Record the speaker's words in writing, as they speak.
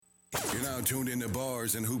You're now tuned into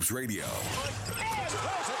Bars and Hoops Radio,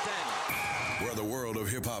 where the world of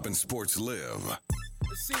hip-hop and sports live.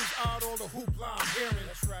 It seems odd, all the hoopla I'm hearing.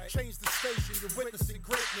 That's right. Change the station, you're witnessing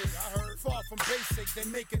greatness. I heard. Far from basic, they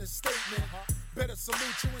making a statement. Better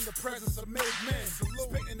salute you in the presence of made men.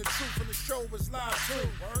 Spitting the truth, and the show is live too.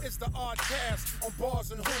 It's the Odd Cast on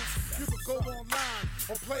Bars and Hoops. You can go online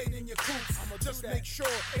or play it in your coops. Just make sure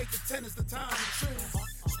 8 to 10 is the time to choose.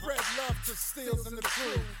 Spread love to Steels and the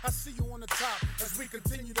crew. I see you on the top as we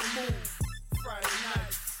continue to move. Friday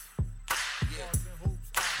nights. Yeah.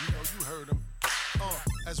 You know, you heard him.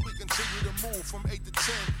 As we continue to move from 8 to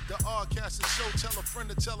 10, the Oddcast show, tell a friend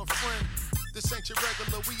to tell a friend. This ain't your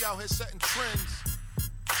regular, we out here setting trends.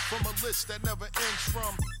 From a list that never ends,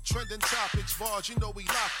 from trending topics, bars, you know we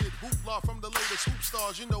locked it. Hoopla from the latest hoop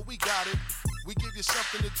stars, you know we got it. We give you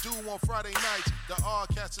something to do on Friday nights. The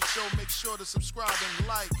Oddcast show, make sure to subscribe and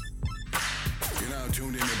like. You're now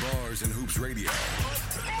tuned into Bars and Hoops Radio,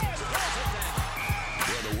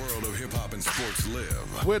 where the world of hip-hop and sports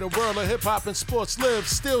live. Where the world of hip-hop and sports live,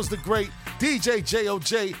 Stills the Great, DJ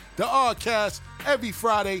J.O.J., the Oddcast, every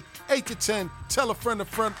Friday, 8 to 10. Tell a friend,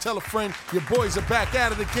 tell a friend. Your boys are back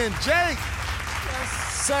at it again. Jay!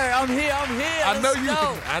 Sir, I'm here.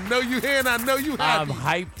 I know you here and I know you happy. I'm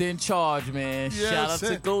hyped in charge, man. Yes, Shout out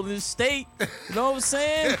to Golden State. You know what I'm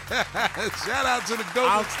saying? Shout out to the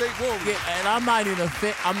Golden State Warriors. Yeah, and I'm not even a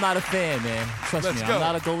fan. I'm not a fan, man. Trust Let's me, go. I'm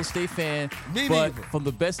not a Golden State fan. Me but neither. from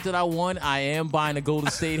the best that I won, I am buying a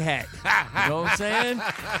Golden State hat. You know what I'm saying?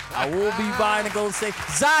 I will be buying a Golden State.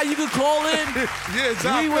 Zai, you can call in. Yeah,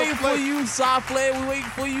 Zai, We waiting for you, Zai Flair. We waiting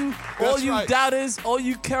for you. All That's you right. doubters, all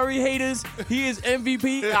you Curry haters. He is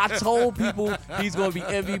MVP. I told people he's gonna be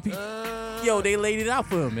MVP. Yo, they laid it out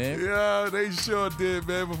for him, man. Yeah, they sure did,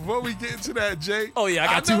 man. Before we get into that, Jay. Oh, yeah, I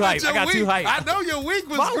got too know hype. that I got your too week- hype. I know your week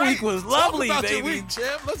was My great. week was lovely, Talk about baby. your week,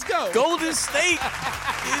 champ. Let's go. Golden State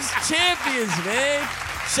is champions, man.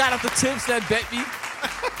 Shout out to Tips that bet me. You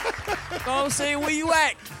know what I'm saying? Where you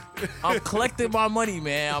at? I'm collecting my money,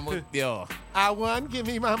 man. Yo. I won. Give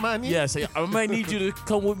me my money. Yes, I might need you to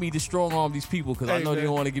come with me to strong arm these people because I Hey, know they man.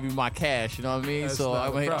 don't want to give me my cash. You know what I mean? That's So not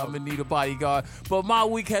I'm a gonna problem. need a bodyguard. But my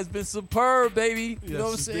week has been superb, baby. You know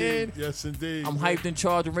what I'm saying? Yes, indeed. I'm man. hyped in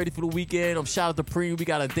charge. I'm ready for the weekend. I'm shout out to Preem. We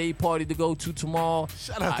got a day party to go to tomorrow.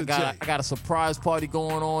 Shout out to I Jay. got a surprise party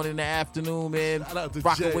going on in the afternoon, man. Shout out to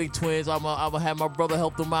Rockaway Jay. Twins. I'm gonna have my brother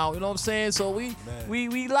help them out. You know what I'm saying? So we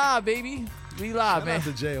live, baby. We live, Shout man. out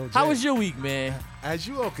to J.O.J. How was your week, man? As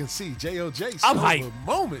you all can see, J.O.J. I'm saw hyped. a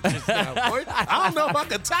moment just now, boy. I don't know if I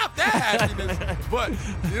can top that happiness. But,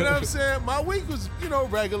 you know what I'm saying? My week was,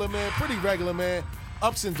 regular, man. Pretty regular, man.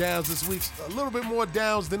 Ups and downs this week. A little bit more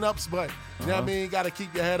downs than ups, but, you know what I mean? Got to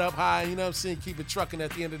keep your head up high. You know what I'm saying? Keep it trucking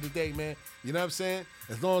at the end of the day, man. You know what I'm saying?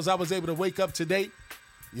 As long as I was able to wake up today,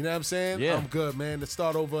 you know what I'm saying? Yeah. I'm good, man. To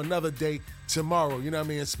start over another day tomorrow. You know what I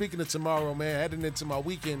mean? And speaking of tomorrow, man, heading into my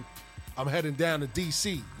weekend, I'm heading down to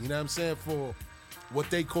D.C., you know what I'm saying, for what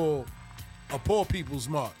they call a Poor People's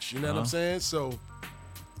March. You know what I'm saying? So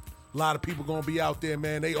a lot of people going to be out there,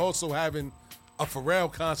 man. They also having a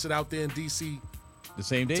Pharrell concert out there in D.C. The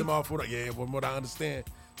same day? tomorrow. From what I understand.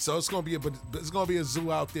 So it's gonna be a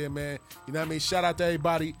zoo out there, man. You know what I mean? Shout out to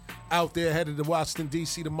everybody out there headed to Washington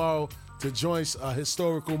D.C. tomorrow to join a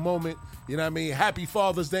historical moment. You know what I mean? Happy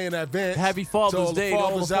Father's Day in advance. Happy to all Father's the Day to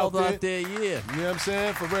all fathers the fathers out there, yeah. You know what I'm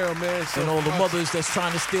saying? For real, man. So And all the mothers that's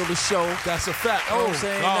trying to steal the show. That's a fact. You know what I'm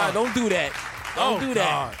saying? God. Nah, don't do that. Don't Oh, do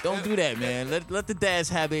that. God. Don't do that, man. Let the dads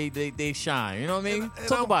have they shine. You know what I mean? And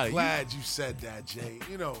Talk I'm about it. glad you said that, Jay.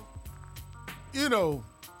 You know,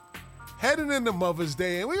 heading into Mother's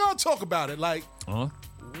Day, and we're gonna talk about it. Like, Uh-huh.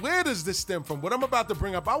 where does this stem from? What I'm about to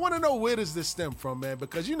bring up, I want to know where does this stem from, man?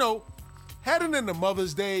 Because heading into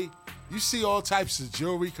Mother's Day, you see all types of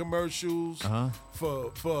jewelry commercials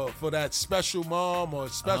for that special mom or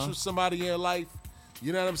special somebody in your life.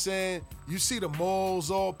 You know what I'm saying? You see the malls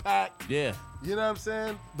all packed. Yeah. You know what I'm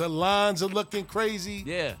saying? The lines are looking crazy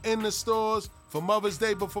Yeah. in the stores for Mother's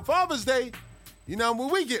Day. But for Father's Day, when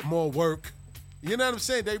we get more work, you know what I'm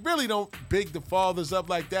saying? They really don't big the fathers up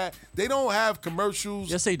like that. They don't have commercials.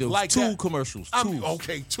 Yes, they do. Like Two that. commercials.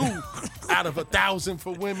 Okay, 2 out of 1,000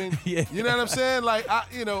 for women. Yeah. You know what I'm saying? Like,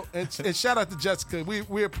 and shout out to Jessica.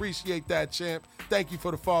 We appreciate that, champ. Thank you for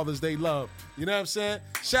the Father's Day love. You know what I'm saying?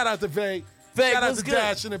 Shout out to Vay. Vay, Shout out what's to good?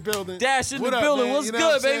 Dash in the building. Dash in What the up, building. man? What's You know good,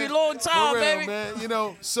 what I'm baby? saying? Long time, For real, baby.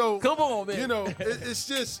 man. So Come on, man. It's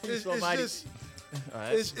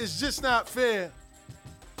just not fair.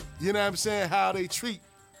 You know what I'm saying? How they treat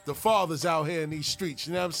the fathers out here in these streets.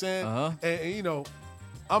 You know what I'm saying? And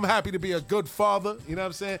I'm happy to be a good father. You know what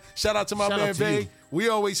I'm saying? Shout out to my Shout man out to Vay. you. We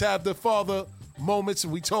always have the father moments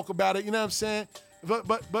and we talk about it. You know what I'm saying?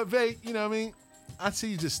 But Vay, you know what I mean? I see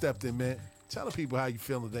you just stepped in, man. Tell the people how you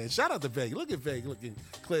feeling today. Shout out to Vay. Look at Vay looking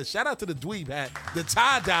clear. Shout out to the Dweeb hat, the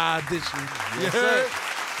tie-dye edition. You heard?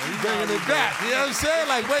 You bringing it back. You know what I'm saying?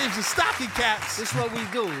 Like waves and stocking caps. This is what we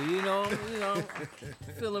do, you know.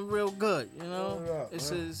 Feeling real good, you know.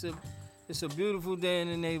 It's a beautiful day in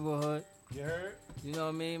the neighborhood. You heard? You know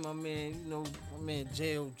what I mean? My man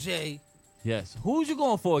JOJ. Yes. Who's you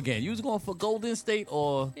going for again? You was going for Golden State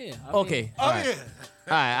or? Yeah. Okay. Oh, yeah.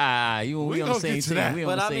 All right. We on the same team. We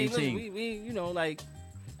on the same team. We you know, like,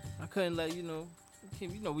 I couldn't let,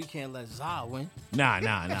 we can't let Zah win. Nah.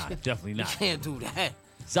 Definitely We not. can't do that.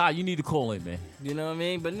 Zah, you need to call in, man. You know what I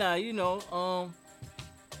mean? But nah, I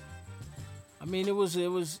mean, it was,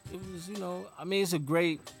 it's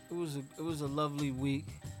a lovely week.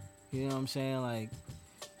 You know what I'm saying? Like,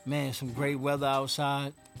 man, some great weather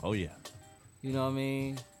outside. Oh, yeah. You know what I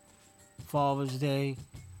mean? Father's Day,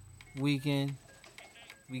 weekend.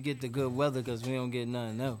 We get the good weather because we don't get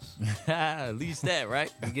nothing else. At least that,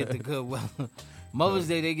 right? We get the good weather. Mother's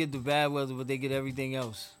Day, they get the bad weather, but they get everything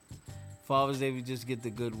else. Father's Day, we just get the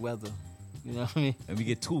good weather. You know what I mean? And we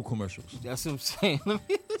get 2 commercials. That's what I'm saying.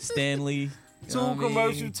 Stanley. 2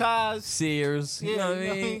 commercial ties. Sears. You know what I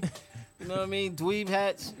mean? You know what I mean? Dweeb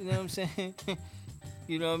hats. You know what I'm saying?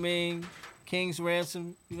 You know what I mean? King's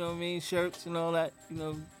Ransom. You know what I mean? Shirts and all that. You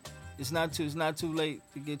know, it's not too late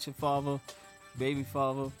to get your father, baby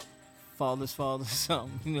father, father's father,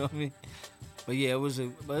 something. You know what I mean? But yeah,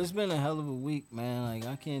 but it's been a hell of a week, man. Like,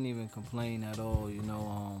 I can't even complain at all.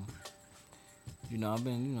 I've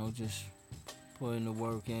been, just putting the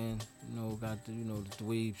work in. Got the, the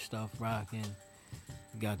dweeb stuff rocking.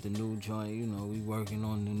 Got the new joint. We working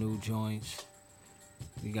on the new joints.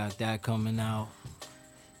 We got that coming out.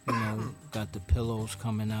 Got the pillows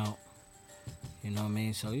coming out. You know what I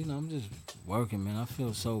mean? So, I'm just working, man. I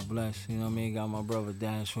feel so blessed. You know what I mean? Got my brother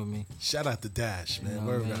Dash with me. Shout out to Dash, man. You know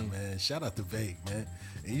Word what I up, mean? man. Shout out to Vague, man.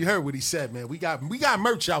 And you heard what he said, man. We got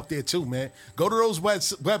merch out there too, man. Go to those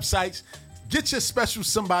websites. Get your special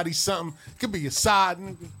somebody something. Could be your side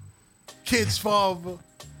nigga, kid's father,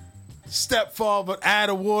 stepfather, add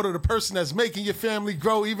a water, the person that's making your family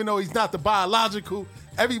grow, even though he's not the biological.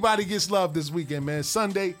 Everybody gets love this weekend, man.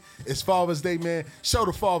 Sunday is Father's Day, man. Show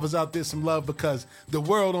the fathers out there some love because the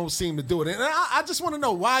world don't seem to do it. And I just want to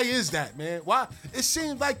know, why is that, man? Why? It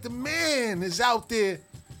seems like the man is out there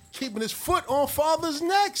keeping his foot on fathers'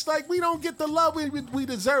 necks. Like, we don't get the love we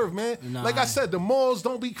deserve, man. Nah. Like I said, the malls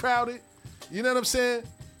don't be crowded. You know what I'm saying?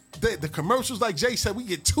 The commercials, like Jay said, we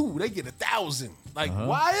get 2. They get 1,000. Like,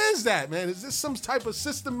 why is that, man? Is this some type of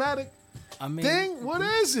systematic thing? What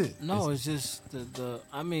is it? No, it's just the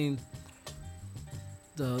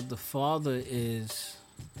father is,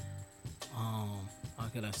 how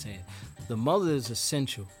can I say it? The mother is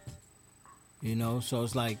essential, so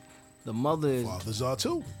it's like the mother is, Fathers are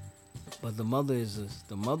too. but the mother is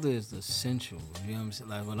essential. You know what I'm saying?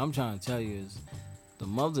 Like, what I'm trying to tell you is the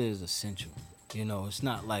mother is essential. It's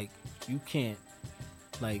not like you can't,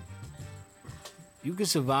 like, you can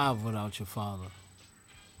survive without your father.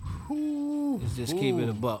 Let's just keep it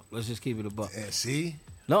a buck. Yeah, see?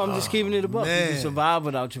 No, I'm just keeping it a buck. You man. can survive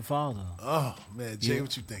without your father. Oh, man. Jay,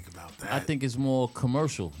 what you think about that? I think it's more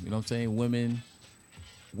commercial. You know what I'm saying?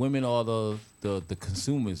 Women are the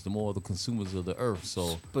consumers, the consumers of the earth.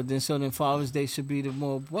 So, But then Father's Day should be the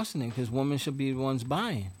more busting because women should be the ones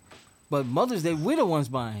buying. But Mother's Day, we're the ones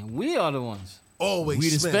buying. We are the ones. Always we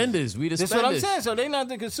the spending. spenders. We the That's spenders. what I'm saying. So they're not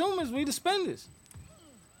the consumers. We the spenders.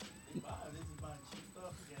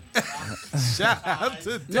 Shout out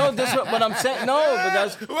to No, that's what I'm saying. No, but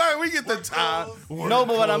that's Right, we get the time. no.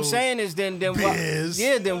 But what I'm saying is then Biz.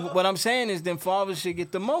 then what I'm saying is then fathers should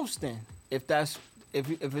get the most. Then if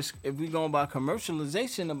we going by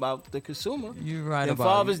commercialization about the consumer, You're right then about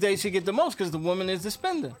Father's Day should get the most because the woman is the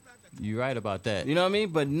spender. You're right about that. You know what I mean?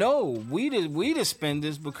 But no, we the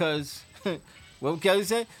spenders because what Kelly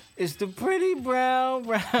said, it's the pretty brown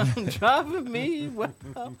driving me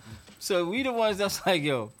wild. So we the ones that's like,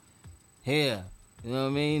 yo, here. You know what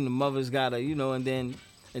I mean? The mother's gotta, and then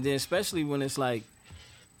especially when it's like,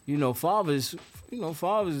 fathers, they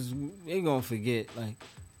gonna forget. Like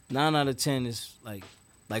 9 out of 10 is like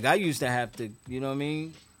I used to have to, you know what I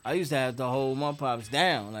mean? I used to have to hold my pops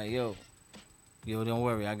down. Like, yo, don't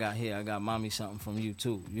worry, I got mommy something from you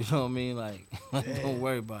too. You know what I mean? Like, don't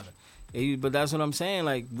worry about it. But that's what I'm saying.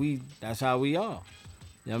 Like, that's how we are.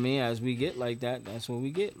 You know what I mean? As we get like that, that's what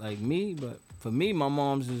we get. Like me, but for me, my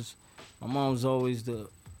mom's always the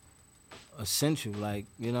essential. Like,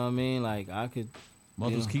 you know what I mean? Like, I could.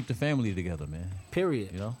 Mothers keep the family together, man.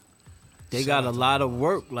 Period. You know? they got a lot of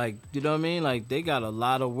work. Like, you know what I mean? Like, they got a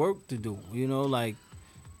lot of work to do. You know, like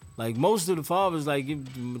most of the fathers, like,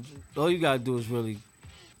 all you gotta do is really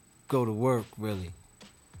go to work, really.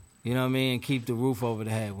 You know what I mean? And keep the roof over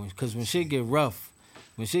the head. Because when shit get rough,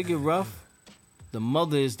 the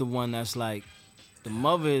mother is the one that's like, the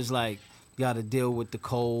mother is like, gotta deal with the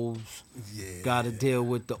colds, gotta deal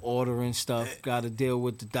with the ordering stuff, gotta deal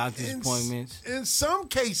with the doctor's appointments. In some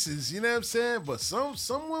cases, you know what I'm saying? But some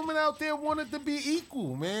women out there want it to be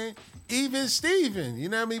equal, man. Even Steven, you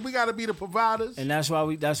know what I mean? We gotta be the providers. And that's why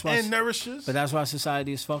and nourishers. But that's why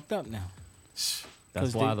society is fucked up now.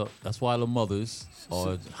 That's why the mothers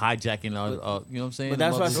are hijacking our, you know what I'm saying? But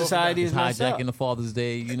that's why society is messed up. hijacking the Father's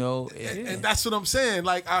Day, you know. And that's what I'm saying.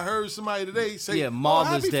 Like, I heard somebody today say,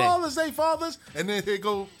 Mother's happy Day. Father's Day, fathers. And then here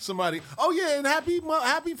go somebody, oh, yeah, and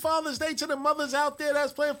happy Father's Day to the mothers out there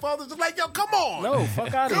that's playing Father's Day. Like, yo, come on. No,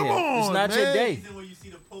 fuck out of here. Come on, it's not man. your day. When you see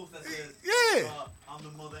the post that says, I'm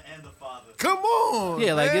the mother and the father. Come on.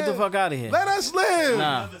 Yeah, like, man. get the fuck out of here. Let us live.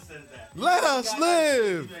 Nah. Never says that. Let us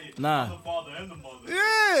live. Nah. I'm the father and the mother.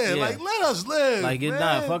 Yeah, Yeah. like, let us live. Like,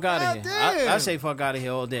 man. fuck out of here. Goddamn. I say fuck out of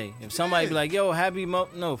here all day. If somebody be like, yo, happy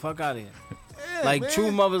no, fuck out of here. Yeah, Like, man.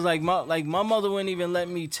 true mothers, like my mother wouldn't even let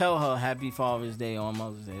me tell her happy Father's Day on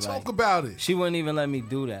Mother's Day. Talk Like, about it. she wouldn't even let me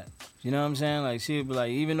do that. You know what I'm saying? Like, she'd be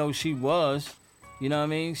like, even though she was, you know what I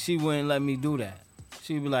mean? She wouldn't let me do that.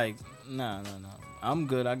 She'd be like, nah. I'm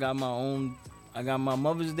good. I got my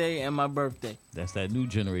Mother's Day and my birthday. That's that new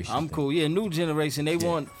generation. I'm cool. Yeah, new generation. They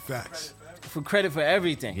want Facts. for credit for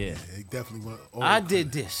everything. Yeah. They definitely want I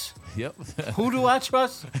did this. Yep. Who do I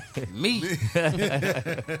trust? Me.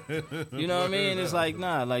 You know what I mean? It's like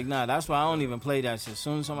nah. That's why I don't even play that shit. As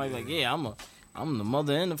soon as somebody's like, yeah, I'm the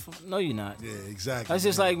mother and the no, you're not. Yeah, exactly. That's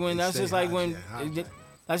just like when. They That's stay just like high, when. yeah, high.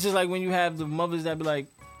 That's just like when you have the mothers that be like,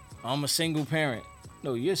 I'm a single parent.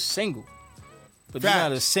 No, you're single, but you're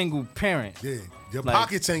not a Facts. single parent. Yeah, your Like-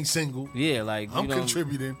 pockets ain't single. Yeah, like I'm you know,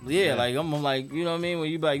 contributing. Yeah, like I'm like, you know what I mean? When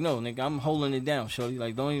you be like, no, nigga, I'm holding it down, shorty.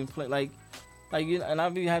 Like, don't even play, like you. And I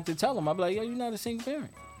be have to tell him, I be like, yo, you're not a single parent.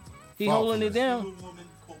 He Far holding from it it. down. Single woman,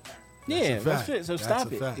 co-parent. Yeah, a that's fact. it. So That's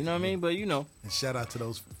stop a it. fact. You know what I mean? But you know, And shout out to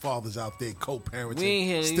those fathers out there, co-parenting, We ain't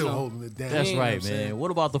here, still you know. holding it down. That's You know right, what I'm saying? man. What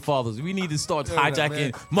about the fathers? We need to start Yeah, man.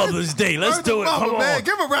 hijacking Mother's Day. Let's Word do to it. mother, Come man. on.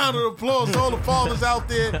 Give a round of applause to all the fathers out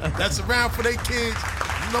there that's around for their kids.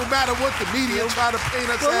 No matter what the media try to paint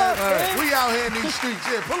us as, we out here in these streets.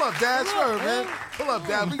 Yeah, pull up, Dad. Swerve, man. Pull up,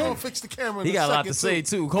 Dad. We gonna fix the camera. In He a got a lot second, to say,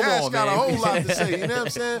 too. Come Dad's on, got man. a whole lot to say. You know what I'm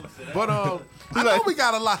saying? But I know we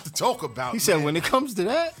got a lot to talk about. he said man. when it comes to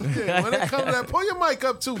that, Yeah, when it comes to that, pull your mic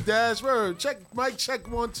up too, Dad. Swerve. Check mic. Check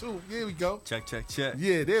 1 2. Here we go. Check.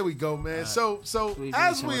 Yeah, there we go, man. So Please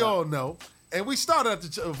as do we some all know, and we started at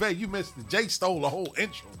the Vay, you missed it. Jay stole the whole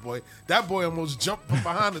intro, boy. That boy almost jumped from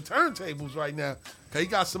behind the turntables right now. Cause he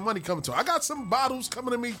got some money coming to him. I got some bottles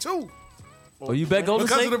coming to me too. Oh, you bet Golden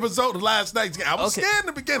Because State? of the result of last night's game. I was Okay. scared in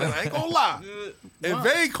the beginning, I ain't gonna lie. And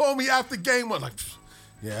Vay called me after game one, like,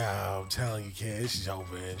 yeah, I'm telling you, kid, this is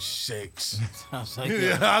over in 6. I was like,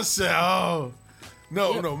 Yeah, I said, oh.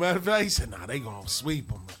 No. Matter of fact, he said, nah, they gonna sweep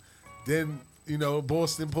them. Then,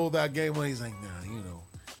 Boston pulled out game one. He's like, nah,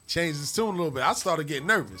 changed his tune a little bit. I started getting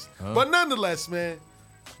nervous. But nonetheless, man,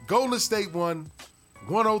 Golden State won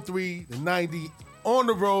 103-90 on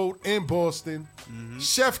the road in Boston.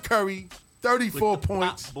 Chef Curry, 34 With the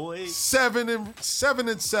points, pop, boy. 7 and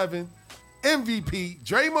 7. MVP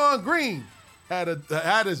Draymond Green had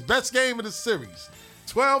his best game of the series,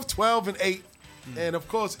 12-12-8, and of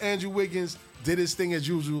course Andrew Wiggins did his thing as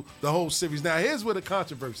usual the whole series. Now here's where the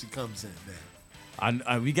controversy comes in.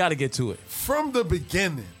 Man, We got to get to it. from the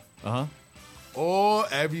beginning, Uh-huh. all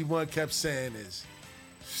everyone kept saying is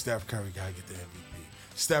Steph Curry gotta get the MVP.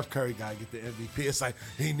 Steph Curry gotta get the MVP. It's like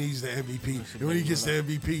he needs the MVP. And when he gets the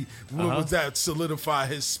MVP, would that solidify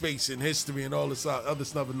his space in history and all this other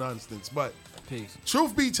stuff and nonsense? But peace.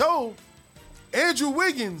 truth be told, Andrew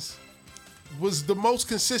Wiggins was the most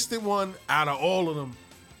consistent one out of all of them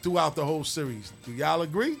throughout the whole series. Do y'all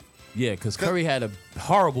agree? Yeah, because Curry had a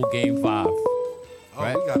horrible game 5. Oh,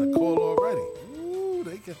 Right. we got a call already. Ooh,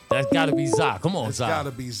 That's got to be Za. Come on, it's Za. got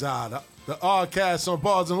to be Zod. The R-Cast on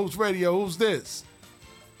Bars and Hoops Radio. Who's this?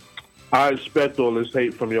 I expect all this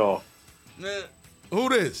hate from y'all. Who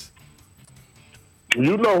this?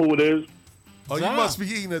 You know who it is. Oh, you Zod. must be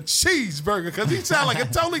eating a cheeseburger because he sound like a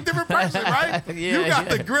totally different person, right? You got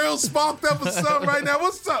the grill sparked up or something right now.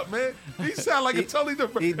 What's up, man? He sound like a totally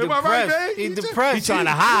different. He Am I right, depressed. man? He just- depressed. He trying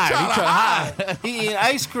to hide. He trying to hide. He eating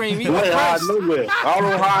ice cream. He You ain't hide depressed. nowhere. I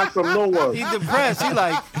don't hide from nowhere. He depressed. He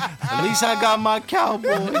like, at least I got my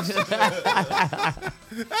Cowboys.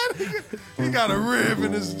 He got a rib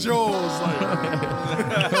in his jaws.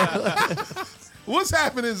 Like, what's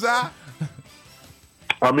happening, Zai?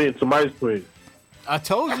 I mean, some ice cream. I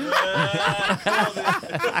told you.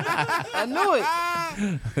 I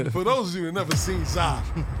knew it. For those of you who never seen Zai,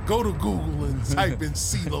 go to Google and type in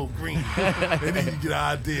CeeLo Green, and then you get an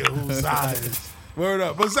idea who Zai is. Word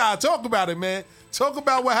up. But Zai, talk about it, man. Talk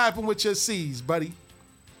about what happened with your C's, buddy.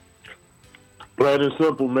 Plain and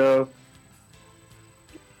simple, man.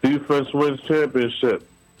 Defense wins championship.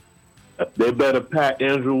 They better pat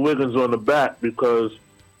Andrew Wiggins on the back because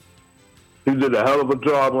he did a hell of a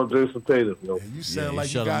job on Jason Tatum. You know? Yeah, you sound he like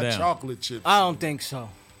you shut him got down. chocolate chips. I don't think so.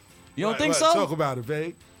 You don't Right, think right. so? Talk about it,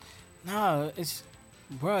 babe. Nah, it's,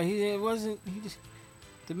 bro. It wasn't.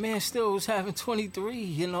 The man still was having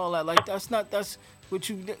 23 and all that. Like that's what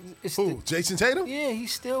you. It's Who? Jason Tatum? yeah, he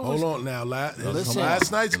still was. Hold on now. Listen.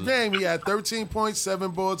 Last night's game, he had 13 points, 7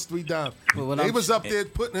 boards, 3 dimes. But what They I'm- was up there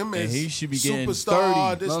putting him and as he should be getting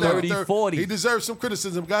superstar. 30, this, that, 30, and third. 40. He deserves some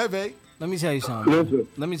criticism. Go ahead, babe. Let me tell you something. Listen.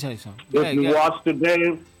 Let me tell you something. If you watch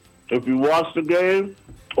the game,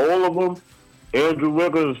 all of them, Andrew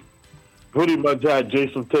Wiggins pretty much had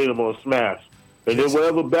Jason Tatum on smash. And then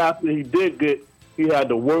whatever basket he did get, he had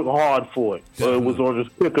to work hard for it. So it was on his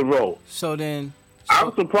pick and roll. So then,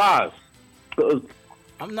 I'm surprised. 'Cause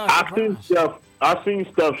I'm not I seen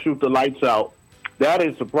Steph shoot the lights out. That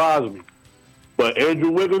didn't surprise me. But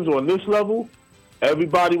Andrew Wiggins on this level,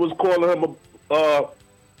 everybody was calling him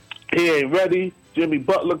he ain't ready. Jimmy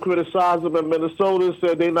Butler criticized him in Minnesota,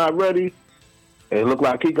 said they not ready. And it looked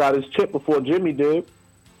like he got his chip before Jimmy did.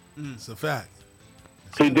 It's a fact.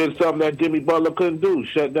 He did something that Jimmy Butler couldn't do,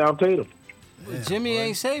 shut down Tatum. Jimmy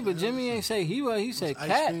ain't say, but Jimmy ain't say he said Ice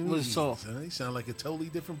Cat cream was eats. soft. He sound like a totally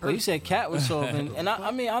different But person. he said Cat was soft, and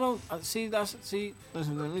I mean I don't see that's see.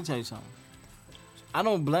 Listen, let me tell you something. I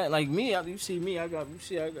don't blame like me. You see me. I got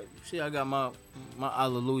my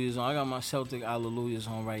Hallelujahs on. I got my Celtic Hallelujahs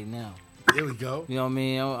on right now. Here we go. You know what I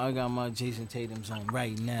mean? I got my Jason Tatum's on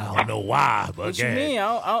right now. I don't know why, but What you mean?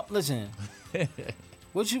 Listen.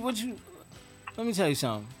 What you? Let me tell you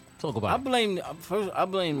something. Talk I about it.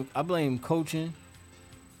 blame coaching.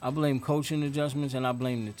 I blame coaching adjustments, and I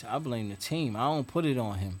blame the team. I don't put it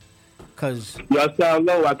on him, cause Y'all sound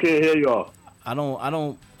low. I can't hear y'all. I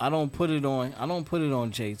don't put it on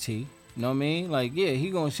JT. You know what I mean? Like, yeah,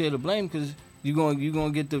 he gonna share the blame because you gonna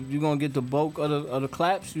get the bulk of the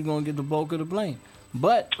claps. You gonna get the bulk of the blame.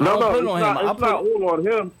 But I don't put it on him. It's not all on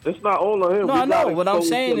him. It's not all on him. No, We I know. gotta What I'm expose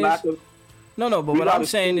saying the is- lack of- No, but we what gotta I'm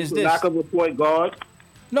saying is expose the this. lack of a point guard.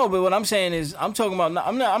 No, but what I'm saying is I'm talking about.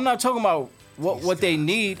 I'm not talking about what they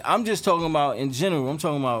need. I'm just talking about in general. I'm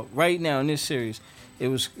talking about right now in this series. It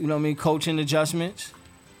was, you know what I mean, coaching adjustments.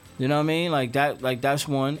 You know what I mean? Like that's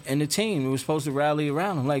one. And the team, it was supposed to rally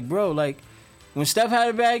around him. Like, bro, like when Steph had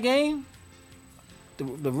a bad game,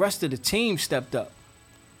 the rest of the team stepped up.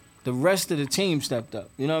 The rest of the team stepped up.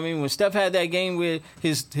 You know what I mean? When Steph had that game where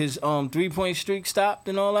his 3-point streak stopped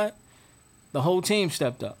and all that, the whole team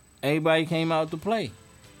stepped up. Everybody came out to play.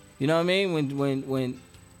 You know what I mean? When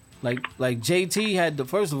like JT had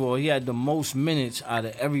first of all, he had the most minutes out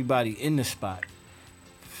of everybody in the spot.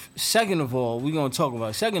 Second of all, we're gonna talk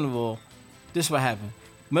about it. Second of all, this is what happened.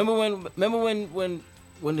 Remember when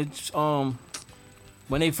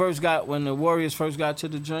the Warriors first got to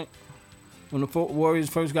the joint? When the Warriors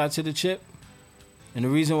first got to the chip? And the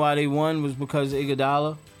reason why they won was because of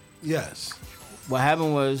Iguodala? Yes. What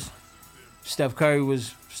happened was Steph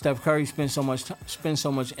Curry spent so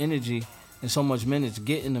much energy and so much minutes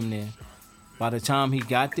getting them there. By the time he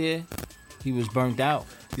got there, he was burnt out.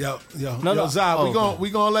 Yo, No. Zai, Oh, we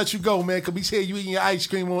gonna let you go, man, because we hear you eating your ice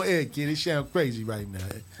cream on air, kid. It sounds crazy right now.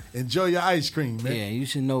 Enjoy your ice cream, man. Yeah, you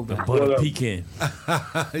should know better. Butter pecan.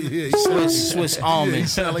 Yeah, you sound, Swiss yeah, you almond,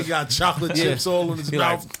 sound like he got chocolate chips all in his He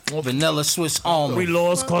mouth. vanilla Swiss almond. We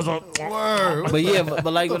lost cause of Word. But yeah, but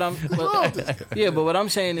like what I'm, but what I'm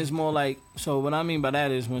saying is more like. So what I mean by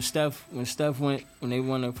that is when they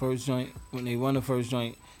won the first joint,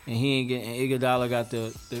 and he ain't getting Iguodala got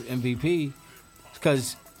the MVP,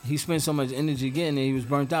 because he spent so much energy getting there, he was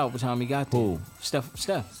burnt out by the time he got there. Who? Steph.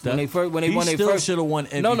 When they He won their still first, should have won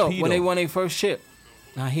MVP. no, when they though. won their first chip,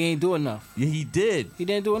 nah, he ain't do enough. Yeah, he did. He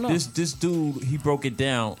didn't do enough. This dude, he broke it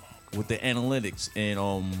down with the analytics, and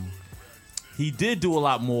he did do a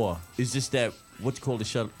lot more. It's just that what you call the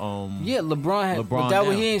shut. Yeah, LeBron had, but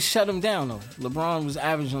LeBron he now. ain't shut him down though. LeBron was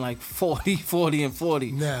averaging like 40, and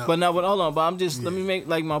 40. Now- But now, hold on. But I'm just let me make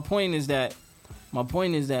like my point is that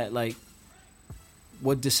like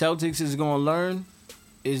what the Celtics is gonna learn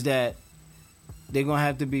is that they're gonna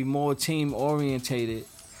have to be more team orientated,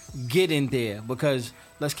 getting there, because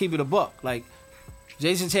let's keep it a buck. Like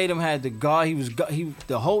Jason Tatum had the guard.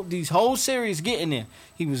 These whole series getting there.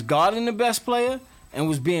 He was guarding the best player and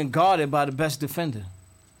was being guarded by the best defender.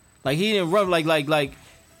 Like he didn't run like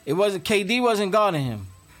it wasn't KD wasn't guarding him.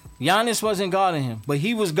 Giannis wasn't guarding him, but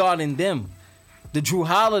he was guarding them. The Drew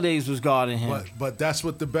Holidays was guarding him. But that's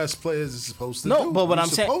what the best players is supposed to do. No, but what You're I'm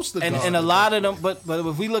saying, supposed to and guard a the lot best of them, but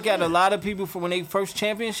if we look at a lot of people from when they first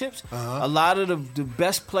championships, a lot of the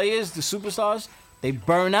best players, the superstars, they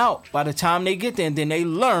burn out by the time they get there, and then they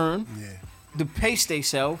learn to pace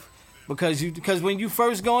themselves because when you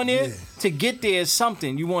first go in there, to get there is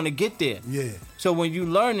something you want to get there. Yeah. So when you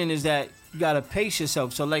learning is that you gotta pace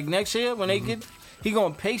yourself. So like next year when they get, he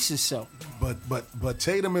gonna pace himself. But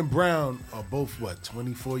Tatum and Brown are both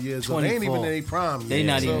 24 years old. They ain't 24. even in their prime yet. They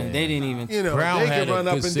not So, even. They didn't even. You know, Brown they had can a run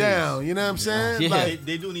up good and series. down. You know what I'm saying? Yeah. Like,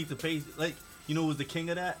 They do need to pay. Like, you know who's the king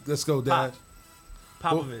of that? let's go, Dad.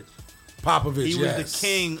 Popovich. Popovich, He was yes. the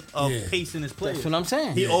king of Yeah. pacing his players. That's what I'm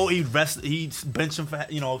saying. He'd bench him for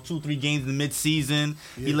 2-3 games in the mid-season.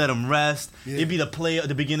 He let him rest. Yeah. It'd be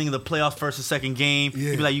the beginning of the playoffs, first or second game.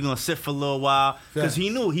 Yeah. He'd be like, "You're gonna sit for a little while," because he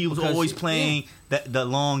knew he was Because always he- playing the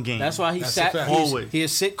long game. That's why he That's sat. a fact. Always. He'd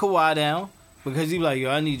sit Kawhi down because he be like,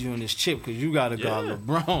 "Yo, I need you in this chip because you gotta guard Yeah.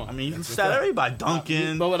 LeBron." I mean, you can That's a stat fact. everybody.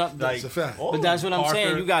 Duncan. But what I- like, That's a fact. all But that's of what them. I'm saying.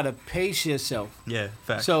 Parker. You gotta pace yourself. Yeah,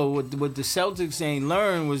 fact. So what the Celtics ain't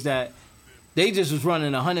learned was that they just was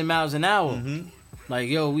running 100 miles an hour. Like,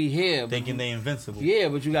 yo, we here. Thinking they invincible. Yeah,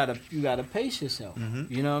 but you gotta pace yourself.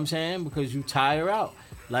 You know what I'm saying? Because you tire out.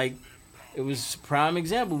 Like, it was a prime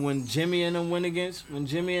example when Jimmy and them when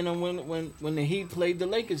the Heat played the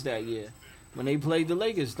Lakers that year. When they played the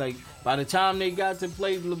Lakers, like by the time they got to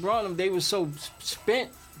play LeBron, they was so spent,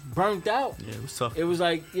 burnt out. Yeah, it was tough. It was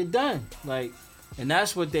like you're done. Like, and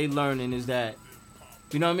that's what they learning is that.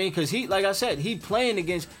 You know what I mean? Because he, like I said,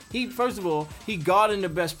 first of all, he guarding the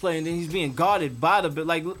best player, and then he's being guarded by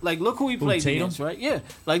like look who he played Tatum? against, right? Yeah,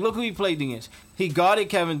 like look who he played against. He guarded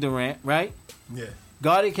Kevin Durant, right? Yeah.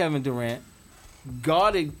 Guarded Kevin Durant,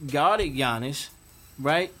 guarded Giannis,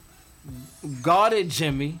 right? Guarded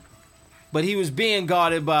Jimmy, but he was being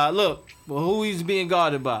guarded by who he's being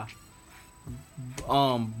guarded by?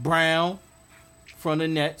 Brown. From the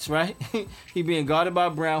Nets, right? He being guarded by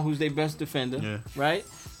Brown, who's their best defender, right?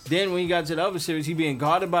 Then when he got to the other series, he being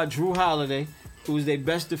guarded by Drew Holiday, who was their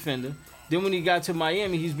best defender. Then when he got to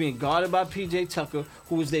Miami, he's being guarded by PJ Tucker,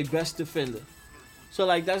 who was their best defender. So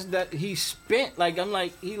like he spent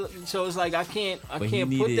so it's like I can't put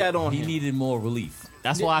that on him. He needed more relief.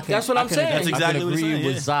 That's why I can. That's what I'm saying. That's I exactly can what he's agree saying,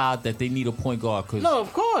 with yeah. Zod that they need a point guard because No,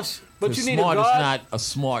 of course, but you need a Smart guard. is not a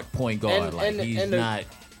smart point guard. He's not.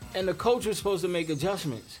 And the coach was supposed to make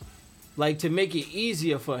adjustments, like to make it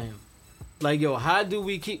easier for him. Like, yo, how do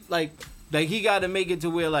we keep like he got to make it to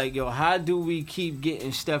where like, yo, how do we keep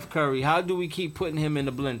getting Steph Curry? How do we keep putting him in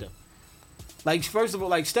the blender? Like, first of all,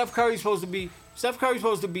 like Steph Curry's supposed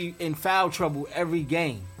to be in foul trouble every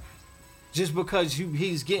game, just because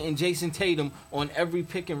he's getting Jason Tatum on every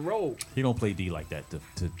pick and roll. He don't play D like that to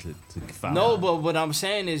foul. No, but what I'm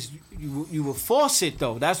saying is you will force it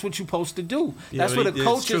though. That's what you're supposed to do. Yeah, That's what the it's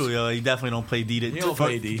coach true, is. yo. He definitely don't play D to, He don't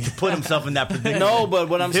play D. to put himself in that predicament. No, but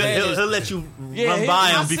what I'm saying He'll is let you run by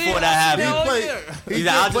him before that happens. He's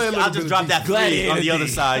like, I'll just drop that three on the other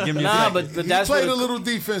side. Give me nah, a second. but He that's played what a little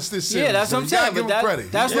defense this series. Yeah, that's what I'm so you gotta saying, give but him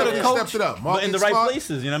credit. that's He what the coach- stepped it up. But in the Marcus right Smart,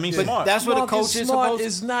 places, you know what I mean? Yeah. Smart. that's what a Marcus coach is Smart supposed.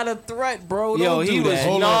 is not a threat, bro. Yo, Don't he do was that.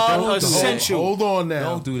 Hold on, non-essential. hold on now.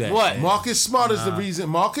 Don't do that. What? man. Marcus Smart is the reason.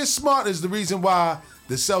 Marcus Smart is the reason why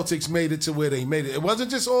the Celtics made it to where they made it. It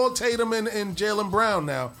wasn't just all Tatum and Jaylen Brown.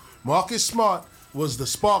 Now, Marcus Smart was the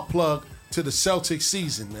spark plug to the Celtics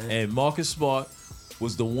season, man. And Marcus Smart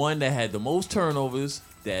was the one that had the most turnovers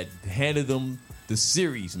that handed them the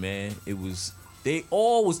series, man. They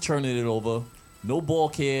all was turning it over. No ball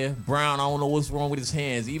care. Brown, I don't know what's wrong with his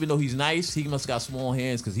hands. Even though he's nice, he must got small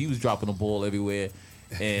hands because he was dropping the ball everywhere.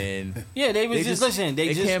 And Yeah, they was just listen.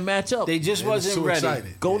 They just can't match up. They just They was wasn't too ready.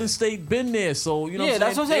 excited. Golden State been there, so you know. Yeah,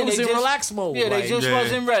 that's what I'm saying. They was in just, relax mode. Yeah, they like, just Yeah.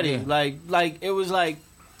 wasn't ready. Yeah. Like it was like,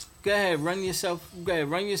 go ahead, run yourself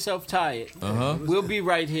tired. Uh-huh. We'll be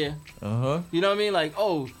right here. Uh-huh. You know what I mean? Like,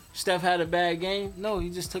 oh, Steph had a bad game. No, he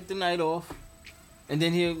just took the night off, and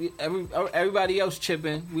then everybody else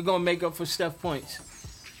chipping. We're gonna make up for Steph points,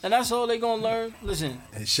 and that's all they gonna learn. Listen,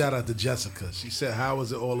 And shout out to Jessica. She said, "How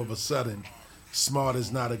is it all of a sudden Smart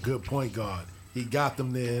is not a good point guard? he got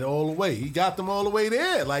them there all the way. He got them all the way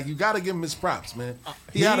there. Like, you got to give him his props, man.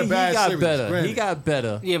 He had a bad he got series. better. granted. He got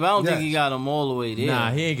better. Yeah, but I don't think he got them all the way there.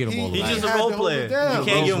 Nah, he ain't get him all the way. He's just He a had role to hold player. it down. You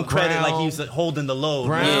can't give him credit Brown. like he's holding the load.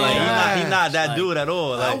 Brown. Bro. Like, Yeah. he's not that dude at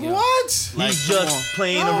all. Like, What? Like, he's come just on.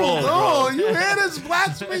 playing the role, Oh, bro. you hear this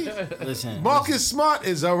blasphemy? Listen. Marcus Smart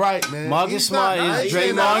is all right, man. Marcus He's Smart not- is he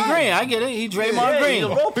ain't all Draymond right. Green. I get it. He Draymond Yeah, Green. he's a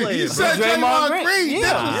role player. You bro. said Draymond Draymond Green. Green.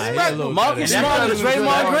 Yeah. Disrespectful. Marcus That's Smart not is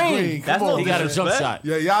Draymond Green. That's Come no on, He got a jump disrespect. shot.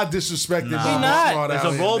 Yeah, y'all disrespected Nah. Marcus He not. Smart It's out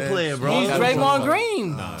a here, role man. player, bro. He's gotta Draymond jump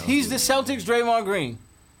Green. He's the Celtics Celtics Draymond Green.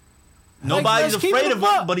 Nobody's let's keep afraid it of a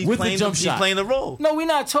buck. him, but he's With the playing jump he's shot. playing the role. No, we're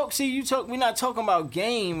not we're not talking about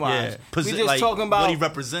game wise. Yeah, We just like, talking about what he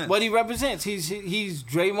represents. What he represents. He's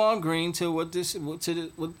Draymond Green to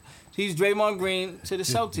he's Draymond Green to the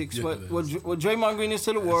Celtics. yeah, What Draymond Green is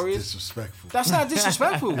to the Warriors. Disrespectful. That's not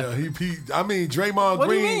disrespectful. Yeah, I mean, Draymond What do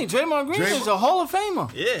Green. you mean? Draymond Green is a Hall of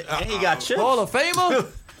Famer. Yeah, and he got chips. Hall of Famer?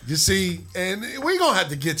 You see, and we're gonna have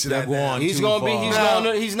to get to that. Go now. on. He's Too gonna be.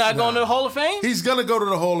 far. He's not going to the Hall of Fame. He's gonna go to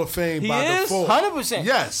the Hall of Fame He by is? default. 100%.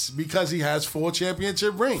 Yes, because he has 4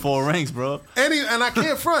 championship rings. 4 rings, bro. And I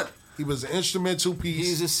can't front. He was an instrumental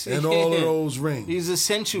piece He's a- in all of those rings. He's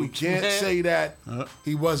essential. We can't man. say that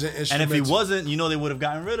he wasn't And instrumental. if he wasn't, you know they would have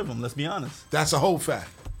gotten rid of him. Let's be honest. That's a whole fact.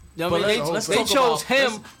 I But mean, let's they talk chose about-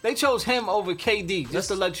 him. They chose him over KD. Just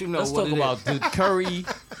to let you know. Let's what talk it about is. did Curry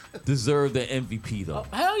deserve the MVP though?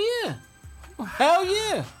 Hell yeah. Hell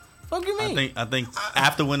yeah. Fuck you mean? I think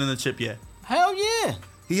after winning the chip, yeah. Hell yeah.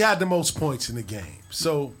 He had the most points in the game,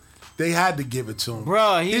 so they had to give it to him.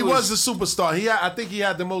 Bruh, he was was the superstar. I think he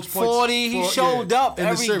had the most points. 40. He showed up in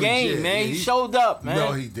the every series. game, Yeah, man. yeah, He showed up, man.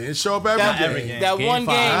 No, he didn't show up every that, game. every game. that Game one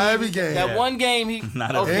five. game. Every game. That Yeah. one game. He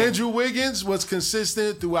Not every okay. Andrew Wiggins was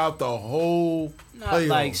consistent throughout the whole Not playoffs.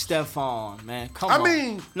 like Stephon, man. Come I on.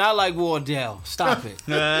 mean- not like Wardell. Stop it.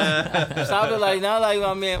 Stop it. Not like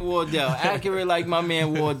my man Wardell. Accurate like my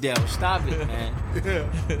man Wardell. Stop it, man.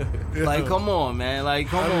 Like, come on, man. Like,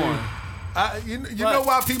 come on. You know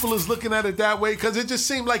why people is looking at it that way? Because it just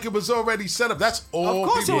seemed like it was already set up. That's all Of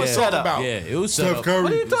course people it was was set talking up. about. Yeah, it was set Steph up. Curry,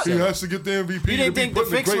 What are you talking he about? has to get the MVP. You to didn't be think the put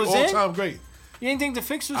in fix great was in? all-time great. You didn't think the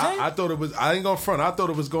fix was in? I thought it was. I ain't gonna front. I thought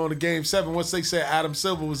it was going to Game 7. Once they said Adam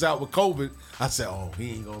Silver was out with COVID, I said, "Oh,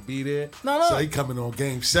 he ain't gonna be there." No. So he coming on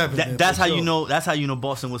Game 7. then That's for how you sure. know. That's how you know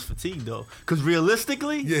Boston was fatigued, though. Because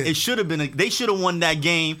realistically, Yeah. it should have been. They should have won that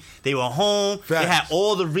game. They were home. They Facts. had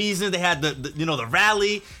all the reasons. They had the the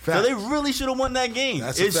rally. So Facts. they really should have won that game.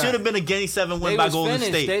 That's a It should fact. have been a Game 7 win They by was Golden finished.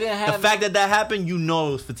 State. They didn't The have- fact that happened, you know,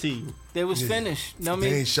 it was fatigue. They was Yeah. finished. You know what I They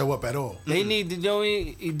mean? ain't show up at all. They need to know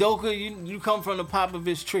Udoka, you come from the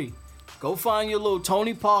Popovich tree. Go find your little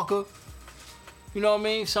Tony Parker. You know what I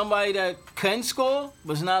mean? Somebody that can score,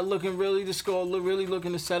 but's not looking really to score, really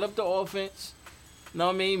looking to set up the offense. You know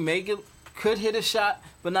what I mean? Could hit a shot,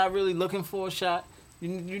 but not really looking for a shot. You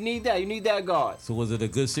need that. You need that guard. So was it a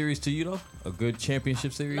good series to you though? A good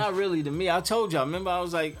championship series? Not really to me. I told y'all. Remember, I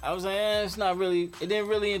was like, it's not really. It didn't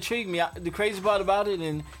really intrigue me. The crazy part about it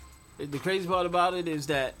is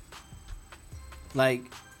that, like,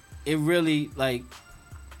 it really, like,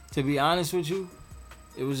 to be honest with you,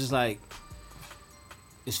 it was just like,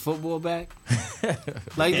 is football back?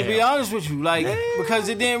 Like, to be honest with you, like, because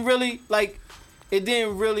it didn't really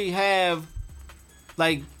have,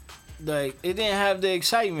 like, it didn't have the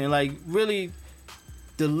excitement. Like, really,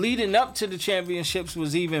 the leading up to the championships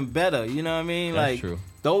was even better. You know what I mean? That's Like, true.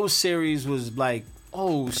 those series was like,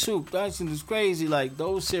 oh, shoot, that was crazy. Like,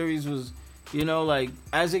 those series was, you know, like,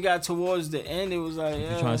 as it got towards the end, it was like, You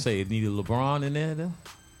trying to say it needed LeBron in there though?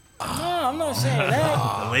 no, I'm not saying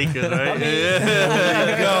that. The Lakers, right?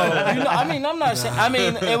 I mean, I'm not saying. I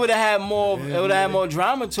mean, it would have had more. It would have had more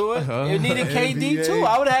drama to it. It needed KD NBA. too.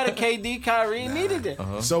 I would have had a KD, Kyrie. Needed it.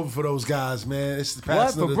 It's over for those guys, man. It's the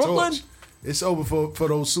passing What, of for the Brooklyn? torch. It's over for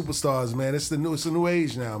those superstars, man. It's a new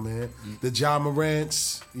age now, man. The Ja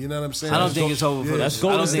Morants, you know what I'm saying? I don't think it's over for Yeah. that. That's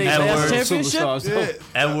Golden State's last championship?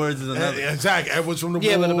 Yeah. Edwards is another. Exactly. Edwards from the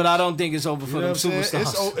Yeah, Bulls. but I don't think it's over for You know them what I'm saying?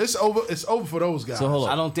 superstars. It's over for those guys. So hold on.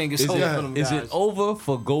 I don't think it's over for them Is guys. it over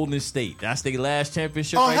for Golden State? That's their last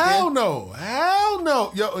championship Oh, right hell there? no. Hell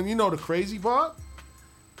no. Yo, and you know the crazy part?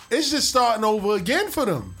 It's just starting over again for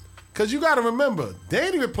them. Because you got to remember, they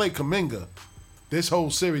ain't even played Kuminga this whole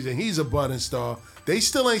series, and he's a budding star. They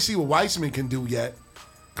still ain't see what Weissman can do yet.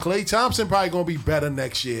 Klay Thompson probably going to be better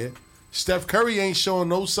next year. Steph Curry ain't showing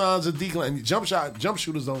no signs of decline. Jump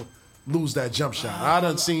shooters don't lose that jump shot. I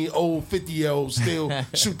done seen old 50-year-olds still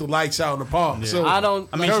shoot the lights out in the park. So I don't.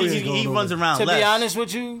 I mean, Curry he ain't going runs nowhere. around To less. be honest with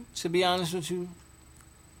you,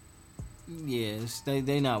 Yes,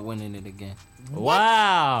 they not winning it again.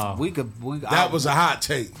 Wow. That was a hot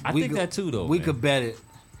take. I think that too, though. We man. could bet it.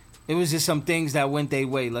 It was just some things that went their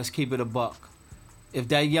way. Let's keep it a buck. If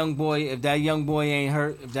that young boy ain't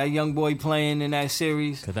hurt, if that young boy playing in that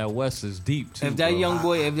series, Cause that West is deep too. if that bro. young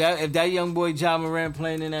boy, if that young boy Ja Morant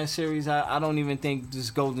playing in that series, I don't even think this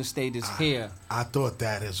Golden State is here. I thought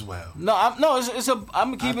that as well. No, I'm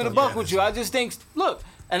gonna keep it a thought buck that with as you. I well. just think, look,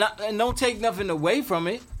 and don't take nothing away from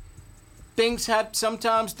it.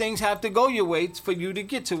 Sometimes things have to go your way for you to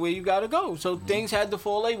get to where you gotta go. So things had to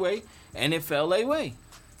fall their way, and it fell their way.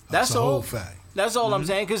 That's a all. whole fact. That's all I'm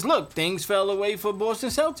saying. Because look, things fell away for Boston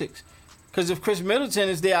Celtics. Because if Chris Middleton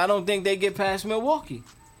is there, I don't think they get past Milwaukee.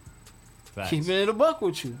 Facts. Keeping it a buck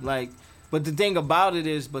with you, but the thing about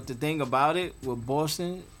it with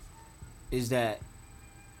Boston is that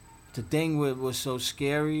the thing was so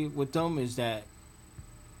scary with them is that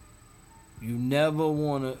you never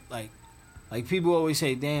want to like people always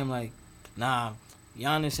say, damn, nah,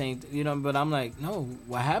 Giannis ain't, but I'm like, no.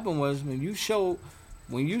 What happened was when you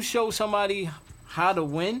show somebody how to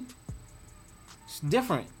win, it's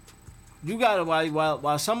different. You gotta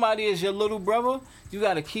while somebody is your little brother, you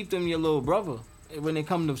gotta keep them your little brother when it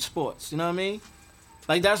comes to sports. You know what I mean?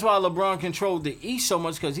 Like that's why LeBron controlled the East so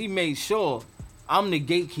much because he made sure I'm the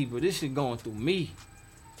gatekeeper. This is going through me.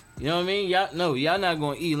 You know what I mean? Y'all not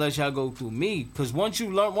gonna eat unless y'all go through me. Because once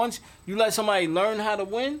you let somebody learn how to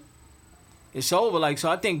win, it's over.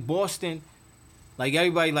 So I think Boston. Like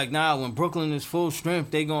everybody, nah. When Brooklyn is full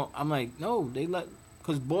strength, I'm like, no,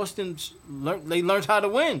 because Boston's learned how to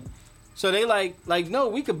win, so they no,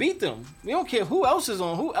 we could beat them. We don't care who else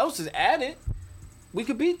is at it. We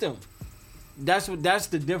could beat them. That's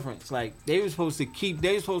the difference. They were supposed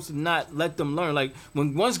to not let them learn.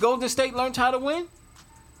 Once Golden State learned how to win,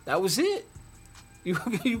 that was it. You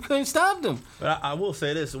couldn't stop them. But I will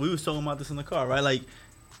say this: we was talking about this in the car, right?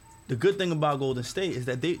 The good thing about Golden State is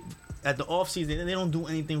that at the offseason, they don't do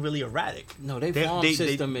anything really erratic. No, their farm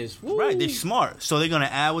system is... Woo. Right, they're smart. So they're going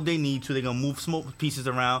to add what they need to. They're going to move some pieces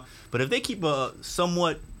around. But if they keep a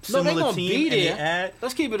somewhat similar team and they add...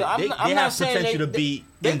 Let's keep it... They have potential to be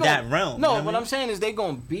in that realm. No, you know what I'm saying is they're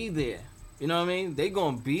going to be there. You know what I mean? They're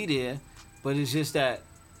going to be there, but it's just that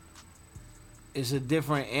it's a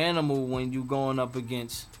different animal when you going up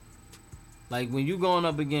against... when you're going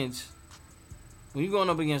up against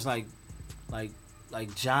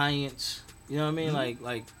like giants, you know what I mean?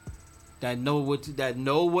 Like that know what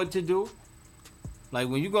to do. Like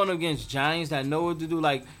when you're going against giants that know what to do.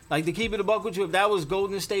 Like to keep it a buck with you, if that was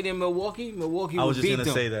Golden State and Milwaukee would beat them. I was just gonna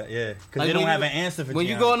say that, yeah, because they don't have an answer for. When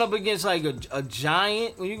you're going up against a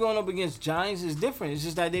giant, when you're going up against giants, it's different. It's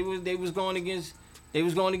just that they was going against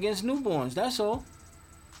newborns. That's all.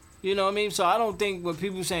 You know what I mean? So I don't think when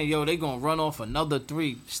people saying, yo, they gonna run off another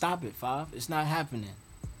 3, stop it, 5. It's not happening.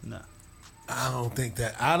 No. I don't think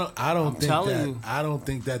that. I don't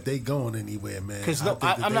think that they going anywhere, man. Because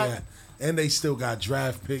I'm not. And they still got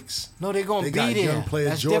draft picks. No, they gonna be there. They got young players.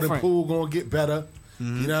 That's Jordan different. Poole gonna get better. You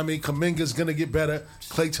know what I mean? Kuminga's gonna get better.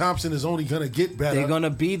 Klay Thompson is only gonna get better. They're gonna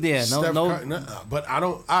be there. But I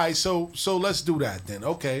don't. All right, so let's do that then.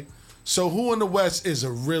 Okay. So who in the West is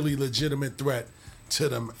a really legitimate threat to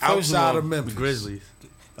them outside of Memphis? The Grizzlies.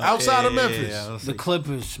 Outside of Memphis. The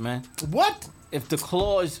Clippers, man. What? If the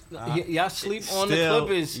Claws, y'all sleep on the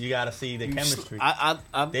Clippers. You gotta see the chemistry.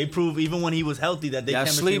 They prove even when he was healthy that they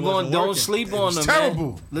chemistry wasn't don't working. sleep It on was them.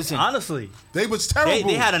 terrible. Man. Listen, honestly, they was terrible.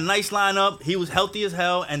 They had a nice lineup. He was healthy as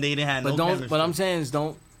hell, and they didn't have no chemistry. But I'm saying is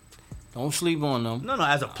don't sleep on them. No,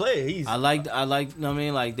 as a player, he's. I like. I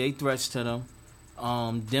mean, like they threats to them.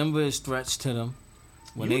 Denver is threats to them.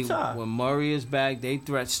 When Murray is back, they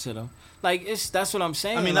threats to them. Like that's what I'm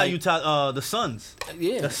saying. I mean, not Utah. The Suns.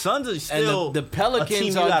 Yeah, the Suns are still. And the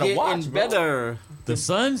Pelicans are getting better. The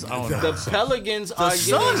Suns? The Pelicans are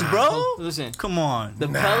getting. The Suns, bro. Listen, come on. The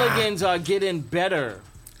Pelicans are getting better.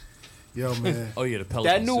 Yo, man. Oh yeah, the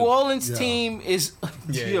Pelicans. That New Orleans team is.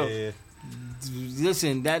 Yeah.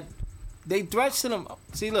 Listen, they threats to them.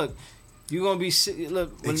 See, look. You're gonna be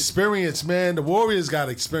experience, man. The Warriors got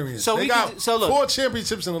experience. So they got 4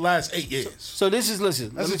 championships in the last 8 years. So this is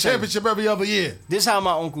That's a championship every other year. This how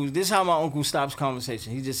my uncle stops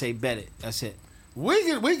conversation. He just say bet it. That's it.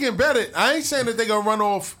 We can bet it. I ain't saying that they gonna run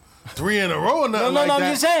off 3 in a row or nothing like that. No,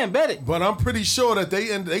 I'm just saying bet it. But I'm pretty sure that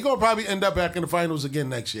they gonna probably end up back in the finals again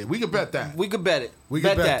next year. We can bet that. We could bet it. We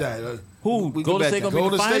can bet that. Who? Golden State gonna be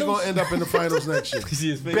in the finals? Golden State gonna end up in the finals next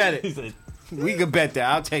year. Bet it. We could bet that.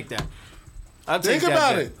 I'll take that. I'll take Think that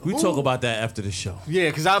about bet. it. We Who- talk about that after the show. Yeah,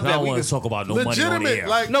 because I I bet don't we want could. to talk about no money on the legitimate. air.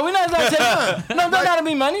 Like, No, we're not taking. No, don't gotta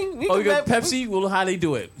be money. We Oh, could you got bet- Pepsi? Well, how they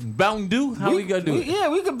do it? Mountain Dew? How we gonna do it? Yeah,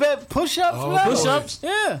 we could bet push-ups. Oh, whatever. Push-ups?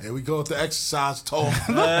 Yeah. here we go with the exercise talk.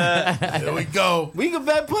 Here we go. We could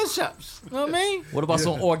bet push-ups. You know what I mean? What about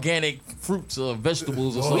some organic fruits or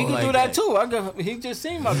vegetables or We something We could like do that too. He just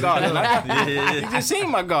seen my garden. He just seen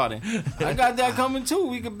my garden. I got that coming too.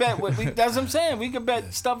 We could bet. That's what I'm saying. We could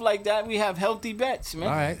bet stuff like that. We have healthy bets, man.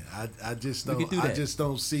 All right. I just We don't. could do I that. just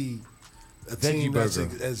don't see a Veggie team that's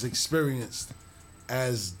burger. as experienced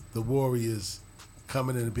as the Warriors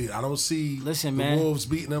coming in and beat. I don't see Listen, the man. Wolves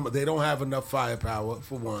beating them. They don't have enough firepower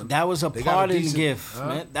for one. That was a They got a parting decent- gift, Huh?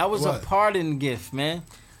 man. That was What? a parting gift, man.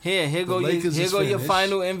 Here go Lakers is your finished.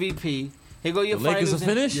 final MVP. Here go your The Lakers are finals.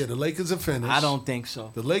 finished? Yeah, the Lakers are finished. I don't think so.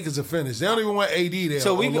 The Lakers are finished. They don't even want AD there.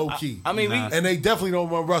 So we low could- key. I mean, we- and they definitely don't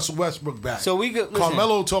want Russell Westbrook back. So we could listen.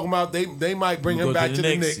 Carmelo talking about they might bring We'll him go back to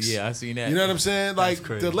the Knicks. Yeah, I seen that. You know what I'm saying? Like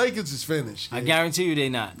crazy. the Lakers is finished. I guarantee you they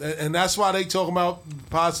not. And that's why they talking about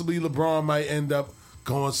possibly LeBron might end up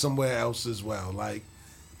going somewhere else as well. Like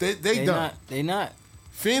they They done. not. They not.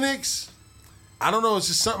 Phoenix, I don't know. It's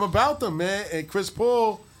just something about them, man. And Chris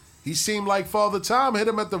Paul, he seemed like Father Time hit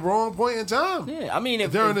him at the wrong point in time Yeah, I mean,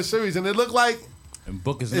 if during the series, and it looked like And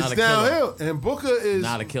Booker's it's not a killer. downhill. And Booker is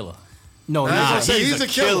Not a killer. no, Nah, nah, say he's a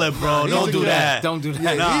killer. bro. He's Don't a do killer. that. don't do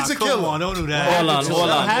that. Yeah, he's a come killer. on, don't do Hold that. on, happened to hold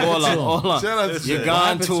him? on, What happened hold to on, him? hold on. Shout out to You're Shaq. gone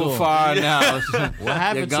happened to too him? far now. What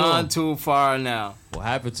happened You're to gone him? too far now. What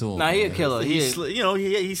happened to him? Nah, he a man? killer. He, He, sli- you know,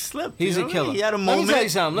 he slipped. he's you a know? killer. He had a Let moment. me tell you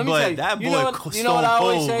something. Let me but tell you. That You boy, know what- you know stone what I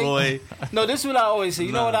always cold, say? boy. No, this is what I always say.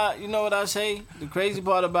 You know Nah. what I say? The crazy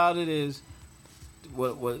part about it is,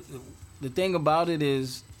 what the thing about it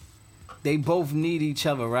is, they both need each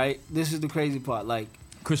other, right? This is the crazy part. Like,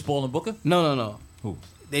 Chris Paul and Booker? no. Who?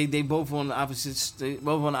 They both on the opposite. They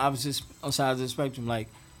both on the opposite sides of the spectrum.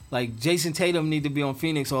 Like Jason Tatum need to be on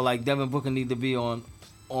Phoenix, or like Devin Booker need to be on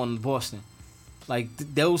Boston. Like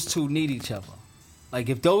those two need each other. Like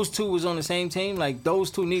if those two was on the same team, like those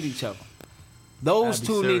two need each other. Those That'd be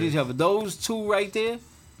two need serious. each other. Those two right there.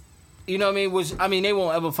 You know what I mean? Which I mean they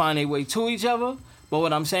won't ever find their way to each other. But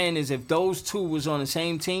what I'm saying is if those two was on the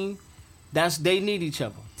same team, they need each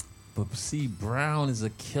other. But see, Brown is a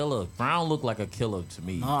killer. Brown looked like a killer to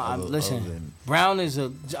me. No, listen. other than- Brown is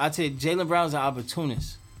I tell you, Jaylen Brown's an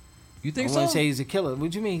opportunist. You I think want so? to say he's a killer.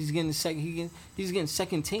 What do you mean he's getting he's getting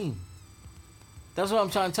second team? That's what I'm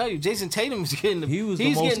trying to tell you. Jason Tatum's getting the He was the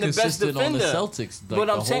he's most getting the best consistent on defender. the Celtics like But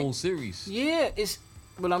I'm the saying- whole series. Yeah, it's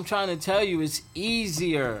what I'm trying to tell you. It's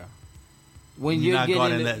easier when You're you're not getting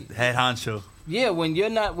guarding the, that head honcho. yeah when you're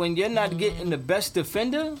not getting the best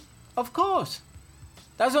defender. Of course,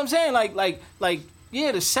 that's what I'm saying. Like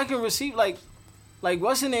yeah, the second receiver like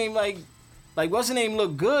what's the name like what's the name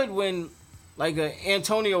look good when like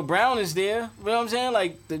Antonio Brown is there. You know what I'm saying?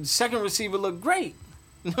 Like the second receiver look great.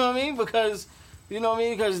 You know what I mean? Because you know what I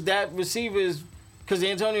mean? Because that receiver is because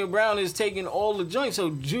Antonio Brown is taking all the joints,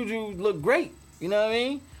 so Juju look great. You know what I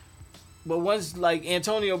mean? But once like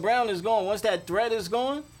Antonio Brown is gone, once that threat is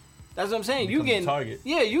gone, that's what I'm saying. You Becomes a getting target.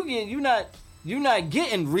 Yeah, you're not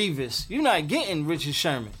getting Revis. You're not getting Richard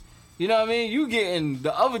Sherman. You know what I mean? You getting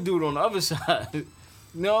the other dude on the other side. You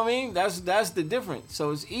know what I mean? That's the difference.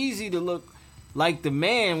 So it's easy to look like the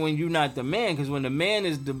man when you're not the man, because when the man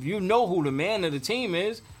is you know who the man of the team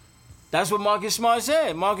is. That's what Marcus Smart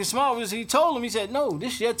said. Marcus Smart he told him, he said, no,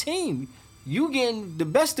 this is your team. You getting the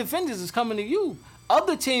best defenders is coming to you.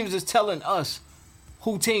 Other teams is telling us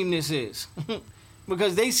who team this is.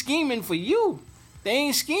 Because they scheming for you. They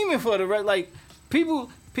ain't scheming for the rest. Like people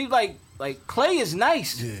like Clay is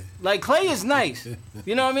nice. Yeah. Like Clay is nice.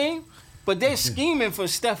 You know what I mean? But they're scheming for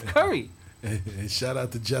Steph Curry. And shout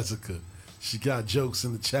out to Jessica. She got jokes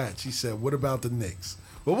in the chat. She said, "What about the Knicks?"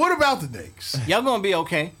 Well, what about the Knicks? Y'all gonna be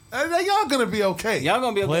okay. Y'all gonna be okay. Y'all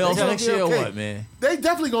gonna be okay. Playoffs They next gotta be year or okay. what, man? They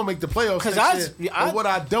definitely gonna make the playoffs 'Cause next year. But what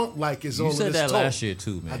I don't like is all You of said this that talk. last year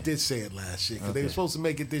too, man. I did say it last year because they Okay. were supposed to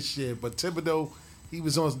make it this year, but Thibodeau, he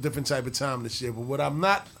was on a different type of time this year. But what I'm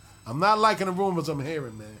not liking the rumors I'm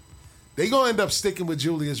hearing, man. They gonna end up sticking with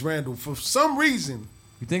Julius Randle for some reason.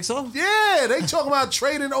 You think so? Yeah, they talking about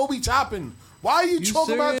trading Obi Toppin. Why are you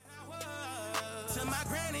talking about?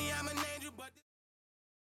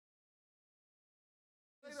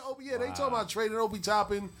 Yeah, they talking about trading Obi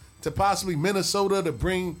Toppin to possibly Minnesota to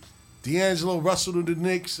bring D'Angelo Russell to the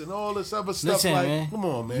Knicks and all this other stuff. Listen, like, man. come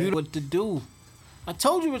on, man. You know what to do. I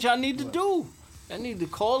told you what y'all need to do. I need to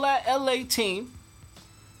call that LA team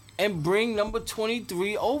and bring number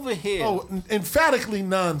 23 over here. Oh, emphatically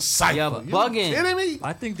non-cypher. You're You bugging. kidding me?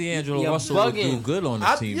 I think D'Angelo You're Russell would bugging. do good on the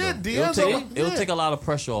team. Yeah, though. D'Angelo, It'll yeah. take a lot of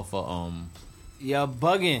pressure off of Y'all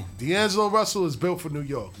bugging. D'Angelo Russell is built for New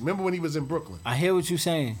York. Remember when he was in Brooklyn? I hear what you're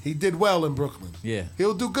saying. He did well in Brooklyn. Yeah.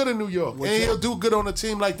 He'll do good in New York. And he'll do good on a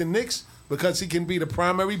team like the Knicks because he can be the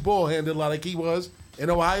primary ball handler like he was in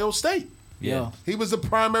Ohio State. Yeah. He was the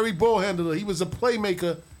primary ball handler. He was a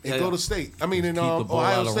playmaker in Golden State. I mean, in Keep the ball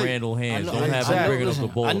Ohio out of State. Randall hands. I know- Don't have him exactly. bringing up the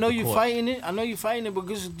ball. I know up the you're court. fighting it. I know you're fighting it, but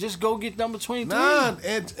just go get number 23. Nah,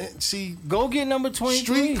 and see, Go get number 23.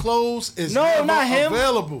 street clothes is No, never not him.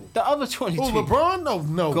 available. The other 23. Who, LeBron?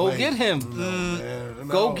 No Go way. get him. Man,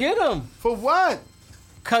 Go no. get him. For what?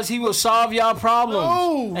 Because he will solve y'all problems.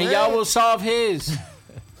 No, and man. y'all will solve his.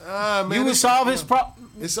 Ah, man, You will it's- solve his problem.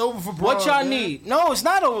 It's over for Braun. What y'all man. need? No, it's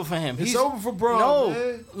not over for him. It's over for Braun, No,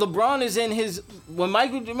 man. LeBron is in his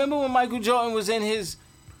remember when Michael Jordan was in his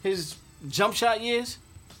jump shot years,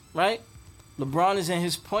 right? LeBron is in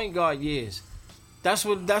his point guard years. That's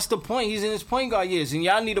the point. He's in his point guard years, and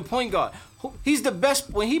y'all need a point guard. He's the best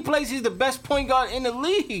when he plays. He's the best point guard in the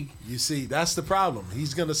league. You see, that's the problem.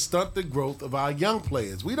 He's gonna stunt the growth of our young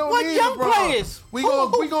players. We don't What need young LeBron. players? We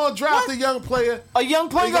Who- gonna draft what? a young player. A young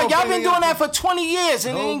point We guard. gonna Y'all bring been a doing young- that for 20 years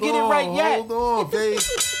and they didn't get it right yet. Hold on, Dave.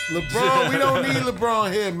 LeBron, we don't need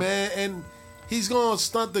LeBron here, man. And he's gonna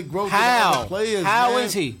stunt the growth How? of other players. How man,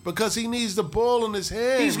 is he? Because he needs the ball in his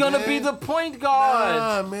hand. He's gonna man. be the point guard.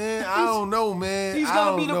 Nah, man. I don't know, man. He's I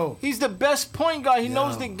gonna don't be know. he's the best point guard. He Yeah.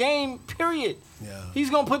 knows the game. Period. Yeah. He's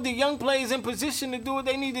gonna put the young players in position to do what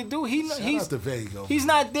they need to do. Shout out to Vega. He's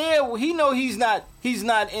not there. He know he's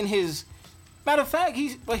not in his. Matter of fact,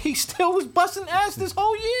 he still was busting ass this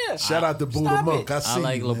whole year. Shout out to Buddha Stop Monk. it. I see I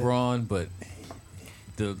like you, man. LeBron, but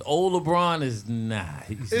the old LeBron is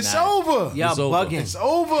It's not. over. Y'all It's over. bugging. It's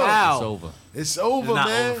over. How? It's over. It's over, It's not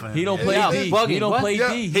man. over for him. He don't play Yeah, D. bugging. He don't What? play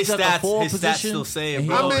Yeah. D. His He's at the stats, four his position. stats still say and it, he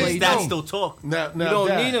bro. don't I mean, play His stats D. still talk. Now, You don't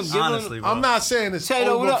Dad, need him. Give Honestly, him. bro. I'm not saying it's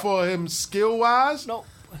Taylor, what over up? for him skill wise. No.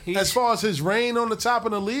 As far as his reign on the top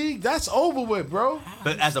of the league, that's over with, bro.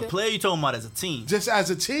 But as a player, you talking about as a team. Just as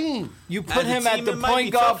a team, You As put a him at team, the it might point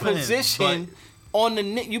be guard tough for him, position on the.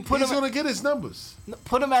 You put he's him. gonna get his numbers.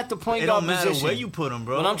 Put him at the point It guard don't matter position. where you put him,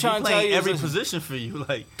 bro. What I'm He trying to tell playing you is every listen. position for you,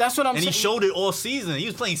 like. That's what I'm And he saying. showed it all season. He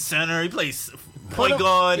was playing center. He plays point him-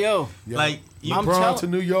 guard. Yo. like you. I'm LeBron tell- to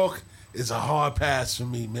New York is a hard pass for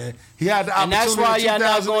me, man. He had the And that's opportunity why in y'all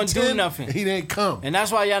not gonna do 2010, nothing. He didn't come. And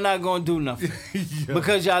that's why y'all not gonna do nothing.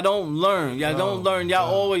 Because y'all don't learn. Y'all don't learn.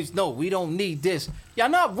 Y'all always no, we don't need this. Y'all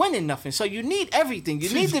not winning nothing. So you need everything. You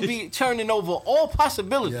need to be turning over all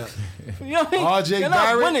possibilities. Yeah. You know what I mean? RJ You're not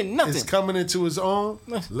Barrett winning nothing. is coming into his own.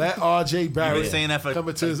 Let RJ Barrett saying that for- come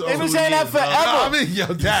into his They've own. They've been saying that years, bro. forever. I mean, yo,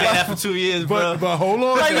 Saying that for 2 years, bro. but hold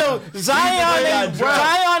on. Like yo, Zion got ain't dropped.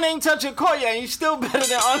 Zion ain't touching court yet. He's still better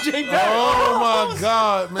than RJ Barrett. Oh my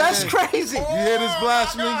God, man! That's crazy. You hear this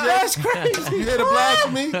blasphemy, Jay? That's crazy. You hear the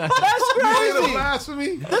blasphemy? That's You hear the crazy.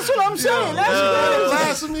 blasphemy? That's what I'm saying. You hear the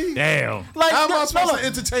That's crazy. blasphemy? Damn. Like, How am I no, supposed no. to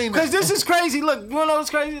entertain Because that? this is crazy. Look, you know what's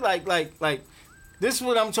crazy? Like, this is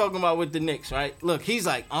what I'm talking about with the Knicks, right? Look, he's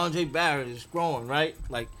like, Andre Barrett is growing, right?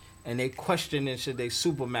 Like, and they questioning should they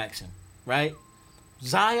supermax him, right?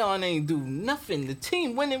 Zion ain't do nothing. The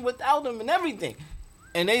team winning without him and everything.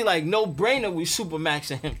 And they like, no brainer, we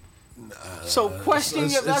supermaxing him. So question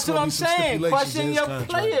it's- your, that's it's what gonna I'm be some saying. stipulations in Question his your contract,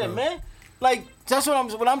 player, bro. man. Like, that's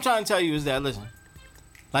what I'm trying to tell you is that, listen.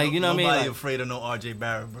 Like, you know what I mean? Nobody Like, afraid of no RJ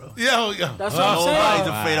Barrett, bro. Yo. that's what I'm Nobody's saying.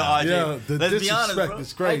 afraid of RJ. Yeah, the Let's be honest, disrespect bro.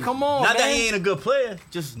 is crazy. Like, come on, Not man. that he ain't a good player,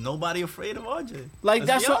 just nobody afraid of RJ. Like,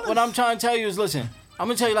 Let's that's be what I'm honest. trying to tell you is, listen, I'm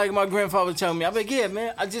going to tell you like my grandfather tell me. I'm like, yeah,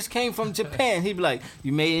 man, I just came from Japan. He'd be like,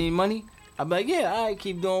 you made any money? I'd be like, yeah, all right,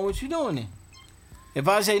 keep doing what you doing then. If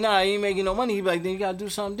I say, nah, I ain't making no money, he'd be like, then you got to do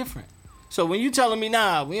something different. So when you telling me,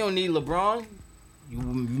 nah, we don't need LeBron, you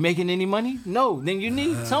making any money? No, then you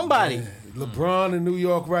need somebody. Man, LeBron in New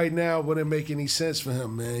York right now wouldn't make any sense for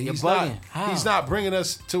him, man. You're He's not. bugging. How? He's not bringing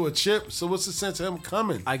us to a chip. So what's the sense of him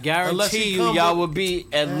coming? I Unless he guarantee you, come y'all with- will be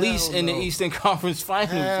at Hell least in the no. Eastern Conference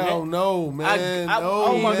Finals, Hell man. no, man. I- no,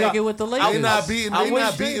 oh my man. God. Make it with the They Lakers. not beating. I They wish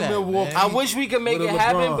not they beating that, Milwaukee. I wish we could make with it a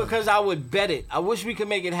happen LeBron. because I would bet it. I wish we could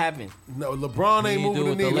make it happen. No, LeBron ain't He do moving the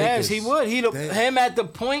with the needle. Lakers. Yes, he would. Damn. Him at the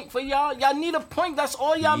point for y'all. Y'all need a point. That's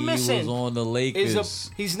all y'all He missing. was on the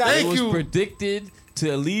Lakers. He's not. Thank It was you. predicted to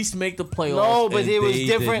at least make the playoffs. No, but and it was they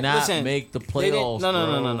different. Did not Listen, make the they didn't- playoffs. no,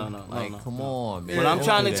 bro. Like, no. come on, man. What I'm Yeah,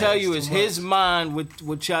 trying to don't do tell that. you It's is too his much. mind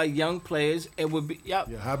with y'all young players. It would be y'all,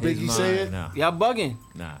 Yeah, how big he His said? mind, y'all bugging.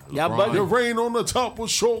 Nah, Y'all LeBron- bugging. Your reign on the top was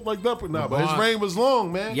short like that, but nah, but his LeBron- reign was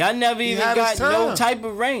long, man. Y'all never He even had his got no time. type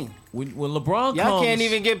of rain. when LeBron Y'all comes, can't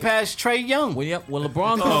even get past Trey Young. when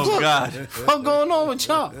LeBron comes, Oh God. What's going on with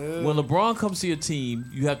y'all? when LeBron comes to your team,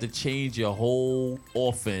 you have to change your whole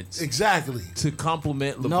offense Exactly. to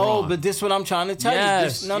complement LeBron. No, but this is what I'm trying to tell you.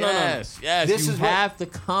 yes, This, no. yes. This you is what- have to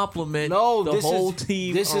complement No, the this whole is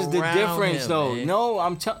team. This is the around difference, him, though. man. No,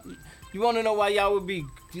 I'm telling. You want to know why y'all would be?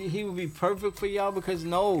 He would be perfect for y'all because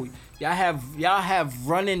no, y'all have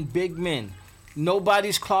running big men.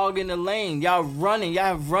 Nobody's clogging the lane. Y'all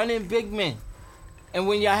have running big men. And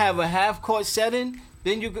when y'all have a half court setting,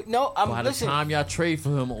 then you could no. By Listen. the time y'all trade for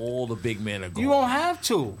him, all the big men are gone. You won't have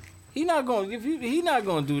to. He not going. He not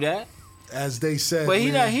going to do that. As they said, But he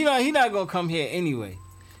man, not going to come here anyway.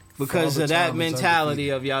 Because Father of that Time is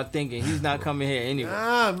mentality undefeated. of y'all thinking he's not coming here anyway.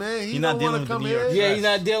 Nah, man, he He not don't dealing want with to the come New York here. Yeah, he's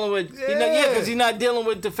not dealing with. Because he's not dealing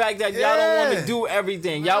with the fact that y'all don't want to do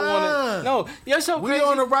everything. Y'all want to. No, you're so We crazy.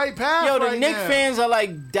 on the right path. Yo, the right Knicks now. fans are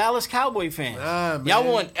like Dallas Cowboy fans. Nah, man.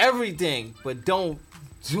 Y'all want everything, but don't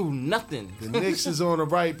do nothing. The Knicks is on the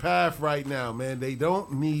right path right now, man. They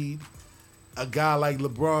don't need a guy like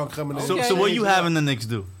LeBron coming in. So what you having the Knicks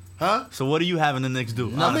do? Huh? So what are you having the Knicks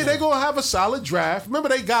do? I mean, they gonna have a solid draft. Remember,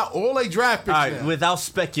 they got all their draft picks All right, now. without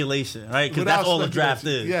speculation, right? Because Without that's all the draft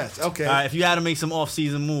speculation. is. Yes, okay. All right, if you had to make some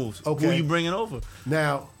off-season moves, who Okay. are you bringing over?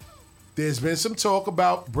 Now, there's been some talk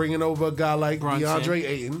about bringing over a guy like Brunson. DeAndre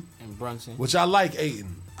Ayton, And Brunson. which I like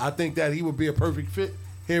Ayton. I think that he would be a perfect fit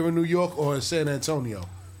here in New York or in San Antonio.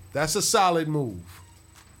 That's a solid move.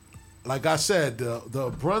 Like I said,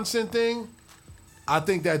 the Brunson thing, I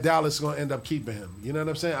think that Dallas is going to end up keeping him. You know what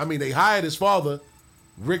I'm saying? I mean, they hired his father,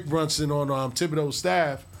 Rick Brunson, on Thibodeau's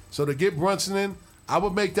staff. So to get Brunson in, I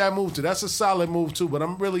would make that move too. That's a solid move too. But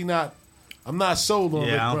I'm really not. I'm not sold on.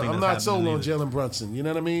 Yeah, Rick I don't Brun- think I'm that's not sold on happening Jalen Brunson. You know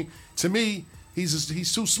what I mean? To me,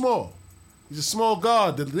 he's too small. He's a small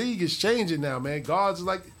guard. The league is changing now, man. Guards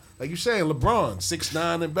like you saying, LeBron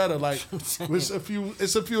 6'9" and better. Like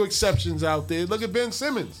it's a few exceptions out there. Look at Ben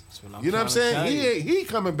Simmons. what I'm You know what I'm trying to saying? tell He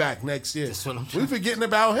coming back next year. That's what I'm We trying- forgetting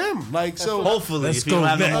about him. Like so. Hopefully, Let's if you don't go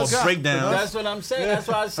have no more next. breakdowns. That's what I'm saying. That's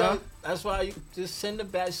why I said. That's why you just send the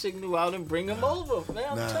bat signal out and bring him over, man.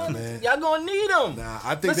 I'm Nah, telling man. you, y'all gonna need him. Nah,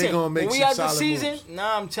 I think they're gonna make when we some out the solid season. moves.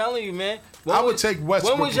 Nah, I'm telling you, man. I would take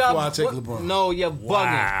Westbrook before I take LeBron. No, you're bugging.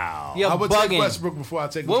 Wow. You're I would bugging. take Westbrook before I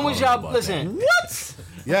take When LeBron. was y'all listen? What?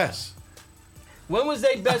 Yes. When was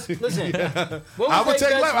they best? Listen. When was I would they take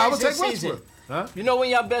best I would recent take season? Westbrook. Huh? You know when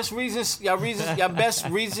y'all best recent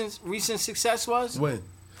success was? When?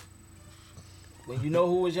 When you know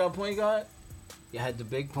who was y'all point guard? You had the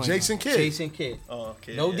big point Jason guard. Kidd. Jason Kidd. Oh,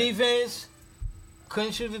 okay. No yeah. defense.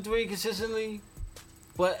 Couldn't shoot the three consistently.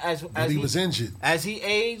 But But he was injured. as he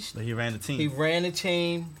aged, But he ran the team. he ran the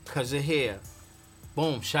team because of hair.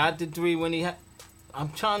 Boom, shot the three when he had. I'm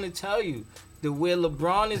trying to tell you, the where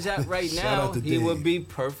LeBron is at right Shout now, out to he Dave. would be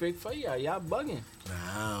perfect for y'all. Y'all bugging.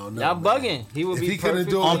 I don't know, Y'all man. bugging. He would If be he couldn't perfect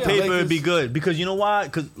do it for On with y'all. the paper, it'd be Lakers- good because you know why?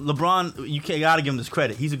 Because LeBron, you gotta give him this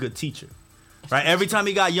credit. He's a good teacher, right? Every time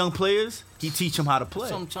he got young players, he teach them how to play,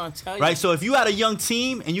 That's what I'm trying to tell you. right? So if you had a young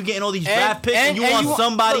team and you getting all these And- draft picks and, and- you and want you want-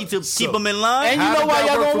 somebody look, to so- keep them in line, and you How know did why that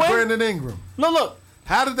y'all work gonna for win? Brandon Ingram? Look.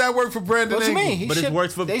 How did that work for Brandon What you Ingram? mean? He But it's shipped-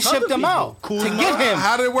 worked for They other shipped him people. out Cool. to get him.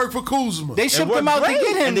 How did it work for Kuzma? They shipped him out to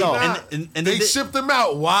get him, and they, though. and They shipped him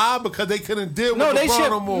out. Why? Because they couldn't deal No, with they LeBron shipped-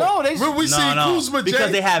 no more. no, they- Remember we No, seen no. Kuzma, Because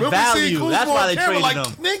Jay? they have Remember we seen value. Kuzma That's why on they camera, traded like,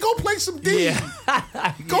 him. Man, go play some D.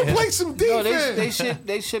 Go play some No, defense.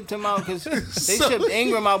 they shipped him out because they So- shipped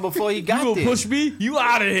Ingram out before he got You gonna there. push me? You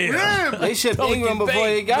out of here. Yeah, They shipped Don't Ingram get before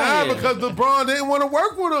he baked. got nah, here. because LeBron didn't want to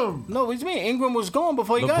work with him. No, what do you mean? Ingram was gone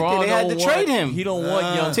before he got LeBron there. They had to don't trade want- him. He don't want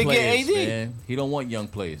young to get players, AD. man. He don't want young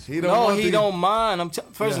players. He don't No, want he the- don't mind.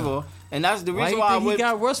 First of Yeah. all, and that's the Why reason you why I think he would.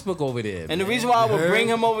 got Westbrook over there? And the man? reason why I would heard? bring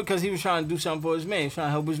him over because he was trying to do something for his man. He was trying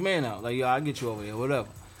to help his man out. Like, yo, I'll get you over here, whatever.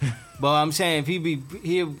 But I'm saying if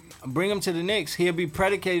he'll bring him to the Knicks, he'll be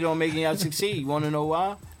predicated on making y'all succeed. You want to know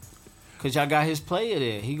why? Because y'all got his player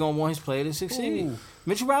there. He going to want his player to succeed. Who?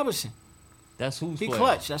 Mitchell Robinson. That's who's He player.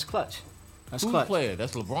 clutch. That's clutch. That's Who's clutch. player?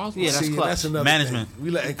 That's LeBron's player. Yeah, that's See, clutch. that's another Management. thing. We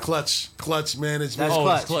letting clutch management That's Oh,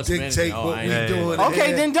 clutch. it's clutch dictate management. Oh, what I we ain't doing. know. Okay,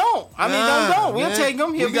 Yeah. then don't. I mean, don't. We'll man. take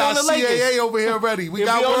him. He'll We be on got the Lakers. CAA over here ready. We He'll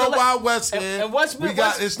got be on the World La- Wide West And- here. and what's- we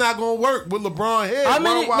got. It's not gonna work with LeBron here. How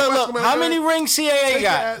many? World Wide West Look, coming how here. many rings CAA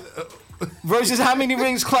got versus how many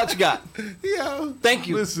rings Clutch got? Yeah. Thank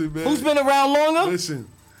you. Listen, man. Who's been around longer? Listen.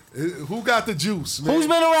 Who got the juice, man? Who's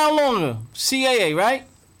been around longer? CAA, right?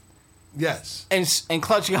 Yes. And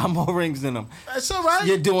Clutch got more rings than him. That's all right.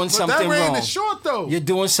 You're doing But something that reign wrong. is short though. You're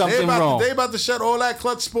doing something they about wrong. They about to shut all that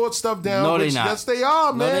clutch sports stuff down. No, they which, not. Yes, they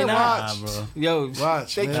are, No, man. they not. Watch. Nah, bro. Yo,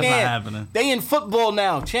 Watch, they man. can't. That's not happening. They in football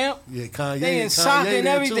now, champ. Yeah, Kanye. They in Kanye soccer and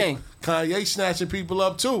there, everything. Too. Kanye snatching people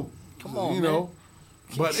up too. Come on, you man. know.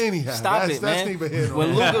 But anyhow, Stop that's it, man. neither here nor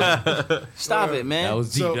When there. Luka, stop it, man. That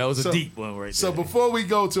was deep. So- That was a so- deep one right So there. before we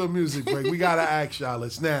go to a music break, we gotta ask y'all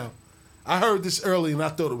this. Now, I heard this early and I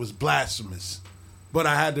thought it was blasphemous, but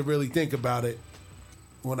I had to really think about it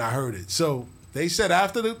when I heard it. So they said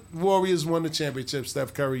after the Warriors won the championship,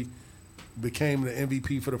 Steph Curry became the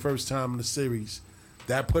MVP for the first time in the series.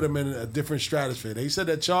 That put him in a different stratosphere. They said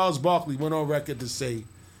that Charles Barkley went on record to say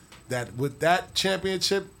that with that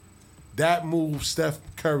championship, that moved Steph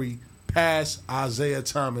Curry past Isaiah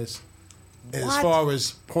Thomas as far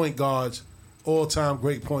as point guards, all-time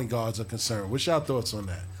great point guards are concerned. What's y'all thoughts on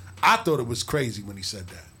that? I thought it was crazy when he said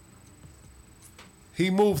that. He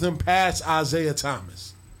moved him past Isaiah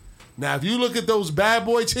Thomas. Now, if you look at those bad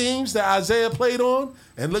boy teams that Isaiah played on,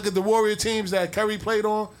 and look at the Warrior teams that Curry played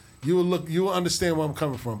on, you will understand where I'm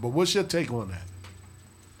coming from. But what's your take on that?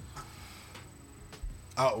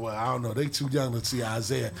 Oh, well, I don't know. They too young to see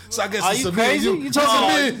Isaiah. So I guess Are it's you a me and crazy? you. You This is talking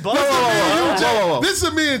me about- and- Whoa, this is whoa, me and you, whoa, Jay. whoa, whoa. This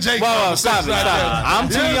is me and Jake. Whoa, whoa, conversation stop it, right stop there. it. I'm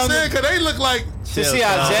too You know what young I'm to- saying? Because they look like To see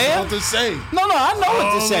I don't know Isaiah? what to say. No, I know I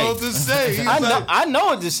what to don't say. know what to say. He's I know, like, I know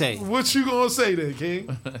what to say. what you gonna say then,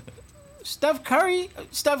 King? Steph Curry,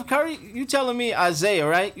 you telling me Isaiah,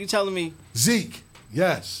 right? You telling me, Zeke,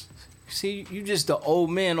 yes. see, you just the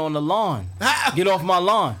old man on the lawn. Get off my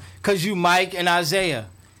lawn. Cause you Mike and Isaiah.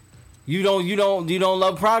 You don't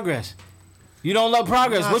love progress. You don't love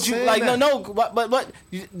progress. I'm not What you saying like? that. No. But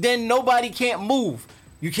then nobody can't move.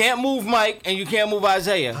 You can't move Mike and you can't move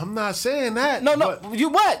Isaiah. I'm not saying that. No. but You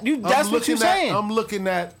what? You that's I'm what you're looking at- saying. I'm looking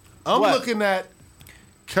at What?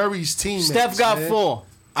 Curry's teammates. Steph got man. 4. All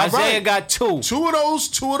Isaiah right. got 2. Two of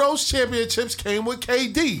those championships came with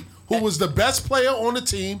KD, who was the best player on the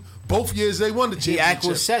team both years they won the He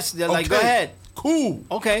championship. acquiesced. They're like, go ahead. Cool.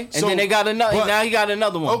 Okay. And So, then they got another. but- Now he got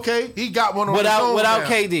another one. Okay, he got one on Without- his own without now.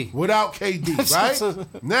 KD. Without KD,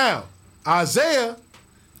 right? Now, Isaiah,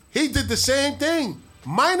 he did the same thing,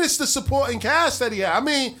 minus the supporting cast that he had. I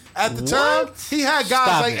mean, at the time, he had guys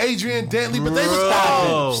Stop like it. Adrian Dantley, but they was Stop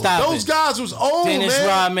old. it. Stop Those it. guys was old, Dennis man.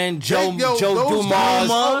 Rodman, Joe those Dumars. guys-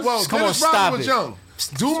 well, Come on, Dennis stop Rodman was it. young.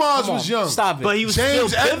 Dumas was young. Stop it. But he was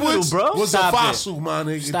James still pivotal, Edwards bro. was Stop a it. fossil, my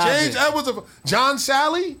nigga. Stop James it. Edwards, John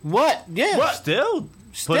Sally. What? Yeah. What? Still.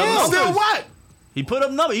 Still. Put up numbers. Still what? He put up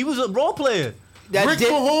numbers. He was a role player. That Rick did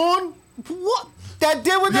Mahorn? what? That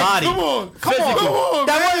did with Body. that. Come on. Come on. Physical. Come on,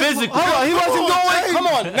 That man. wasn't, Physical. hold on, he Come wasn't on, doing it. Jay. Come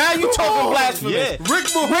on, now you Come talking on. blasphemous. Yeah. Rick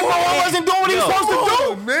Mahorn. Rick Mahorn wasn't doing what he was Yo. supposed to do.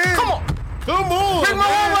 Come on, man. Come on. Come on. Rick man.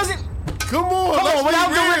 Mahorn wasn't. Come on. Come let's on, without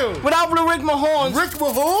be the real. Rick Mahorns. Rick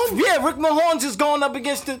Mahorn? Yeah, Rick Mahorns is going up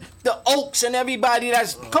against the Oaks and everybody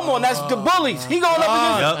that's that's the bullies. He going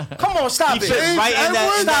up against. Yep. Come on, stop He it. fit right in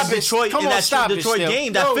that Stop it. Detroit, Come in on, that stop it Detroit still.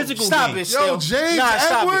 game, that Yo, physical Stop game. it still. Yo, James Nah,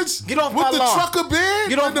 stop Edwards it. Get off with my the lawn. trucker beard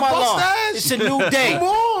Get off and the my lawn. mustache? It's a new day. Come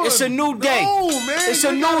on. It's a new day. No, man. It's a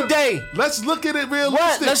You new gotta- day. Let's look at it realistic.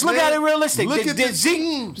 What? Let's look man. at it realistic. Look Did at the Zeke,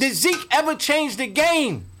 teams. did Zeke ever change the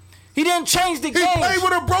game? He didn't change the He game. played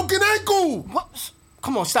with a broken ankle. What?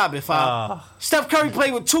 Come on, stop it, Fab. Steph Curry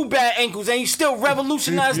played with 2 bad ankles and he still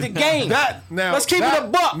revolutionized the game. Let's keep it a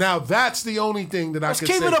buck. Now that's the only thing that Let's I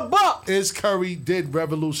can keep say. it a buck. Is Curry did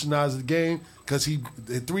revolutionize the game because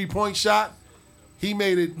the 3-point shot, he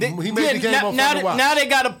made it. He made the game more fun to watch. now they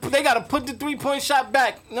gotta put the 3-point shot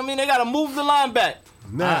back. I mean, they gotta move the line back.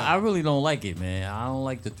 I really don't like it, man. I don't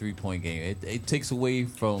like the 3-point game. It takes away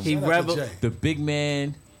from He Shout out to revo- Jay. the big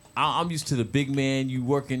man. I'm used to the big man. You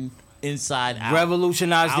working inside out.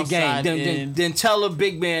 revolutionize the game. outside in. Then tell a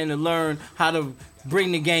big man to learn how to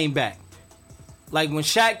bring the game back. Like when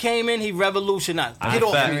Shaq came in, he revolutionized. Get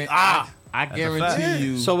off fact. me. I fact. guarantee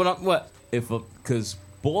you. So what? Because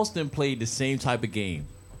Boston played the same type of game.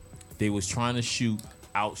 They was trying to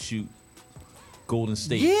outshoot Golden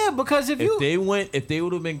State. Yeah, because if Tatum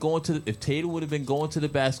would have been going to the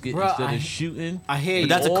basket Bruh, instead I- of shooting. I hear you. But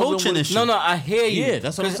that's a all of them coaching would've- issue. No, I hear you. Yeah,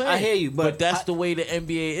 that's what I'm 'Cause saying. I hear you, but that's the way the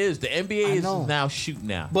NBA is. The NBA I is know. now shoot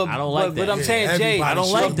now. But I don't like that. But I'm saying, Yeah, Jay, everybody I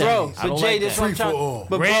don't like but that. bro. I But don't Jay, like this that. what I'm Free for trying. all.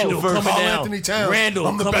 But Randall bro, coming Carl down. Anthony Towns. Randall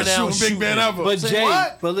I'm the coming best down shooting big man shooting. ever. But Say Jay,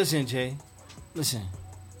 what? but listen, Jay, listen,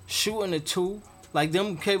 shooting the 2, like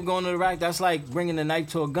them kept going to the rack. That's like bringing a knife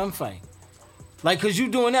to a gunfight. Like, cause you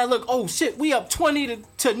doing that. Look, oh shit, we up 20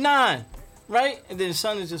 to 9, right? And then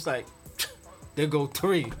Son is just like, there go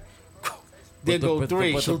 3. they But go the-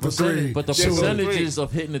 three. But the, Shoot the percentage- three. but the Shoot the percentages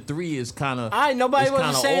of hitting the three is kind of. All right, nobody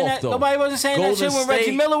wasn't saying that. Nobody wasn't saying that shit when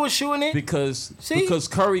Reggie Miller was shooting it. because See?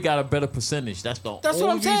 Curry got a better percentage. That's the That's what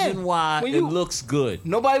only I'm saying. reason why When it you- looks good.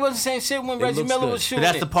 Nobody wasn't saying shit when Reggie looks Miller good. was But shooting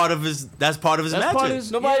that's it. the part of his. That's part of his That's magic. part of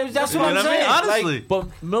his- Nobody. That's what You I'm know what I mean? saying. Honestly. Like, But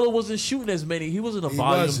Miller wasn't shooting as many. He wasn't a He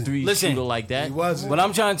volume wasn't. 3 Listen, shooter like that. He wasn't. what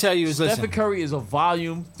I'm trying to tell you is, listen. Stephen Curry is a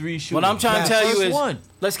volume 3 shooter. What I'm trying to tell you First is, one.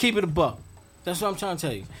 let's keep it a buck. That's what I'm trying to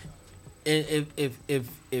tell you. If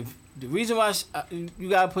the reason why you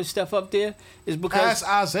gotta put Steph up there is because Ask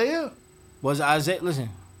Isaiah. was Isaiah. Listen,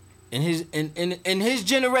 in his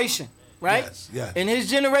generation, right? Yes, yes. In his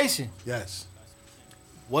generation, Yes.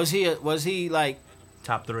 was he like?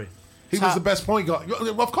 Top 3. He Top- was the best point guard.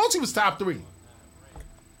 Of course, he was top 3.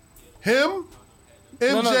 Him,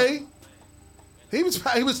 MJ. He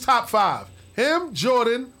was top 5. Him,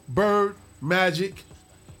 Jordan, Bird, Magic,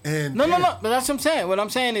 and No. But that's what I'm saying. What I'm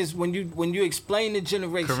saying is when you explain the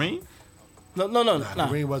generation. Kareem. No.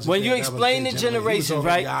 Kareem wasn't When there. you That was explain the their generation, He was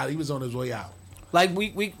right? already out. He was on his way out. Like we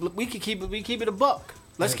could keep it a buck.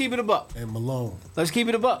 Let's keep it a buck. And Malone. Let's keep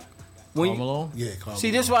it a buck. When Karl you, Malone? Yeah, Karl see,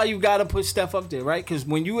 Malone. this is why you gotta put Steph up there, right? Because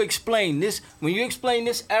when you explain this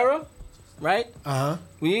era, right? Uh-huh.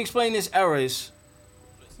 When you explain this era, is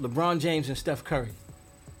LeBron James and Steph Curry.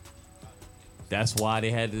 That's why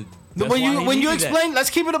they had to. But that's why he when you needed that. explain, let's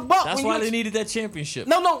keep it a buck. That's When why you they ex- needed that championship.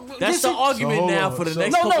 No. That's this the is- argument hold now on. for the So-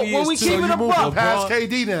 next No, couple no, when years we too. keep So it you a moving buck. past LeBron-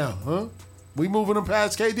 KD now, huh? We moving him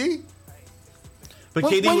past KD? But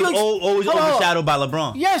When- KD when was you ex- always hold on. overshadowed by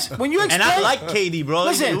LeBron. Yes, when you explain. And I like KD, bro.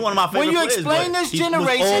 Listen, He's one of my favorite when you players. explain but this he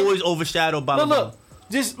generation- was always overshadowed by No, LeBron. look,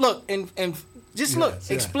 just look and just look.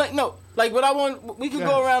 yeah. Explain. No, like what I want. We could Go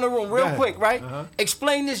go ahead. around the room real ahead. quick, right? Uh-huh.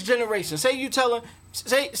 Explain this generation. Say you telling.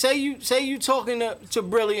 Say you talking to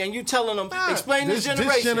Brilly and you telling them. Nah, Explain this generation.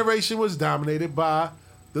 This generation was dominated by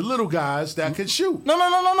the little guys that could shoot. No.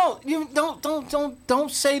 You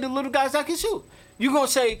don't say the little guys that can shoot. You gonna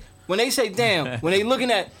say when they say damn, when they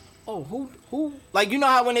looking at who like you know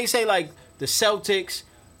how when they say like the Celtics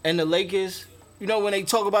and the Lakers, you know when they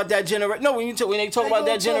talk about that generation. No, when they talk about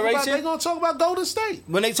that generation, They gonna talk about Golden State.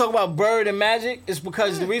 when they talk about Bird and Magic, it's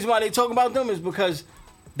because the reason why they talk about them is because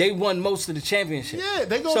they won most of the championship. Yeah,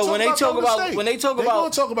 they gonna so talk when they about talk Golden about State. when they talk They about,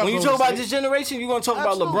 gonna talk about when you Golden talk about State. this generation, you're gonna talk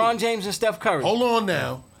Absolutely. about LeBron James and Steph Curry. Hold on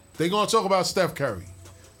now. They gonna talk about Steph Curry.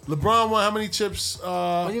 LeBron won how many chips?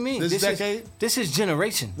 What do you mean? This decade? This is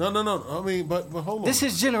generation. No. I mean, but hold on. This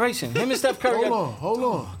is generation. Him and Steph Curry. Hold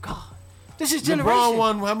on. This is generation. LeBron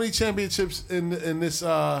won how many championships in this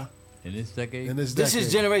in this decade. decade? This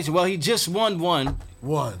is generation. Well, he just won one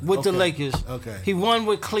One with the Okay. Lakers. Okay. He won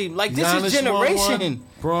with Cleveland. Like this Giannis is generation. Won one,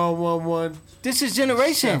 Braun won one. This is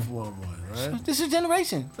generation. Steph won one. Right? This is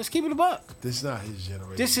generation. Let's keep it a buck. This is not his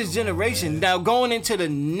generation. This is Come on, generation. man. Now going into the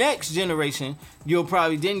next generation, you'll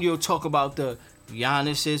talk about the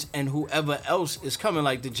Giannis's and whoever else is coming,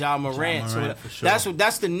 like the John Morant. Morant, for sure.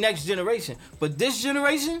 That's the next generation. But this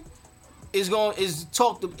generation is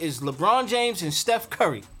LeBron James and Steph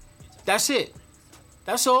Curry. That's it.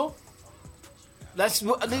 That's all. That's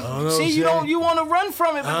what. know, See, Jay. you want to run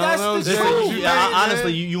from it, but I that's don't know, the Jay. truth. You Yeah, mad,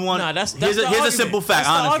 honestly, man? you want. Nah, that's here's the a argument. simple fact. That's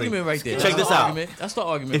the honestly, argument right there. Check That's this the out. argument. That's the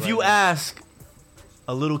argument. If right you there. ask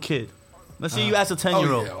a little kid, let's say you ask a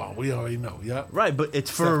 10-year-old, Oh, yeah. We already know. Yeah. right? But it's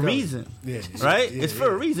for Steph a Curry. reason, Yeah. right? Yeah, It's for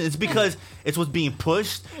a yeah. reason. It's because it's what's being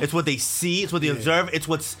pushed. It's what they see. It's what they observe. It's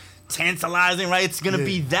what's tantalizing, right? It's gonna Yeah.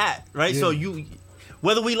 be that, right? So Yeah.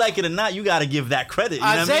 whether we like it or not, you got to give that credit. You know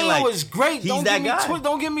what I Isaiah mean? Like, was great. He's Don't that get guy. me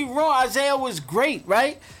don't get me wrong. Isaiah was great,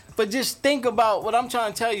 right? But just think about what I'm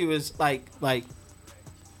trying to tell you is like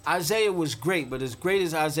Isaiah was great, but as great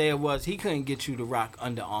as Isaiah was, he couldn't get you to rock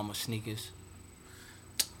Under Armour sneakers.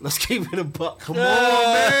 Let's keep it a buck. Come on,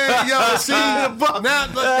 man. Yo, see, now,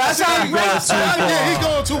 That's how great. Yeah, he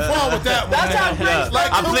going too far with that one. That's how great. Yeah.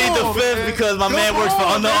 Like, I come plead the on, fifth man. because my man works for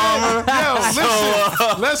Under Armour. Yo,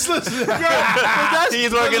 listen. Let's listen.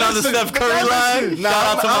 He's working on the listen, Steph Curry line. listen.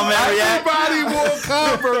 Shout out to my man React. Everybody wore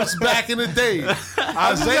Converse back in the day.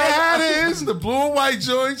 Isaiah had his, the blue and white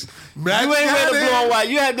joints. Magic You ain't had had the his. blue and white.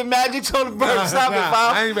 You had the Magic on the bird. Nah, Stop it, nah,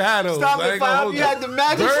 Bob. I ain't even had those. Stop I it, ain't gonna Bob. hold You that. had the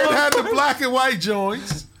Magic Bird on had the the black and white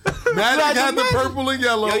joints. Magic had the had the Magic. purple and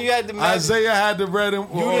yellow. Yo, you had the Magic. Isaiah had the red and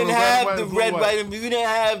You didn't have the red, white, and you didn't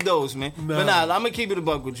have those, man. No. But nah, I'm gonna keep it a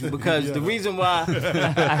buck with you because Yeah. the reason why,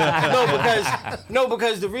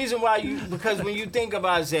 because the reason why because when you think of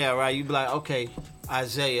Isaiah, right, you be like, okay,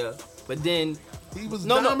 Isaiah, but then He was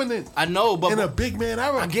no, dominant I know, but in a big man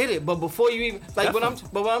era. I get it, but before you even what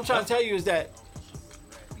I'm trying to tell you is that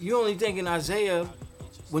you only thinking Isaiah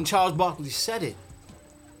when Charles Barkley said it.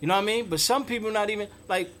 You know what I mean? But some people not even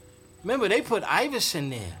like. Remember, they put Iverson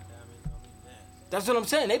there. That's what I'm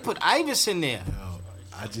saying. They put Iverson there.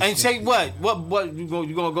 I just And think- say what? What you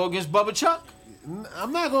gonna go against Bubba Chuck?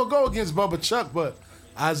 I'm not gonna go against Bubba Chuck, but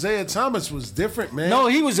Isaiah Thomas was different, man. No,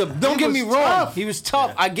 he was a. Don't He get was me wrong. tough. He was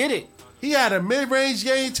tough. I get it. He had a mid-range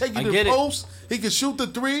game, take I you to get the it. post. He could shoot the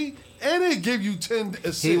three, and it give you 10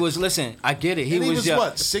 assists. He was. Listen, I get it. He And he was your,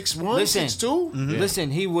 what, 6'1", Listen. 6'2"?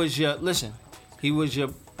 Listen, he was your. Listen, he was your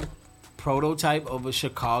prototype of a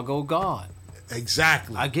Chicago guard.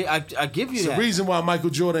 Exactly. I give you It's the that. reason why Michael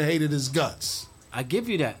Jordan hated his guts. I give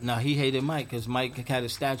you that. No, he hated Mike because Mike had a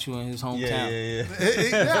statue in his hometown.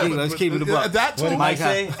 Yeah. Let's keep it a buck. That too. What did Mike Mike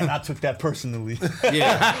say? And I took that personally.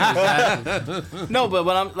 Yeah, exactly. No, but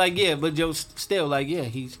I'm like, yeah, but Joe still like, yeah,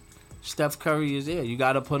 he's Steph Curry is there. You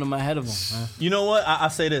got to put him ahead of him. Man. You know what? I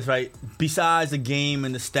say this, right? Besides the game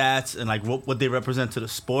and the stats and like what they represent to the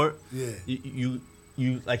sport, Yeah. you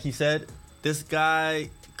like he said, this guy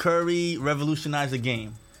Curry revolutionized the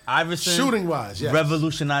game. Iverson Shooting-wise, yes.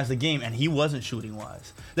 revolutionized the game, and he wasn't shooting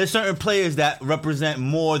wise. There's certain players that represent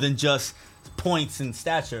more than just points and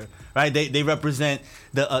stature, right? They represent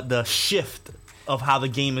the shift of how the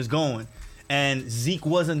game is going. And Zeke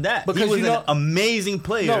wasn't that. Because he was you know- an amazing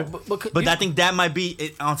player. No, but but you- I think that might be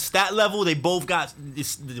it, on stat level. They both got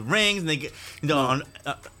the rings, and they get on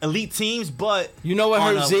elite teams. But You know what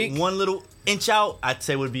on hurt Zeke? One little inch out, I'd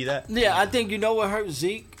say would be that. Yeah, I think you know what hurt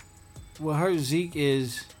Zeke. What hurt Zeke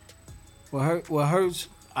is what hurts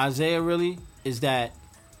Isaiah really is that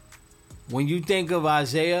when you think of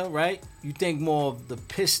Isaiah, right? You think more of the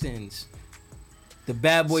Pistons, the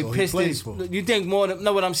bad boy So he plays Pistons. for 'em. You think more.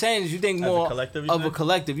 No, what I'm saying is you think As a more collective, you of a think?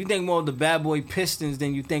 collective. You think more of the bad boy Pistons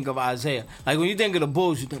than you think of Isaiah. Like when you think of the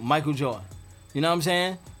Bulls, you think Michael Jordan. You know what I'm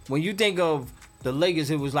saying? When you think of the Lakers,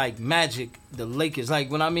 it was like Magic. The Lakers. Like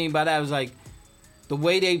what I mean by that was like the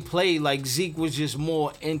way they played. Like Zeke was just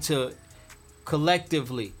more into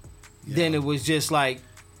collectively than it was just like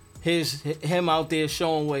him out there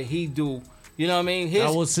showing what he do. You know what I mean?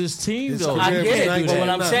 That was his team, His though. career I was get it, 99. but what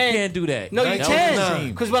I'm saying, You can't do that. No, you That was can. his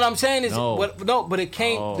team. Because what I'm saying is, No. but it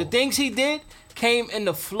came. No. The things he did came in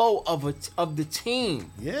the flow of the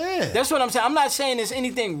team. Yeah. That's what I'm saying. I'm not saying there's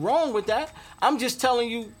anything wrong with that. I'm just telling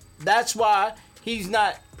you that's why he's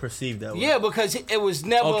not. Perceived that way. Yeah, because it was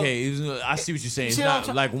never. Okay, I see what you're saying. It's see what I'm not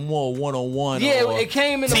saying? like more one-on-one. Yeah, or it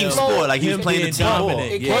came in the Team flow. sport, like he was him playing the being team ball.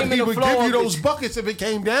 dominant. It Yeah. came But in he the would flow give you of the- those buckets if it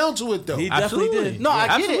came down to it, though. He definitely Absolutely. did. No, I get it.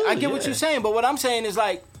 I Absolutely, get what yeah. you're saying, but what I'm saying is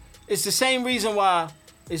like, it's the same reason why.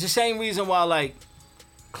 It's the same reason why like,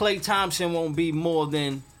 Klay Thompson won't be more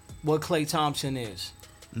than what Klay Thompson is.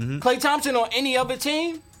 Klay Thompson on any other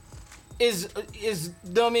team is.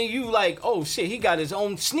 I mean, you like, oh shit, he got his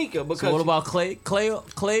own sneaker because. So what about Clay? Clay's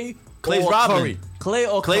Clay's Robin. Curry. Clay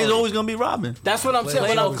or Clay's Curry? always gonna be Robin. That's what I'm saying. Klay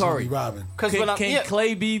When or I'm Curry? Robin. Because Can, when I'm can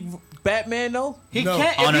Clay be Batman though? he No.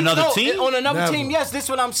 can't On if he- another no, team? On another Never. team, yes. This is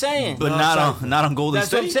what I'm saying. But No, not on Golden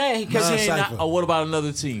That's what I'm State. saying. Because No, he, Cypher. Or what about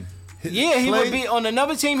another team? yeah, he Klay- would be on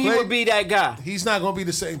another team. He Klay- would be that guy. He's not going to be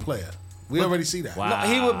the same player. We already see that. Wow. No,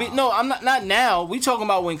 he would be. No, I'm not now. We talking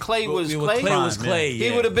about when Clay was When Clay. Clay was Prime, Clay. He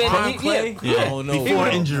yeah. would have been. Prime he- Clay. yeah. I don't know. Before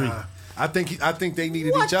would've- injury. I think they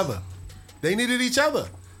needed What? each other. They needed each other.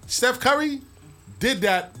 Steph Curry did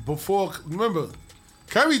that before. Remember,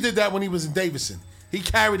 Curry did that when he was in Davidson. He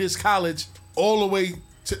carried his college all the way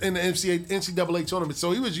to in the NCAA tournament,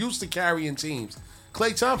 so he was used to carrying teams.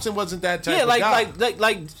 Klay Thompson wasn't that type Yeah, of guy.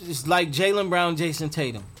 it's like Jaylen Brown, Jason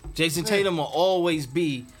Tatum. Jason Tatum will always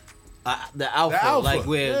be the alpha, The alpha, like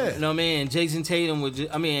where yeah. you know what I mean. Jason Tatum would,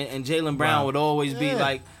 and Jaylen Brown would always be Yeah.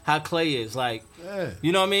 like how Clay is, like Yeah.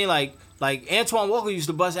 you know what I mean, like Antoine Walker used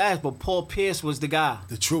to bust ass, but Paul Pierce was the guy.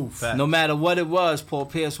 The truth. Fact. No matter what it was, Paul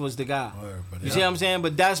Pierce was the guy. Word, but You yeah. see what I'm saying?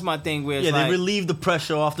 But that's my thing where it's Yeah, like, they relieve the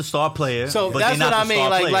pressure off the star player. so but that's they're what not I the mean. star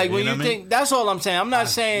Like, player, like when know you what I mean? think, that's all I'm saying. I'm not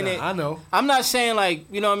saying it. I know. I'm not saying like,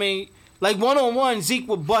 you know what I mean. Like 1-on-1, Zeke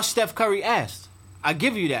would bust Steph Curry ass. I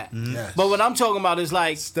give you that. Yes. But what I'm talking about is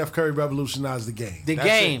like Steph Curry revolutionized the game. the That's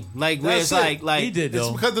game, it. like where That's it's it. like He did It's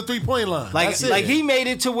though. because of the 3-point line. like That's it. like he made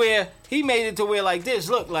it to where like this.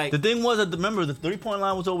 Look, like The thing was that remember the 3-point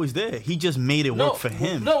line was always there. He just made it work for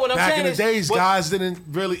him. No, what I'm Back saying in the is, days, what- guys didn't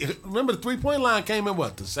really remember the 3-point line came in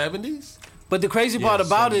what, the 70s? But the crazy part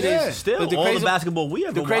about it yeah. is, Still, but all the basketball we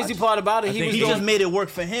ever the crazy watched, part about it, he think was he doing. just made it work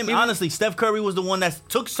for him. He was- Honestly, Steph Curry was the one that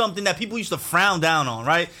took something that people used to frown down on,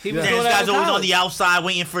 right? He was This doing that guy's in always on college. the outside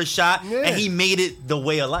waiting for a shot, Yeah. and he made it the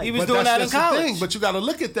way of life. He was But doing that in that's the college. thing. But you got to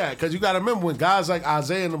look at that because you got to remember when guys like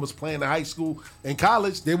Isaiah and them was playing in high school and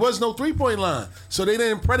college, there was no 3-point line, so they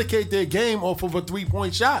didn't predicate their game off of a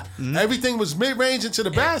 3-point shot. Mm-hmm. Everything was mid range into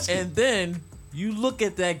the basket. And then you look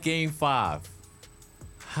at that game 5.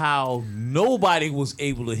 how nobody was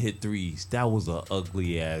able to hit threes. That was an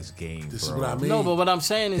ugly ass game, This bro. is what I mean. No, but what I'm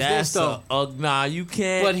saying is That's this though. nah, you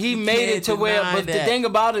can't. But he you made can't it to where. deny But the that. thing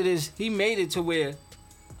about it is, he made it to where.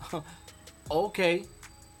 Okay.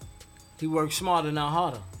 He worked smarter, not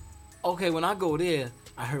harder. Okay, when I go there,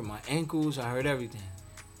 I hurt my ankles. I hurt everything.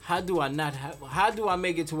 How do I not have? How do I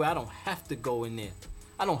make it to where I don't have to go in there?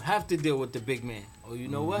 I don't have to deal with the big man. Oh, you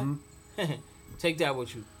know what? Take that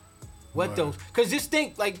with you. What those? Cause just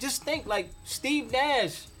think like Steve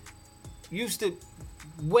Nash used to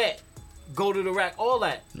go to the rack, all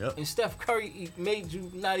that. Yep. And Steph Curry made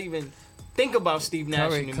you not even think about Steve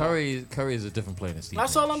Nash anymore. Curry is a different player than Steve.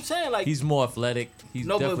 That's Nash. all I'm saying. Like He's more athletic. He's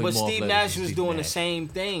no, definitely but more Steve athletic Nash than was Steve doing the Nash. same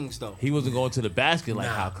things though. He wasn't going to the basket like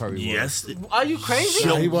how Curry was. Yes. Are you crazy?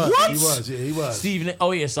 Nah, he was. What? He was. Yeah, he was. Steve.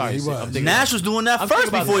 Oh yeah, sorry. Yeah, he was. I'm thinking Nash was doing that I'm first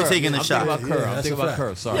thinking about before he Kerr. taking the I'm shot. thinking about Kerr. Yeah, I'm that's thinking a about fact.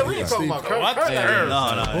 Kerr. Sorry. Yeah, we ain't talking about Curry. On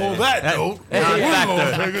that note, Hey, we're factor.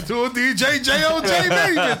 gonna take it to a DJ J.O.J.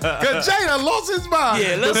 Maven. Cause Jada lost his mind.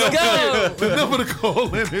 Yeah, let's go. The number to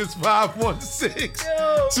call in is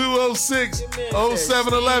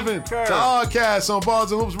 516-206-0711. The Oddcast on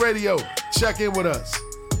Bars and Hoops Radio. Check in with us.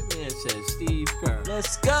 Man said Steve Kerr.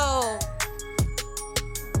 Let's go.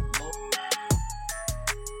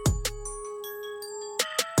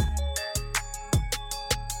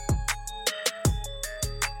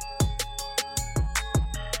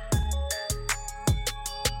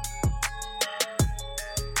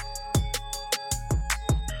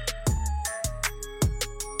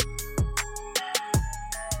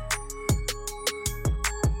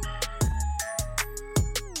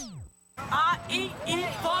 I-E-E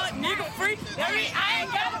for nigga freak. I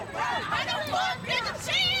ain't got no I don't want nigga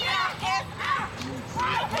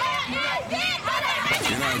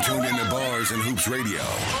You're now tuned into Bars and Hoops Radio,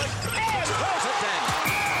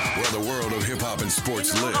 where the world of hip hop and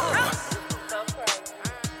sports live.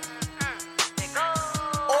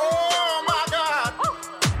 Oh my God!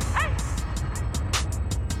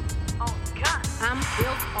 I'm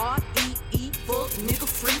F-R-E-E, fuck nigga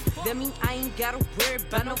free. That mean I ain't gotta worry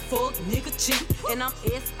about no fuck nigga cheat. And I'm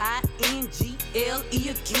S-I-N-G-L-E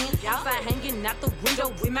again. Outside hanging out the window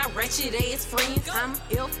with my ratchet ass friends. I'm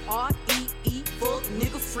F-R-E-E, fuck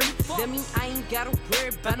nigga free. That mean I ain't gotta worry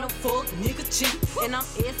about no fuck nigga cheat. And I'm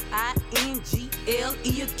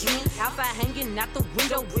S-I-N-G-L-E again. Outside hanging out the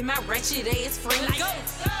window with my ratchet ass friends. Go,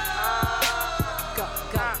 go,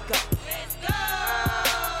 go, go.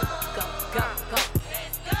 Go, go, go.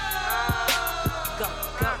 Go,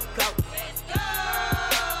 go, go.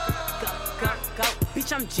 Go, go, go.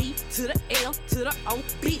 Bitch, I'm G to the L to the O,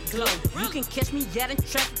 big glow. You can catch me out in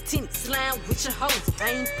traffic, tennis, slime with your hoes. I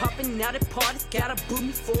ain't popping out at parties, gotta book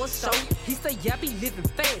me for a show. He say, yeah, I be living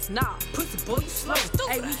fast, nah, pussy boy, you slow.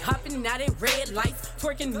 Hey, we hopping out at red lights,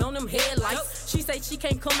 twerking on them headlights. She say she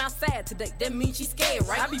can't come outside today, that means she scared,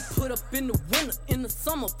 right? I be put up in the winter, in the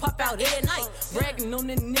summer, pop out at night. Bragging on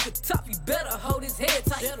that nigga top, you better hold his head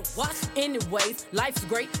tight. Watch anyways, life's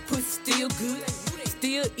great, pussy still good.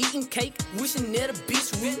 Still eating cake, wishing that a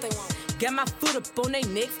bitch would. Got my foot up on they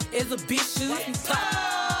necks as a bitch should.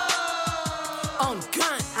 On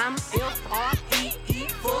gun, I'm F-R-E-E,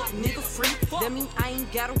 fuck nigga free. That mean I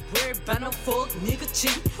ain't gotta worry about no fuck nigga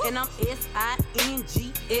cheat. And I'm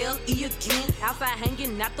S-I-N-G-L-E again. Outside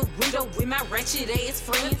hanging out the window with my ratchet ass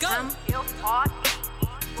friends. I'm F-R-E-E.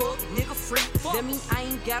 Fuck nigga free. That mean I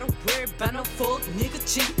ain't gotta worry about no fuck nigga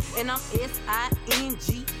cheat. And I'm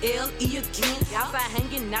S-I-N-G-L-E again. Outside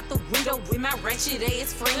hanging out the window with my ratchet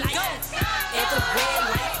ass friends. At the red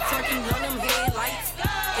light, twerking on them headlights.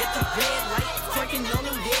 At the red light, twerking on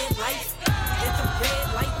them headlights. At the red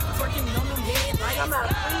light, twerking on them headlights.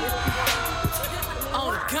 On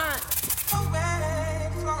the gun.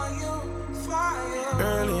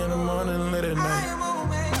 Early in the morning, late at night.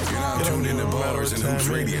 You're now tuned into Bars and Hoops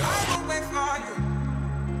Radio.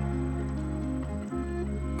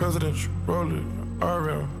 Presidential, roll it,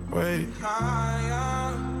 RM, wait.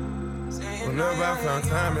 Whenever I found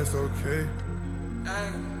time, it's okay.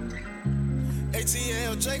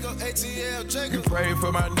 ATL Jacob, ATL Jacob. You pray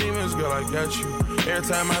for my demons, girl, I got you. Every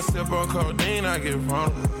time I sip on codeine, I get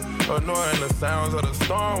vulnerable. Annoying the sounds of the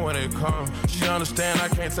storm when it comes. She understand I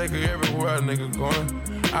can't take her everywhere a nigga going.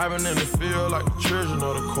 I've been in the field like the children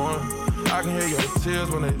of the corn. I can hear your tears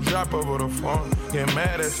when they drop over the phone. Get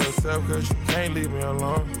mad at yourself cause you can't leave me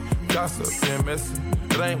alone. Gossip and messy,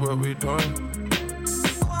 it ain't what we doing.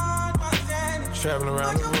 Traveling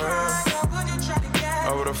around the world,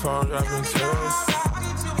 over the phone dropping tears.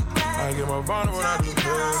 I get more vulnerable when I do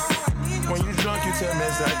pills. When you drunk, you tell me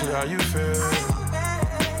exactly how you feel.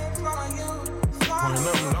 When I'm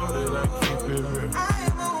loaded, I keep it real.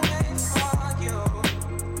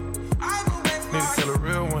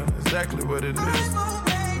 exactly what it is.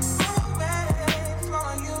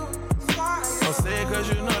 Don't say it cause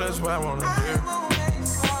you know that's why I wanna hear.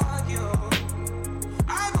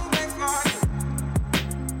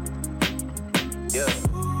 Yeah,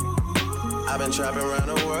 I've been trapping around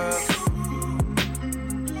the world.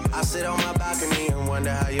 I sit on my balcony and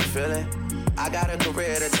wonder how you're feeling. I got a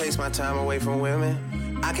career that takes my time away from women.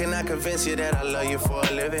 I cannot convince you that I love you for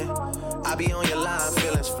a living. I be on your line,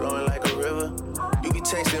 feelings flowing like a river. You be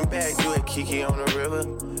texting back, you and Kiki on the river.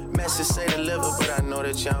 Message say deliver, but I know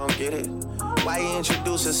that y'all don't get it. Why you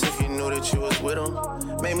introduce us if you knew that you was with him?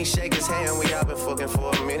 Made me shake his hand, we all been fucking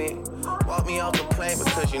for a minute. Walk me off the plane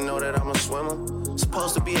because you know that I'm a swimmer.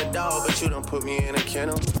 Supposed to be a dog, but you done put me in a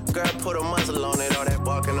kennel. Girl, put a muzzle on it, all that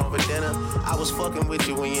barking over dinner. I was fucking with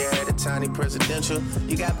you when you had a tiny presidential.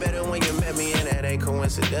 You got better when you met me, and that ain't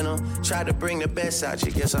coincidental. Tried to bring the best out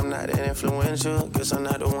you, guess I'm not that influential. Guess I'm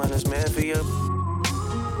not the one that's meant for you.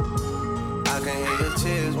 I can hear your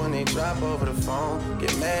tears when they drop over the phone.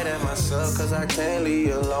 Get mad at myself cause I can't leave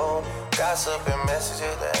you alone. Gossip and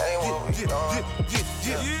messages that ain't what we doing.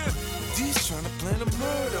 Yeah. These trying to plan a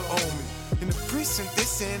murder on me. In the precinct, they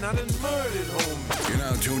saying I done murdered homie. You're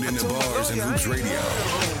now tuned into Bars and Hoops Radio,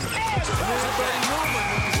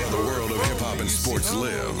 where the world of hip-hop and sports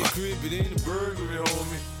live. It ain't a burglary,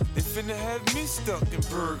 homie. They finna have me stuck in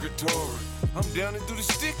purgatory. I'm down to do the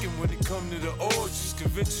sticking when it come to the orgies.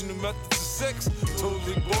 Conventional methods of sex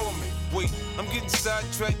totally bore me. Wait, I'm getting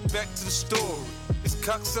sidetracked, back to the story. This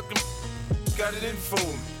cocksucking got it in for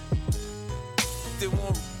me. They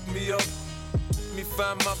want me up, me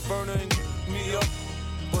find my burner and me up.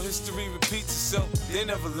 But history repeats itself, they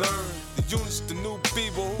never learn. The units, the new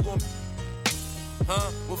people, who gon'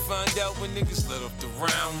 we'll find out when niggas let up the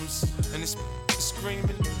rounds. And it's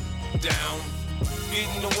screaming down,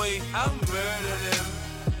 getting away. I murder them,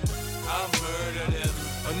 I murder them.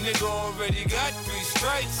 A nigga already got 3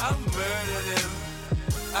 stripes. I murder them,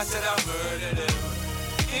 I said I murder them.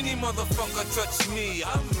 Any motherfucker touch me,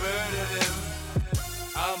 I murder them,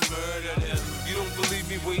 I murder them. You don't believe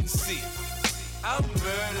me, wait and see. I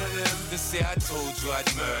murder them, then say I told you I'd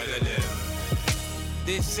murder them.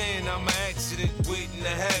 They're saying I'm an accident waiting to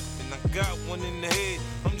happen. I got one in the head,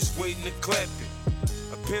 I'm just waiting to clap it.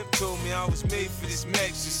 A pimp told me I was made for this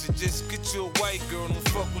max. She said just get you a white girl, don't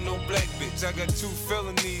fuck with no black bitch. I got 2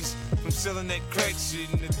 felonies from selling that crack shit,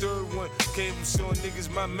 and the 3rd one came from showing niggas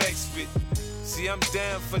my max fit. See, I'm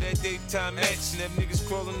down for that daytime action. Them niggas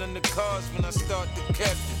crawling under cars when I start the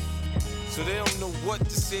captain. So they don't know what to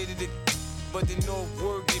say to the but they know if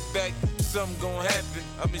word get back, something gon' happen.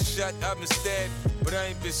 I've been shot, I've been stabbed, but I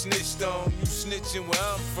ain't been snitched on. You snitching where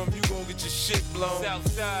I'm from, you gon' get your shit blown.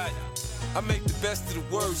 Southside, I make the best of the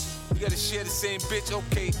worst. We gotta share the same bitch,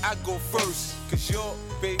 okay, I go first. Cause your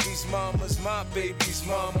baby's mama's my baby's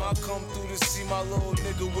mama. I come through to see my little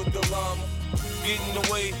nigga with the llama. Getting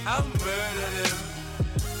away, I murder them,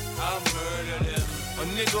 I murder them. A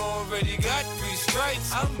nigga already got 3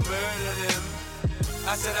 stripes, I murder them,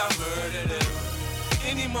 I said I murder them.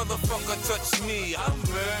 Any motherfucker touch me, I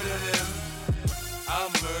murder them, I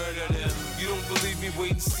murder them. You don't believe me,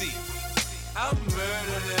 wait and see. I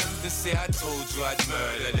murder them, then say I told you I'd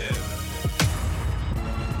murder them.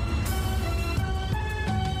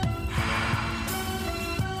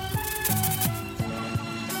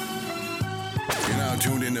 You're now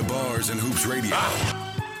tuned into Bars and Hoops Radio.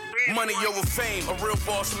 Money over fame, a real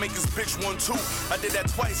boss make his bitch 1, 2. I did that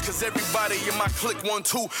twice cause everybody in my clique 1,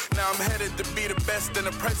 2. Now I'm headed to be the best and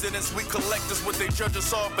the presidents we collect is what they judge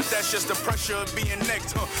us off, but that's just the pressure of being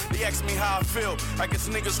next. They ask me how I feel, I guess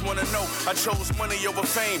niggas wanna know. I chose money over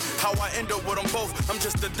fame, how I end up with them both. I'm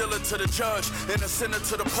just a dealer to the judge and a sinner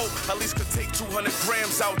to the pope. At least could take 200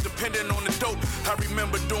 grams out depending on the dope. I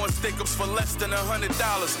remember doing steak-ups for less than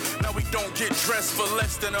 $100. Now we don't get dressed for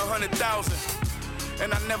less than 100,000.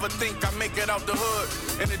 And I never think I make it out the hood,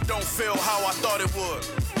 and it don't feel how I thought it would,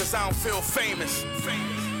 cause I don't feel famous.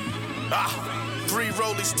 3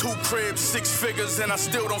 rollies, 2 cribs, 6 figures, and I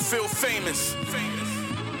still don't feel famous.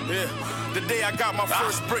 Yeah, the day I got my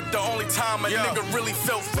first brick, the only time a nigga really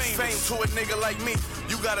felt famous. Fame to a nigga like me,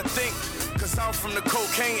 you gotta think, cause I'm from the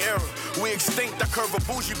cocaine era. We extinct, I curve a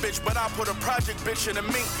bougie bitch, but I put a project bitch in a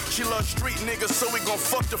mink. She loves street niggas, so we gon'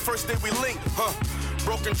 fuck the first day we link,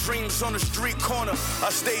 Broken dreams on the street corner. I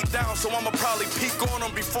stayed down, so I'ma probably peek on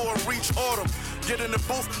them before I reach autumn. Get in the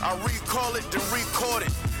booth, I recall it, then record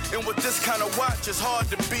it. And with this kind of watch, it's hard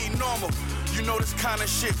to be normal. You know this kind of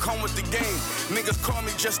shit come with the game. Niggas call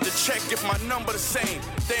me just to check if my number the same.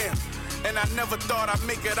 Damn. And I never thought I'd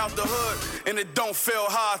make it out the hood. And it don't feel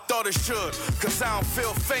how I thought it should, cause I don't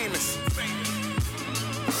feel famous.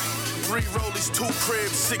 3 rollies, 2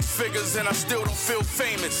 cribs, 6 figures, and I still don't feel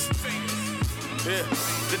famous. Yeah,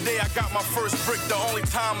 the day I got my first brick, the only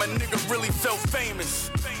time a nigga really felt famous.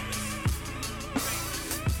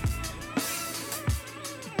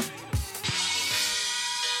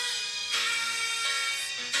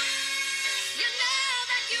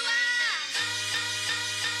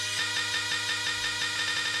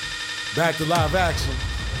 Back to live action.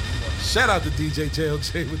 Shout out to DJ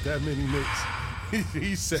JLJ with that mini mix.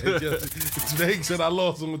 He said, Jake said I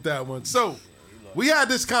lost him with that one. So, we had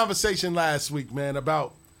this conversation last week, man,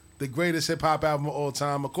 about the greatest hip-hop album of all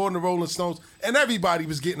time, according to Rolling Stones, and everybody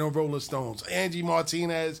was getting on Rolling Stones. Angie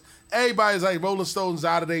Martinez, everybody's like, Rolling Stones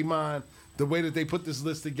out of their mind, the way that they put this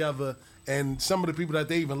list together, and some of the people that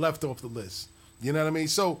they even left off the list. You know what I mean?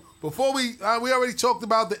 So, before we already talked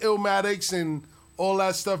about the Illmatics and all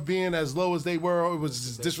that stuff being as low as they were, it was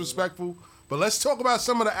just disrespectful. But let's talk about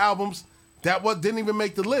some of the albums that didn't even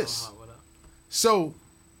make the list. So,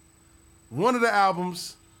 one of the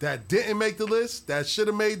albums that didn't make the list, that should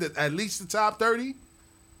have made at least the top 30,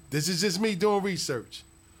 this is just me doing research.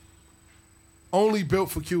 Only Built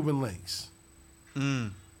for Cuban Links.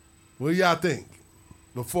 What do y'all think?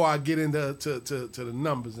 Before I get into to the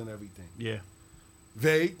numbers and everything. Yeah.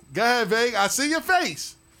 Vague. Go ahead, Vague. I see your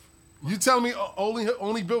face. You tell me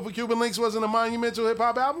only Built for Cuban Links wasn't a monumental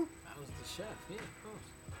hip-hop album? That was the chef, yeah, of course.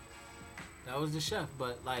 That was the chef,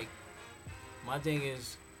 but, like, my thing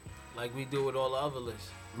is, like we do with all the other lists,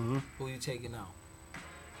 who you taking out?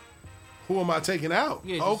 Who am I taking out?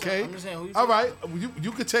 Yeah, okay. I'm just saying, who you all taking right.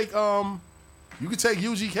 You could take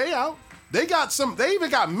UGK out. They even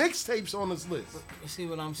got mixtapes on this list. But see,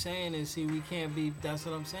 what I'm saying is, we can't be, that's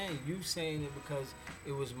what I'm saying. You saying it because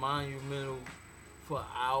it was monumental for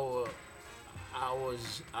our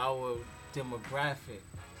demographic,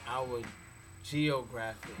 our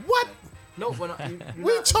geographic. What? Like, no, but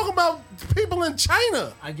we talking about people in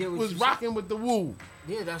China. I get what was you're rocking saying. With the Wu.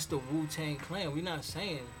 Yeah, that's the Wu-Tang Clan. We're not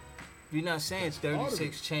saying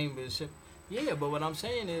 36 chambers. Yeah, but what I'm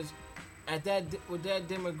saying is, with that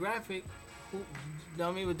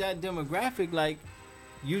demographic, like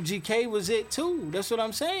UGK was it too. That's what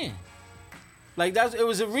I'm saying. Like it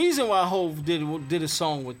was a reason why Hov did a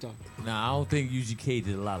song with them. Nah, I don't think UGK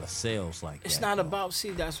did a lot of sales like that. It's not about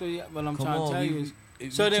that's what I'm Come trying on, to tell you. you-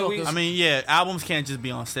 So then I mean, yeah, albums can't just be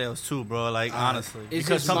on sales too, bro. Like honestly, It's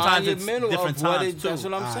because just sometimes it's monumental different of what times too. that's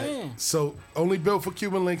what I'm All right. saying. So Only Built for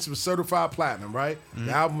Cuban Links was certified platinum, right?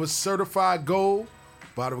 The album was certified gold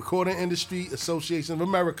by the Recording Industry Association of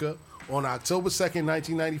America on October 2nd,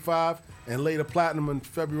 1995, and later platinum in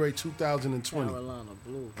February 2020. Carolina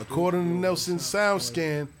Blue. According to Nelson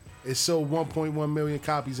SoundScan, it sold 1.1 million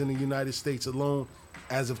copies in the United States alone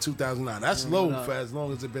as of 2009. That's low for as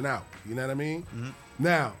long as it's been out. You know what I mean?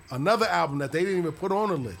 Now, another album that they didn't even put on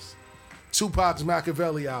the list, Tupac's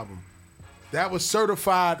Machiavelli album. That was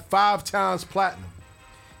certified 5 times platinum.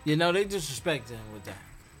 You know, they disrespected him with that.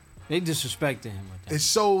 It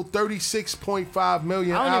sold 36.5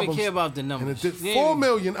 million I don't albums. even care about the numbers. And it did Yeah, 4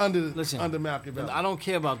 million under Listen, Machiavelli. I don't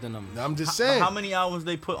care about the numbers. I'm just saying. How many albums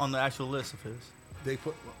they put on the actual list of his? They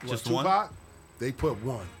put Just Tupac? one? They put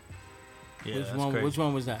one. Yeah, Which that's one? crazy. Which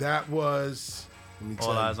one was that? That was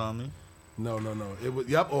All Eyes on Me. No. It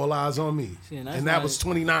was All Eyes on Me. See, and and that's that not- was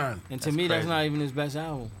 29. And to That's me, that's crazy. not even his best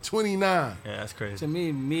album. 29. Yeah, that's crazy. To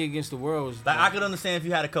me, Me Against the World was Like I could understand if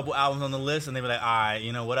you had a couple albums on the list and they'd be like, all right,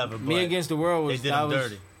 you know, whatever. But Me Against the World was they did them that was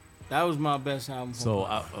dirty. that was my best album. So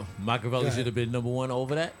Machiavelli should have been number one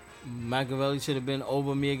over that. Machiavelli should have been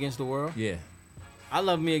over Me Against the World. Yeah. I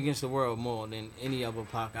love Me Against the World more than any other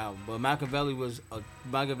Pac album, but Machiavelli was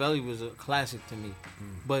a classic to me.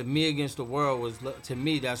 But Me Against the World was, to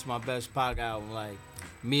me, that's my best Pac album. Like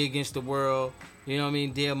Me Against the World, you know what I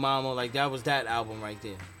mean? Dear Mama, like that was that album right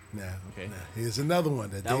there. Now, Okay. here's another one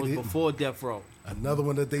that That they was didn't. before Death Row. Another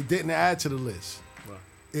one that they didn't add to the list.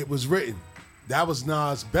 It Was Written. That was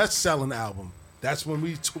Nas' best-selling album. That's when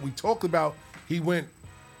we talked about he went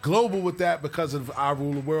global with that because of I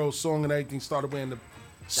Rule the World song and everything. Started wearing the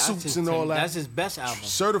suits and all that. That's his best album.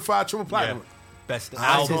 Certified triple platinum. Best That's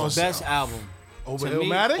album. his best album. Over To me,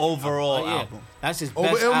 Illmatic? Overall yeah. album. That's his Over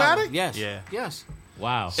best Illmatic? album. Yes. Yeah. Yes.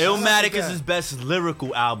 Wow. Illmatic is that. his best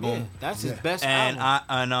lyrical album. Yeah. That's his best And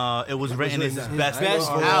album. It Was Written is his Written. best Best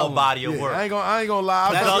overall album. body of Yeah, work. I ain't gonna lie.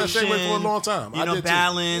 I felt that same way for a Production, long time. You I know, did too.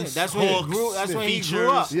 balance, Yeah, that's when he hooks, grew- that's when he features.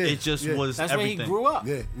 grew up. Yeah, It just yeah. was That's everything. when he grew up.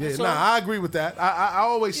 Yeah. That's Nah, all. I agree with that. I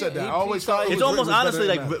always said Yeah, that. he- I always he felt started- It It's Was almost Written was better honestly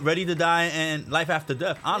than like Illmatic. Ready to Die and Life After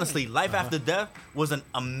Death. Honestly, Life After Death was an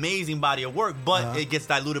amazing body of work, but it gets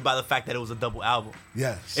diluted by the fact that it was a double album.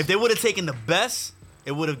 Yes. If they would have taken the best,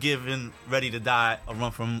 it would have given Ready to Die a run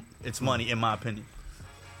from its money, in my opinion.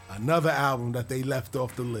 Another album that they left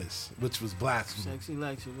off the list, which was blasphemy. Sexy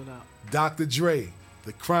Lexa, what up? Dr. Dre,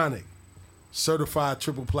 The Chronic, certified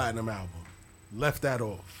triple platinum album. Left that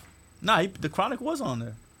off. Nah, the Chronic was on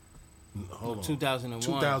there. Hold on. 2001.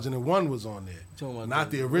 2001 was on there. Talking about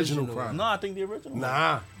Not the the original original Chronic. No, I think the original.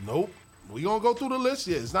 Nah, nope. We gonna go through the list.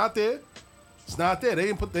 Yeah, it's not there. It's not there. They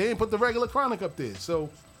ain't put the regular Chronic up there. So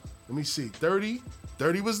let me see. 30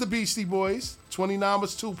 was the Beastie Boys. 29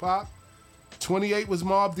 was Tupac. 28 was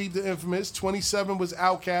Mobb Deep, the Infamous. 27 was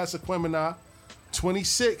Outkast, Aquemini.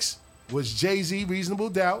 26 was Jay-Z, Reasonable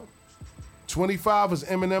Doubt. 25 was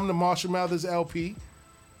Eminem, the Marshall Mathers LP.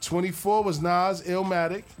 24 was Nas,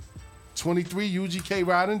 Illmatic. 23, UGK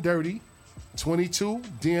Riding Dirty. 22,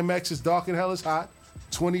 DMX's Dark and Hell is Hot.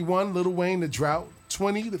 21, Lil Wayne, The Drought.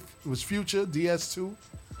 20 was Future, DS2.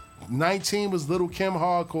 19 was Lil Kim,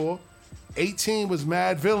 Hardcore. 18 was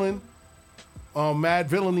Mad Villain, Mad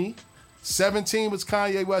Villainy. 17 was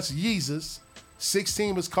Kanye West, Yeezus.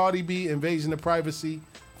 16 was Cardi B, Invasion of Privacy.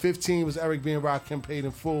 15 was Eric B. and Rakim, Paid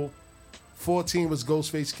in Full. 14 was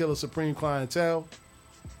Ghostface Killer, Supreme Clientele.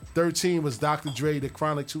 13 was Dr. Dre, The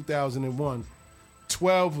Chronic 2001.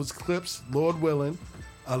 12 was Clips, Lord Willin'.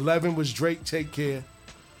 11 was Drake, Take Care.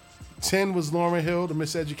 10 was Lauryn Hill, The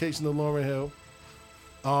Miseducation of Lauryn Hill.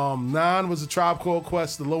 9 was The Tribe Called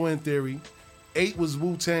Quest, The Low End Theory. 8 was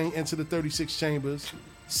Wu-Tang, Into the 36 Chambers.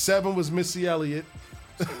 7 was Missy Elliott.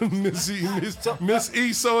 Miss E,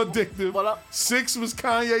 So Addictive. 6 was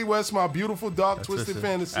Kanye West, My Beautiful Dark Twisted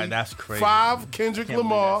Fantasy. That's crazy. 5, Kendrick Can't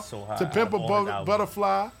believe Lamar, that's so high To Pimp a out of all his albums.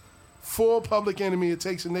 Butterfly. 4, Public Enemy, It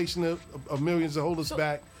Takes a Nation of Millions to Hold Us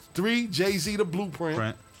Back. 3, Jay-Z, The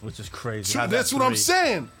Blueprint. Which is crazy. 2, How's that's that what I'm 3?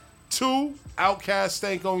 saying. 2, Outkast,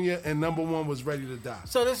 Stank on Ya, and number 1 was Ready to Die.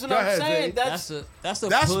 So this is what Go I'm ahead, saying. Jay. That's a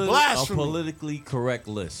blasphemy. politically correct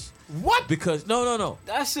list. What? Because no.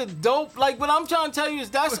 That's a dope. Like what I'm trying to tell you is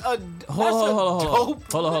that's a Hold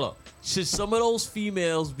dope. on. Should some of those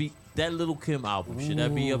females be that Lil Kim album? Should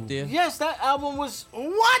that be up there? Yes, that album was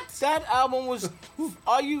what? That album was.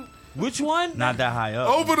 Are you? Which one? Not that high up.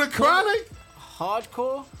 Over the Chronic?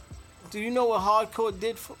 Hardcore? Do you know what hardcore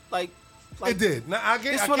did for like? It did. Now, I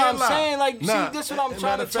This can't what I'm lie. saying. Like, Nah, see, this what I'm matter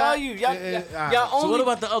trying to of tell fact, you. all Y'all right. only. So what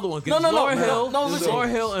about the other one? 'Cause No, it's Lauryn no, Hill. no. There's Listen. Lauryn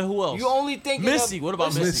Hill and who else? You only thinking Missy. Of, What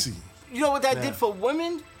about listen, Missy? You know what that Nah. did for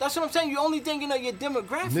women? That's what I'm saying. You only thinking of your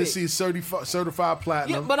demographic. Missy is certified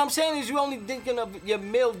platinum. Yeah, but I'm saying is you only thinking of your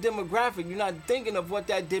male demographic. You're not thinking of what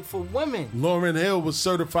that did for women. Lauryn Hill was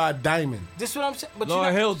certified diamond. This what I'm saying. But Lauryn you're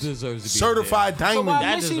not, Hill deserves to be Certified So diamond. why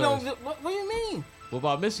That Missy deserves- don't? What do you mean? What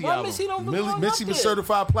about Missy Why album? Missy don't belong Missy up was there?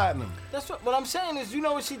 certified platinum. That's what I'm saying is you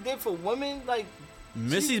know what she did for women. Like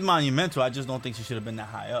Missy's monumental. I just don't think she should have been that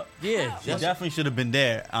high up. Yeah, She definitely should have been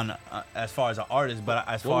there on as far as an artist, but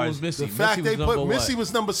as What far was as Missy? The fact Missy they was put number Missy what?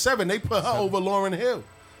 was number 7. They put her over Lauryn Hill.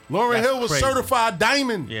 Lauryn That's Hill was crazy. certified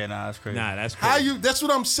diamond. Yeah, nah, that's crazy. Nah, that's How crazy. you? That's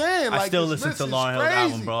what I'm saying. I Like, still this listen to list is Lauryn Hill's crazy.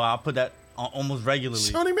 album, bro. I put that on almost regularly.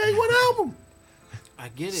 She only made one album. I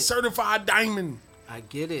get it. Certified diamond. I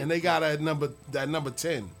get it. And they got her at number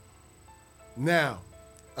 10. Now,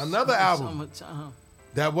 another album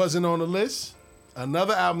that wasn't on the list.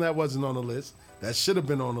 Another album that wasn't on the list that should have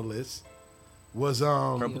been on the list was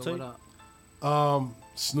Purple Yo, Tape? what up?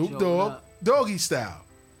 Snoop Yo, Dogg, what up? Doggy Style.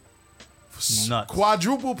 Nuts.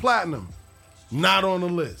 Quadruple platinum, not on the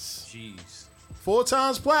list. Jeez. 4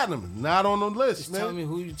 times platinum, not on the list, Just man. tell me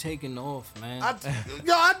who you taking off, man.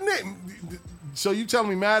 So you telling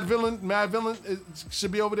me Mad Villain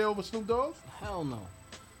should be over there over Snoop Dogg? Hell no.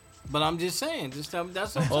 But I'm just saying. Just tell me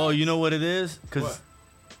that's. What I'm Oh, saying. you know what it is? Because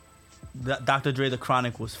What? Dr. Dre, The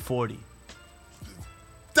Chronic was 40.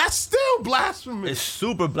 That's still blasphemy. It's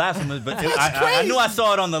super blasphemous, but That's I knew I crazy.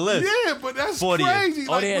 saw it on the list. Yeah, but that's 40. crazy.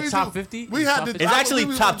 Oh, they had we top do- 50? We had the. It's actually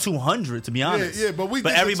we- top 200, to be honest. yeah, but we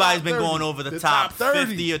did the everybody's top been 30. going over the, The top, top 30.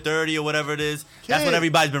 50 or 30 or whatever it is. That's what Yeah.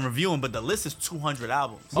 everybody's been reviewing, but the list is 200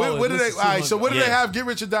 albums. Where, Oh, where did this they? is All right, so where did they Yeah. have Get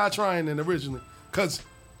Rich or Die Trying in originally? Because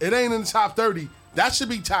it ain't in the top 30. That should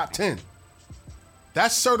be top 10.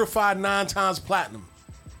 That's certified 9 times platinum,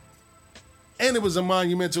 and it was a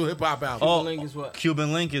monumental hip hop album. Oh, Link is what?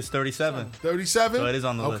 Cuban Link is 37. 37. So it is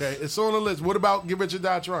on the list. Okay, it's on the list. What about Get Rich or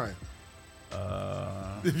Die Trying?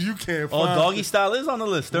 If you can't Oh, find Doggy Style is on the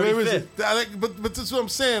list, Where is 35th. it? But that's what I'm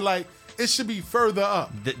saying. Like, it should be further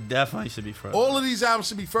up. Definitely should be further. All of these albums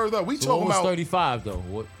should be further up. We So talking what was about 35 though?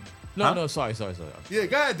 What? No, Huh? no, sorry. Yeah,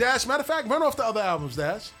 go ahead, Dash. Matter of fact, run off the other albums,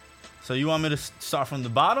 Dash. So you want me to start from the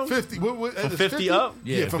bottom? 50. From it's 50 up?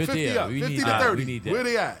 Yeah, from 50 up. We 50 need to that. 30. We need that. Where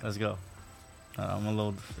they at? Let's go. I'm gonna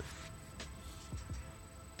load the 50.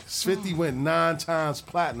 50 went 9 times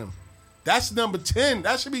platinum. That's number 10.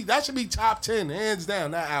 That should be top 10, hands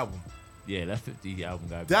down. That album. Yeah, that 50 album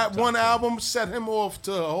got That one album set him off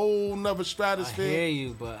to a whole nother I stratosphere. hear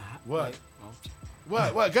you, but What?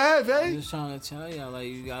 like, What? Go ahead, I'm Vay. just trying to tell y'all, like,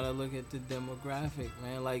 you gotta look at the demographic,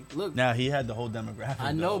 man. Like, look, Now he had the whole demographic.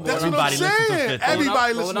 I know, though. but That's what I'm Everybody listens to saying. 50.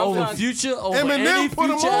 Everybody But listen what I'm over trying- Future over Eminem any put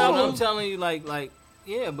 'em future on. I'm album. telling you, like,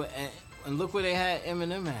 yeah, but and look where they had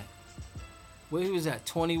Eminem at. Where he was at,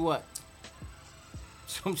 20 what?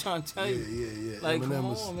 So I'm trying to tell Yeah, you. yeah. Like, Eminem come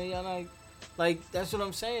was. on, man. Y'all like, that's what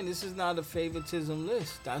I'm saying. This is not a favoritism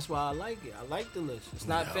list. That's why I like it. I like the list. It's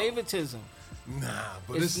not favoritism. Nah,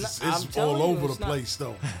 but It's this not- is I'm telling all you, over it's the not. place,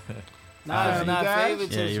 though. Nah, it's not Dash?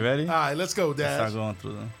 favoritism. Yeah, you ready? All right, let's go, Let's Dash. start going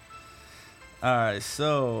through them. All right,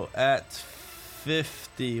 so at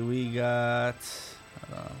 50 we got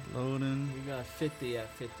loading. We got 50 at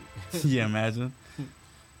 50. Yeah, imagine.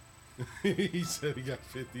 He said he got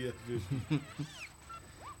 50 at 50.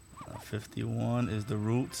 51 is The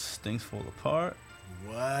Roots. Things Fall Apart.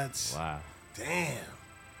 What? Wow. Damn.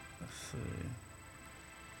 Let's see.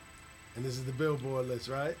 And this is the Billboard list,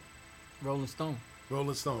 right? Rolling Stone.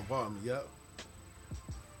 Rolling Stone, pardon me. Yep.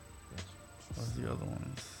 What's the other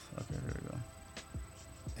ones? Okay, here we go.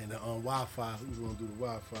 And the Wi-Fi, who's gonna do the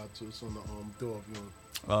Wi-Fi too? It's on the door if you want.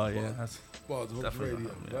 Oh yeah, that's Bars and Hoops definitely Radio.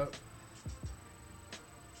 on, yeah. Yep.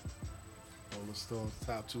 Rolling Stone's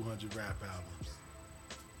top 200 rap albums.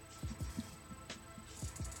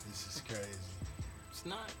 This is crazy. It's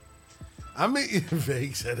not. I mean,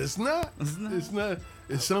 Vague said it's not. It's not. It's not.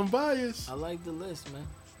 It's unbiased. I like the list, man.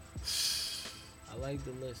 I like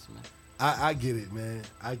the list, man. I get it, man.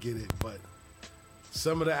 I get it, but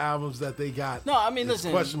some of the albums that they got. No, I mean, is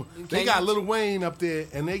listen, questionable. you They can't- got Lil Wayne up there,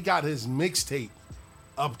 and they got his mixtape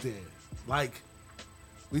up there. Like,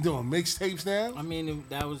 we doing mixtapes now? I mean,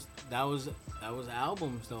 that was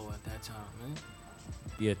albums though at that time, man.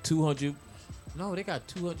 Yeah, 200. No, they got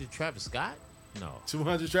 200 Travis Scott? No.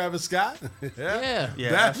 200 Travis Scott? Yeah.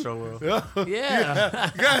 Yeah, That- Astro World.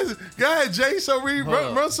 Yeah. Go ahead, Jay. So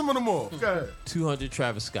Hold run some of them off. Go ahead. 200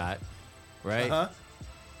 Travis Scott, right? Uh-huh.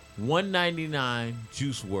 199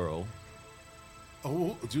 Juice World.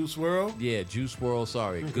 Oh, Juice WRLD. Yeah, Juice WRLD.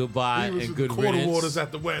 Sorry. Goodbye He was and with good quarter riddance. waters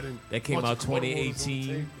at the wedding. That came Bunch out of quarter waters on the 2018.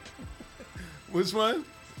 table. Which one?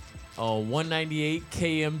 198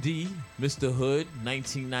 KMD, Mr. Hood,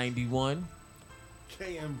 1991.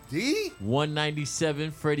 KMD?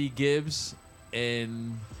 197 Freddie Gibbs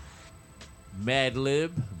and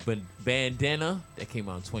Madlib, Bandana. That came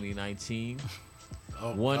out in 2019.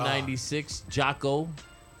 Oh, 196 Jocko,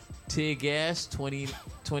 Tear Gas,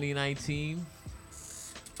 2019.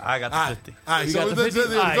 I got the 50. All right, You so got the let's 50?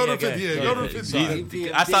 go to Alright, 50. yeah, Yeah, go go to ahead.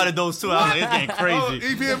 50. I started those two. I was like, it's getting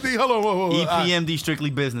crazy. EPMD, hold on. Whoa. EPMD Strictly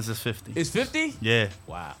Business is 50. It's 50? Yeah.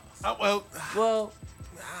 Wow. Well,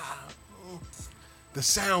 the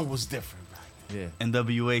sound was different. Yeah.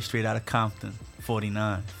 NWA Straight Outta Compton,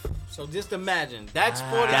 49. So just imagine that's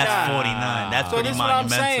 49. That's 49. That's So pretty this is what I'm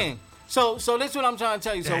monumental. saying. So this is what I'm trying to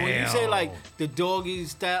tell you. So when you say Damn. like the doggy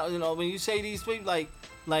style, you know, when you say these people,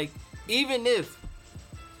 like even if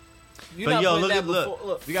you But not yo, putting look that at before,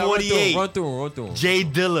 look. You gotta 48. run through them. J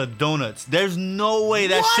Dilla Donuts. There's no way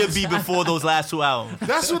that What? should be before those last two albums.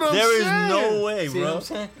 That's what I'm There is saying. no way, See what bro. I'm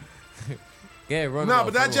saying? Yeah, run No, them but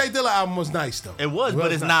off, that Jay Dilla album was nice, though. It was,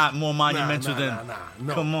 but it's not more monumental than.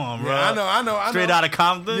 No. Come on, Yeah, bro. I know. Straight Outta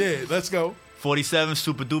Compton. Yeah, let's go. 47,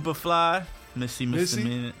 Super Duper Fly. Missy Missy?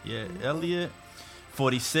 Misdemeanor. Yeah, Elliot.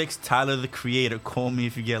 46, Tyler the Creator. Call me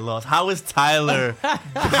if you get lost. How is Tyler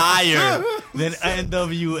higher than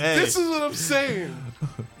NWA? This is what I'm saying.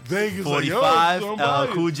 Vegas 45, like, yo,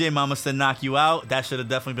 Cool J, Mama Said Knock You Out. That should have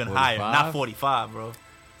definitely been higher. 45? Not 45, bro.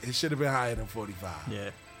 It should have been higher than 45. Yeah.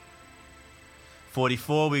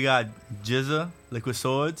 44, we got Jizza, Liquid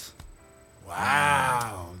Swords.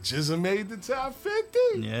 Wow. Jizza made the top 50.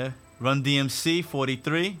 Yeah. Run DMC,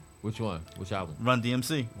 43. Which one? Which album? Run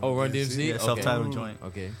DMC. Oh, Run DMC? Yeah, Okay. self-titled joint.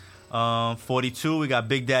 Okay. 42, we got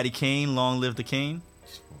Big Daddy Kane, Long Live the Kane.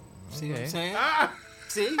 See what I'm Okay. saying?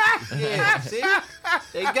 See? Yeah, see?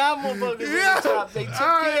 They got motherfuckers in the top. They took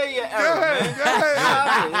care of your era, man.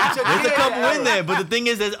 They took There's a care of couple your in era. there, but the thing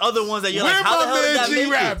is, there's other ones that you're Where like, how the my hell man did that make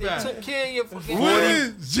G-Rap it? at? They took care of your fucking Where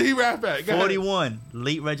is G-Rap at? Go ahead. 41,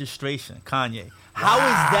 Late Registration, Kanye. How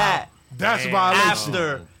is that That's violation.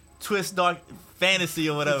 after Twist Dark Fantasy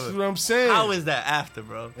or That's whatever? what I'm saying. How is that after,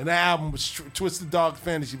 bro? And that album was Twisted Dark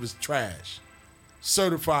Fantasy was trash.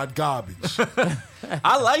 Certified garbage.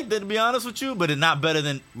 I liked it, to be honest with you, but it's not better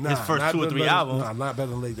than his first not 2 or better 3 than- albums. Nah, not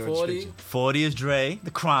better than Late 40. Registration. 40 is Dre,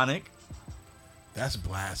 The Chronic. That's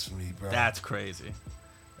blasphemy, bro. That's crazy.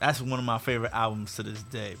 That's one of my favorite albums to this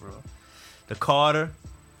day, bro. The Carter,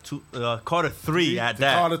 Carter 3 at The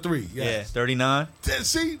that. Carter 3, Yeah, yes. 39.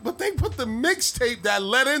 See, but they put the mixtape that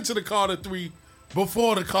led into the Carter 3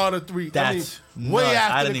 before the Carter 3. That's way nuts. I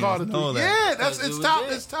after didn't the even Carter 3. know that. Yeah, that's Because it's it top.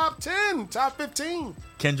 was it. It's top 10, top 15.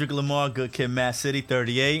 Kendrick Lamar, Good Kid, Mad City,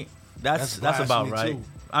 38. That's about blasphemy, right. too.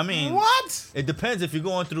 I mean, What? it depends if you're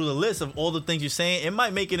going through the list of all the things you're saying. It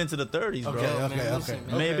might make it into the 30s, bro. Okay.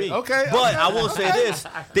 Maybe. Okay. But I will say this: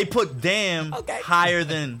 they put Damn higher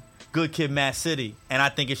than Good Kid, Mad City, and I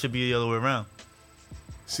think it should be the other way around.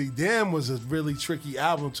 See, Damn was a really tricky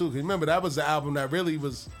album too. 'Cause remember, that was the album that really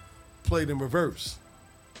was played in reverse.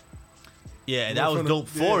 Yeah, and Well, that was from the- dope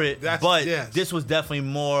for yeah, it. that's- But yes. this was definitely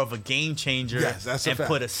more of a game changer. Yes, that's a and fact.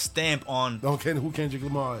 put a stamp on. Don't care who Kendrick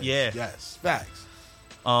Lamar is. Yeah. Yes. Facts.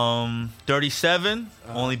 37,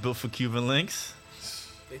 only built for Cuban links.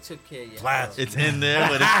 They took care of you. Blast. It's in there,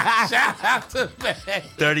 but it's Shout out to man.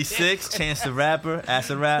 36, Chance the Rapper,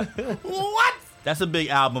 Acid Rap. What? That's a big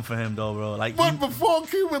album for him, though, bro. Like, But before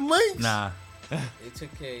Cuban Links? nah. They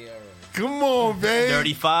took care of you. Come on, babe.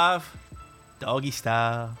 35, Doggy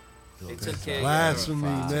Style. They took care of Blasphemy,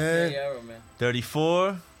 man. you.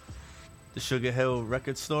 34, The Sugar Hill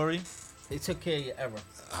Record Story. They took care of your era.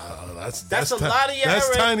 Oh, that's a lot of your That's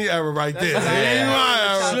era. tiny era right there. That's That ain't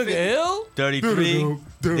my era. Sugar Hill? 33,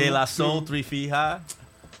 De La Soul, 3 Feet High.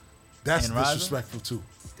 That's And Rising? disrespectful too.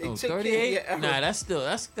 They Oh, took care of 38? your era. Nah, that's still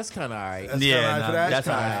that's kind of all right. That's Yeah, alright for nah, that? that's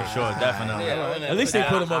all right Alright. for sure, definitely. Yeah, At least they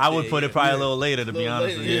put him up I would there, put it yeah. probably a little later, to be Little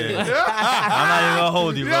honest with later, you. yeah. I'm not even gonna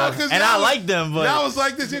hold you, bro. Yeah, 'cause And I y'all like them, but Y'all was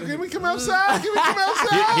like this. Can we come outside? Can we come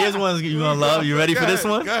outside? here's one you gonna love. You ready Go for this ahead,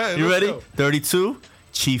 one? go ahead, You let's ready? go. 32,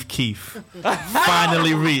 Chief Keef.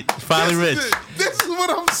 Finally rich. This is what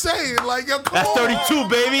I'm saying. Like, yo, come That's on. 32,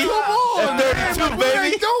 baby. Come on, That's man. 32, What are they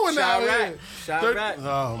baby. doing out Chirac. here? Chirac.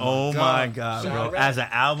 Oh my God, bro. Chirac. As an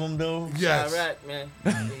album, though. Yes. Chirac,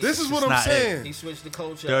 man. This is what It's I'm not it. saying. He switched the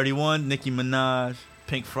culture. 31, Nicki Minaj,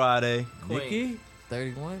 Pink Friday. Nicki?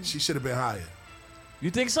 31? She should have been higher. You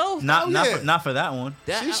think so? Not yeah. not for that one.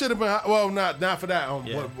 That- She should have been. Well, not for that.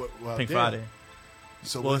 Yeah. Well, Pink damn. Friday.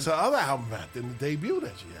 So Well, what's her other album at? Than the debut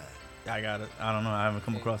that she had? I got it. I don't know. I haven't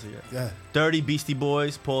come across it yet. Yeah. 30, Beastie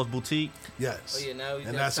Boys, Paul's Boutique. Yes. Oh, yeah, now we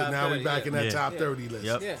and got that's it. top Now we 30, back in that yeah. top Yeah. 30 list.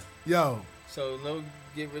 Yep. Yeah. Yo, So no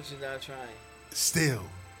Get Rich or Not Trying still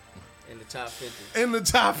in the top 50. in the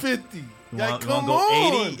top 50. You Like, want, come go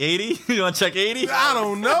on. 80? 80? You want to check 80? I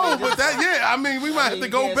don't know, but that I mean, we might have to you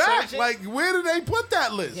go can't back. search it? Like, where did they put that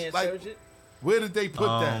You list? can't Like, search it. where did they put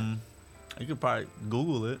that? You could probably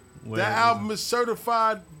Google it. Where That it is. album is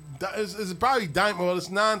certified. Is probably diamond. Well, it's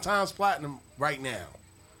 9 times platinum right now.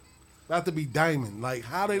 Not to be diamond. Like,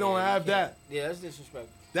 how they don't Yeah, you have that? can't. Yeah, that's disrespectful.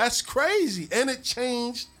 That's crazy, and it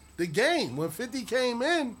changed the game when 50 came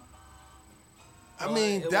in. I Well,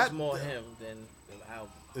 mean, it that was more him than the album.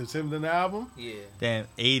 It's him than the album. Yeah. Damn,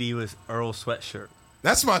 80 was Earl Sweatshirt.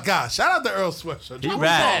 That's my guy. Shout out to Earl Sweatshirt. He Drop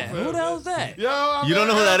rap. his song, Who man. the hell is that? Yo, I You don't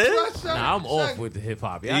mean, know who that Earl is? Sweatshirt. Nah, I'm off Check- with the hip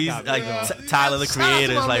hop. Yeah, I He's got like it. Tyler the Shout out to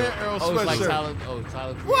Creator. my Is like, man, Earl Oh, it's like Sweatshirt. Tyler. Oh,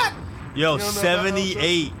 Tyler. What? yo, You don't know about Earl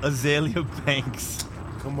 78 Azalea Banks.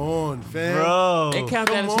 Come on, fam. Bro. They count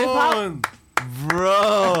that Come as hip hop? on.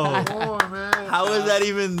 Bro. Come on, man. How is that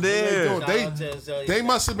even there? What they Shout doing? out to Azalea They Banks.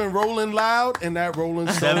 must have been rolling loud in that Rolling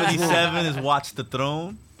Stones. 77 is Watch the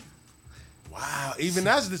Throne. Wow, even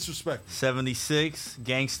that's disrespectful. 76,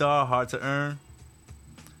 Gangstar, Hard to Earn.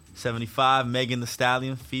 75, Megan Thee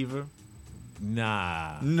Stallion, Fever.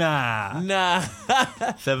 Nah. Nah.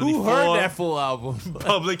 74. Who heard that full album?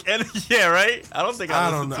 Public Enemy. Yeah, right? I don't think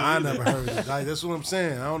I don't listened know. to I it. never heard it. Like, that's what I'm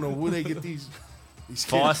saying. I don't know where they get these kids.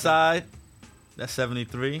 Far Side. That's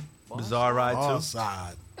 73. Bizarre Ride Far 2.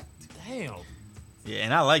 Side. Damn. Yeah,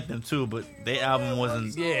 and I like them too, but their album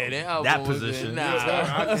wasn't Yeah, that album that wasn't- position. Nah.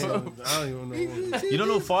 I don't even know. You don't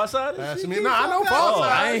know who Far Side is? Passing me. No, I know Far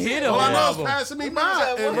Side. I ain't hear the All I whole know is album. passing me by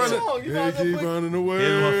that and one running. song. You They might keep not running away.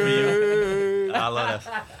 Here's one for you. I love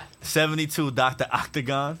that. 72, Dr.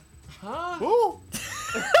 Octagon. Ooh.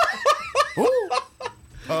 Ooh.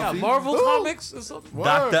 Got Puffy. Marvel Ooh. comics or something? Word.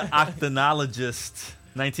 Dr. Octanologist.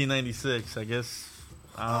 1996, I guess.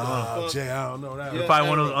 I don't know. Oh, Jay, I don't know that. Yeah. Probably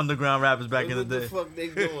one of those underground rappers back in the What the day. fuck they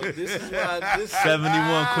doing? This is why this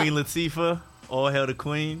 71, Queen Latifah. All Hail the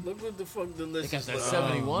Queen. Look what the fuck the list They got is that like.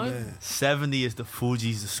 71? Man. 70 is the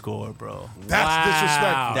Fugees' The Score, bro. That's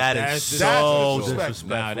disrespectful. That That's is so disrespectful. disrespectful,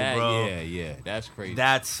 Nah, that, bro. yeah, that's crazy.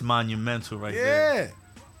 That's monumental right there. Yeah.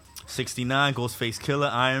 69, Ghostface Killer,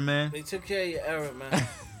 Iron Man. They took care of your era, man.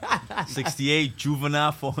 68,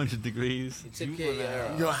 Juvenile, 400 Degrees. They took care of your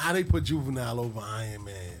era. Yo, how they put Juvenile over Iron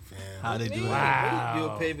Man, fam? How they do Wow. You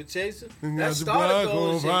a paper chaser? Got That the started blood going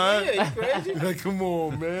going shit. fine. Yeah, you crazy? Like, come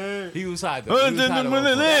on, man. He was hot though. He was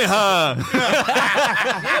hot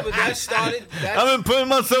Yeah, but that started. I've been putting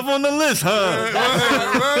myself on the list,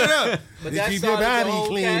 huh? But You that keep your started body the whole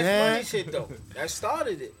clean, Cash huh? Money shit though. That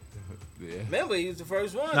started it. Remember, he was the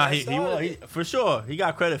first one. Nah, That he started it. for sure. He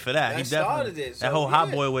got credit for that. That He started definitely. it, so, That whole Hot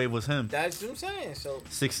yeah. Boy wave was him. That's what I'm saying. So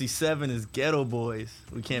 67 is Ghetto Boys.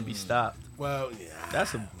 We can't be stopped. Well, yeah.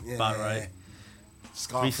 That's about right.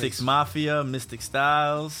 Scarface. 36 Mafia, Mystic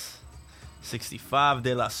Styles. 65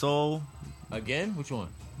 De La Soul. Again? Which one?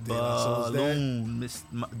 De La Soul's dead.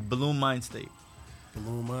 Balloon Mind State.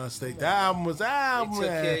 Balloon Mind State. That album was album. took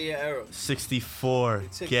care of your era. 64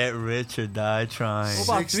 Get Rich or Die Trying. What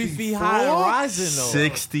about 3 Feet High and Rising though?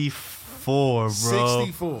 64, bro.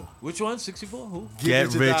 64. Which one? 64? Who? Get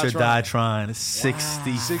Rich or Die Trying.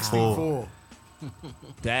 64. 64.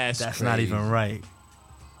 That's not crazy. even right.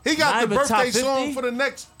 He got Not the even top birthday 50? song for the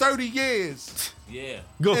next 30 years. Yeah.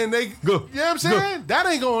 Go. And they, Go. You know what I'm saying? That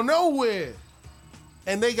ain't going nowhere.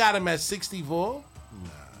 And they got him at 64.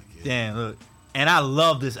 Damn, look. And I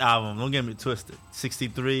love this album. Don't get me twisted.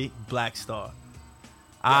 63, Black Star.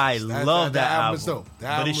 I love that album. is dope. That But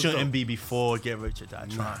album it is shouldn't dope. be before Get Rich or Die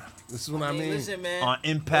Trying. This is what I mean. Listen, man. On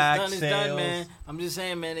Impact What's done is done, sales. man. I'm just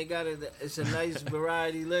saying, man. They got it. It's a nice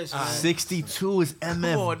variety list, man. 62 is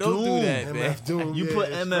MF on, don't do Doom. that, man. MF Doom. You yeah, put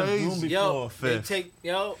it's MF crazy. Doom before Yo, they fifth.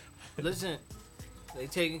 listen. They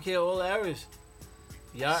taking care of all the errors.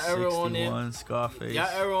 Y'all era on there. 61, Scarface. Y'all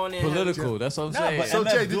era on there. Political. That's what I'm Nah, saying. but So,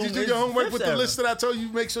 MF Jay, did Doom you do is your homework fifth with the era. list that I told you?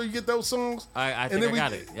 Make sure you get those songs. I And think then I we-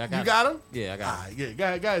 got it. Yeah, I got You it. got them? Yeah, I got All right,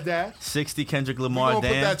 yeah, got it, Dash. 60 Kendrick We're Lamar, going to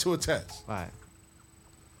put Damn. that to a test. it. All right.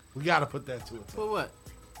 We got to put that to a test. For what?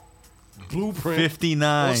 Blueprint.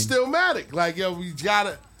 59. Or Stillmatic. Like, yo, we got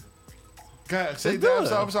to. Say Let's do that.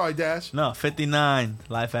 it. I'm sorry, Dash. No, 59,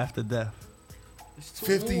 Life After Death.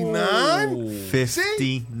 59?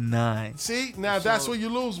 59. See, now that's where you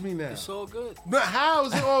lose me now. It's all good. But how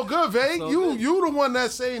is it all good, Vay? all You good. you the one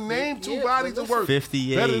that's saying name two Yeah, bodies but of work.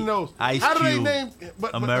 58, Better than those. Ice how do they Cube, name?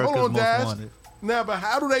 But America's hold on, Most Dash. Wanted. Now, but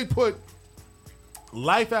how do they put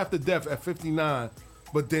Life After Death at 59,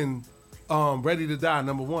 but then Ready to Die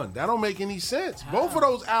 #1? That don't make any sense. Both of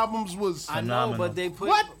those albums was. I know, Phenomenal. but they put.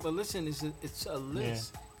 What? But listen, it's a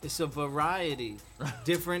list. It's a variety,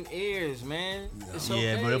 different ears, man. It's okay,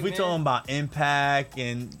 Yeah, but if we're man. talking about impact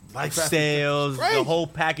and Life After sales, Death. the Great. whole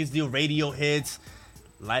package deal, radio hits,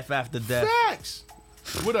 Life After Death. Facts.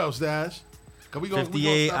 What else, Dash? 'Cause we gonna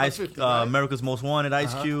 58, stop at Ice, 50, right? America's Most Wanted,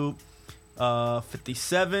 Ice Uh-huh. Cube.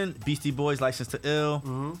 57, Beastie Boys, License to Ill.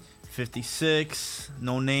 Mm-hmm. 56,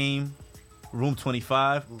 No Name, Room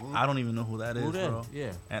 25. Mm-hmm. I don't even know who that is, Who that? bro.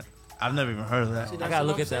 Yeah. And I've never even heard of that. See, I that's gotta what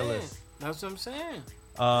look I'm at that saying. list. That's what I'm saying.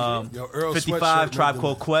 Yo, Earl 55, Sweatshirt Tribe moved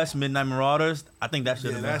Called them. Quest, Midnight Marauders. I think that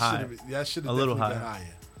should Yeah, have that been higher. should have. That should have A little been higher.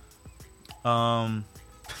 higher.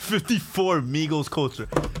 54, Migos Culture.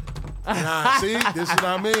 Nah, see, this is what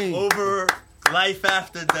I mean. Over Life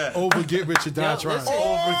After Death. Over Get Rich or Die Yo, Trying. listen.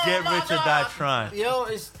 Over Get Rich or Die Trying. Yo,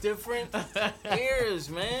 it's different ears,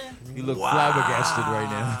 man. You look flabbergasted right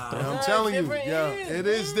now. I'm Nah, telling you, different yeah, ears, it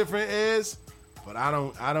is different ears, but I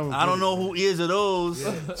don't. I don't know who ears are those.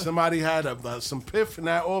 Somebody had some piff in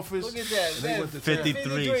that office. Look at that, and they man. went to town. 53,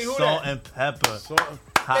 53, who Salt that? and Pepper. So,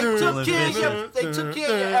 They Hot took Chillin' care of Vision. your, they took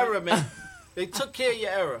care of your era, man. They took care of your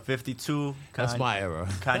era. 52, That's my era.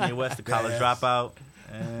 Kanye West, The College Yes. Dropout.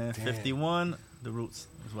 And 51, The Roots,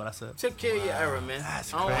 is what I said. Took care of your era, man.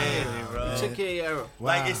 That's I don't wanna crazy, hear it. bro. Took care of your era.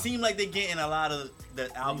 Like, it seemed like they're getting a lot of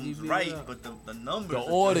the albums Yeah. right, but the numbers The are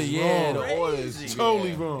order, just yeah, wrong. the order is Crazy.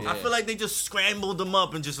 totally yeah, wrong. yeah. I feel like they just scrambled them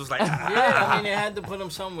up and just was like, Yeah, I mean, they had to put them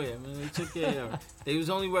somewhere, man. They took care of your era. They was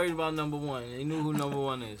only worried about #1. They knew who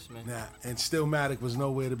 #1 is, man. Nah, and Stillmatic was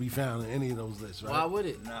nowhere to be found in any of those lists, right? Why would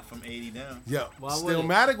it? not from 80 down. Yeah, Why would it?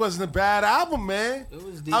 Stillmatic wasn't a bad album, man. It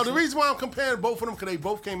was Oh, decent. the reason why I'm comparing both of them because they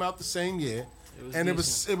both came out the same year, and it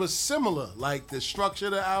was similar. Like the structure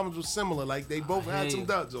of the albums was similar. Like they both I had hear some you.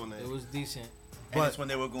 duds on there. It was decent. And But- that's when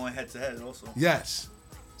they were going head to head also. Yes.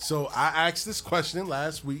 So I asked this question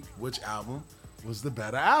last week: which album was the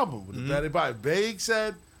better album? Mm-hmm. The better by Big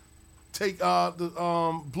said, take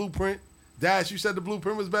the Blueprint. Dash, you said the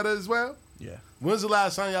Blueprint was better as well. Yeah. When's the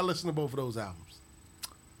last time y'all listened to both of those albums?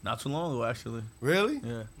 Not too long ago, actually. Really?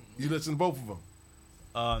 Yeah. You listened to both of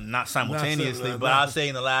them? Not simultaneously, but I'd say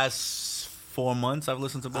in the last 4 months I've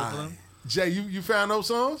listened to both of them. Jay, you found those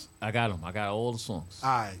songs? I got them. I got all the songs. All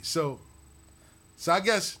right, so I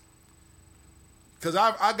guess because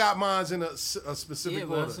I got mines in a specific Yeah,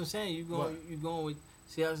 but order. that's what I'm saying. You going with.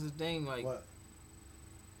 See, that's the thing. Like What?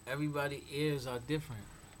 everybody ears are different.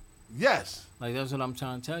 Yes. Like that's what I'm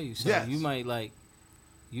trying to tell you. So Yes. you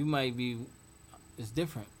might be. It's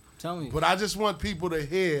different. Tell me. But I just want people to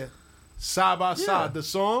hear side by side the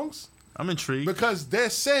songs. I'm intrigued because they're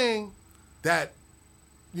saying that,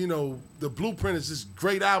 you know, the Blueprint is this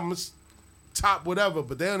great album, it's top whatever,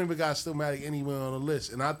 but they don't even got Stillmatic anywhere on the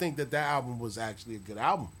list. And I think that album was actually a good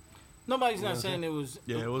album. Nobody's not saying it was.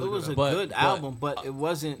 Yeah, it was a But- good album, but it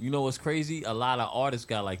wasn't. You know what's crazy? A lot of artists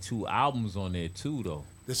got like 2 albums on there too, though.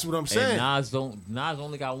 This is what I'm saying. And Nas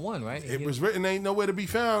only got 1, right? It was written, ain't nowhere to be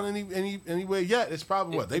found anywhere yet. It's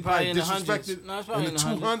probably what? They probably in the disrespected hundreds. No, it's probably in the in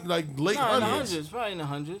the 200, like late No, in the hundreds. hundreds. Probably in the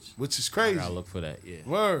hundreds. Which is I crazy. gotta look for that. Yeah.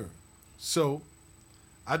 Word. So,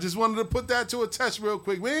 I just wanted to put that to a test real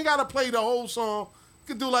quick. We ain't got to play the whole song.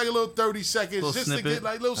 We could do like a little 30 seconds Little just snippet. to get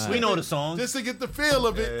like little We snippet. know the song. Just to get the feel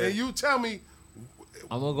of it. Yeah. And you tell me.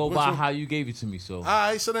 I'm gonna go Which by one? how you gave it to me. So All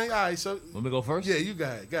right, so let me go first. yeah, you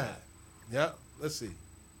got it. Go ahead. Yep. Let's see.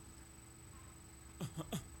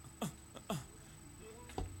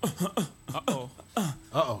 Uh-oh.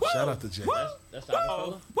 Shout out to Jay. That's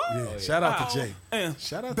how Yeah, shout out to Jay.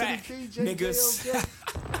 Shout out back, to the DJ. niggas.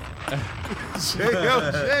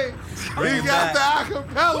 Jay. Bring He it got back. the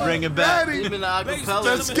acapella. Bring it back. ready. Even the acapella.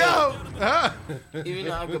 Let's go. Huh? Even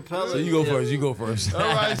the acapella. So you go first. You go first. All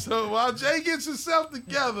right, so while Jay gets himself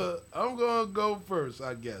together, I'm gonna go first,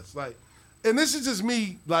 I guess. Like, and this is just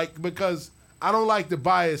me, like, because I don't like the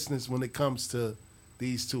biasness when it comes to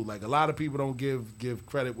these two. Like, a lot of people don't give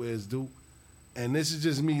credit where it's due, and this is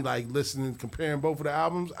just me, like, listening, comparing both of the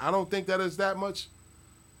albums. I don't think that it's that much.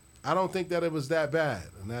 I don't think that it was that bad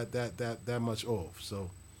and that much off. So,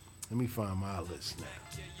 let me find my list now.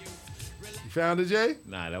 You found it, Jay?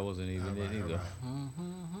 Nah, that wasn't even it either.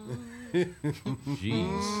 Right.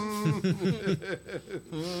 Jeez.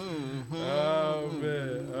 Oh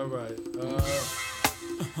man! All right.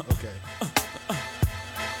 Okay.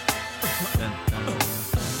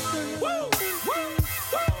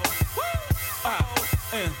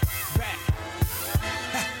 Back.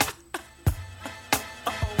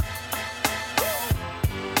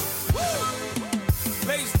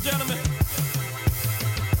 Ladies and gentlemen,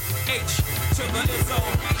 H to the Izzo.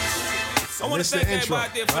 I want to this the thank intro, everybody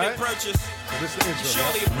out there for right? their purchase. So this is the intro.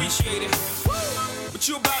 Surely right? appreciate it. What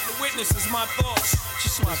you about to witness is my thoughts.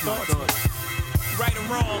 Just my thoughts. Right or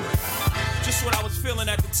wrong. Just what I was feeling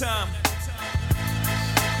at the time.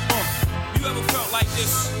 You ever felt like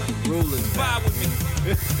this? Vibe with me.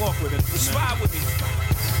 Walk with it. Vibe with me.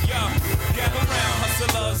 Yo, gather round,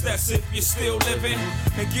 hustlers, that's if you're still living.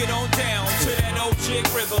 And get on down to that old jig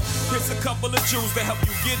rhythm. Here's a couple of Jews to help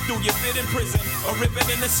you get through your bit in prison. A ribbon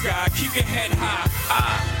in the sky, keep your head high.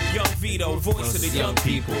 Young Vito, voice of the young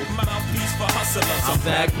people. Mouthpiece for hustlers, I'm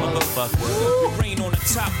back, motherfucker. Rain on the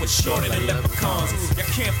top with shorter than leprechauns. You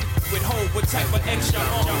can't with hope, what type of extra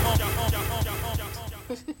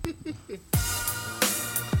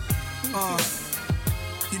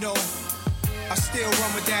You know, I still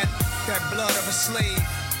run with that blood of a slave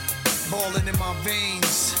boiling in my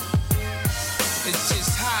veins. It's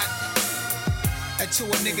just hot until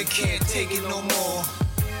a nigga can't take it no more.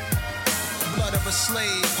 Blood of a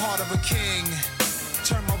slave, heart of a king.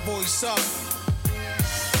 Turn my voice up.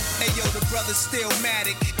 Ayo, the brother's still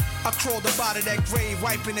Matic. I crawled up out of that grave,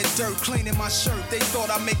 wiping the dirt, cleaning my shirt. They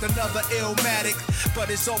thought I'd make another Illmatic,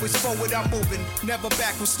 but it's always forward I'm moving, never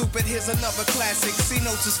backward, stupid. Here's another classic. C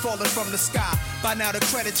notes is falling from the sky. By now the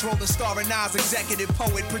credits rolling, starring Nas, executive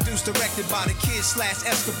poet, produced, directed by the kid /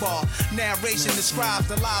 Escobar. Narration describes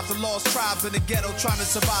the lives of lost tribes in the ghetto, trying to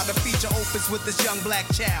survive. The feature opens with this young black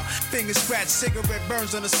child. Finger scratch, cigarette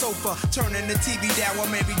burns on the sofa, turning the TV down while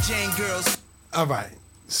Mary Jane girls. All right.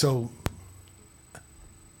 So.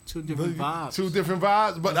 Two different vibes. Two different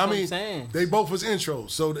vibes, but That's I what I'm mean, saying. they both was intros.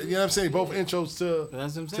 So you know what I'm saying? Both intros to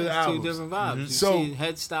That's what I'm to saying. the It's albums. two different vibes. You So see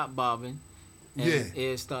head stopped bobbing, and Yeah.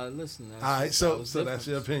 ear started listening. all right, so that's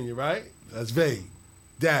your opinion, right? That's vague.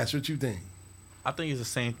 Dash, what you think? I think it's the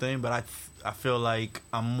same thing, but I feel like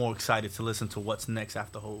I'm more excited to listen to what's next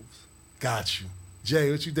after Hoves. Got you,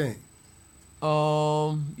 Jay. What you think?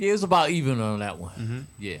 Yeah, it was about even on that one.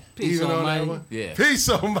 Yeah. Peace Even on almighty. that one? Yeah. Peace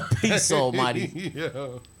almighty. Peace almighty. Yeah.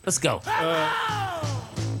 Let's go.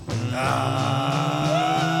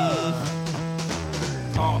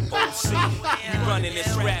 ROC, we running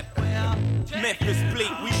this rap. Memphis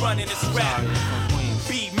Bleak, we running this rap.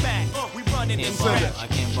 B-Mac, we running this rap. I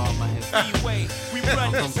can't bob my head. E-Way, we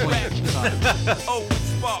running this rap. Owen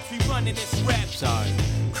Sparks, we running this rap. Sorry.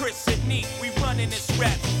 Chris and Neat, we running this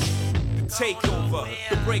rap. The takeover,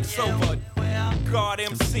 the break's over. God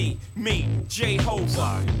MC, me,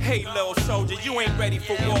 Jehovah. Hey, little soldier, you ain't ready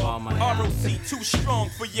for war. ROC too strong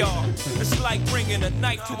for y'all. It's like bringing a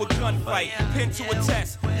knife to a gunfight, pin to a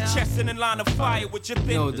test, chest in a line of fire with your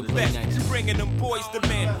thin vest. Bringing them boys to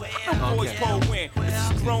men, them boys pull win.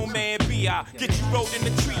 This is grown man B.I. Get you rolled in the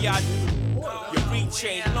triage. Your reach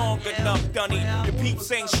ain't long enough, Dunny. Your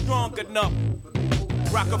peeps ain't strong enough.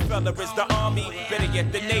 Rockefeller is the army, better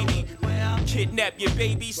yet the Navy. Kidnap your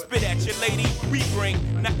baby, spit at your lady. We bring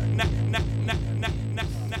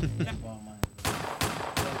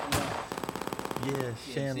Yeah,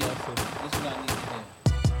 Shan Lester.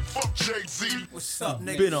 Fuck Jay-Z. What's up,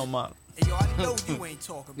 nigga? Been on my. Hey, yo, I know you ain't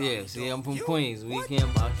talking about Yeah, see, I'm from Queens. I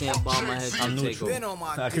can't bob my head to I'm take neutral. Been on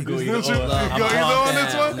my I could go dick. either You or. go either on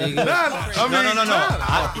this one? nigga.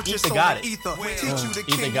 No. Ether got it. Ether, teach you the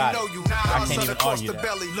Ether king, got you it. know you. I can't even across argue the that.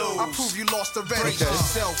 belly. I prove you lost already.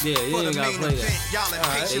 Yourself Yeah, you for the ain't gotta main play that. event. Y'all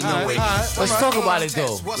impatient. All right. Let's talk about it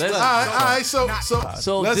though. All right, so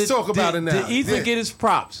let's talk about it now. Did Ether Yeah. get his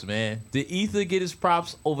props, man? Did Ether get his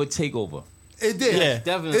props over Takeover? It did. Yeah.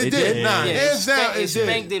 Definitely. It did. Nah, Yeah, hands down, it it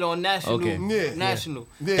spanked did. it on national. Okay. Yeah. National.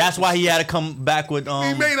 Yeah. That's why he had to come back with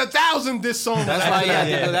He made 1,000 diss songs. That's why he had to.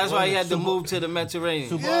 Yeah. That's why he had to move to the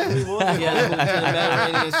Mediterranean. Yeah. He had to move to the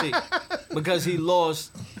Mediterranean Sea because he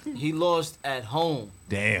lost. He lost at home.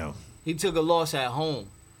 Damn. He took a loss at home.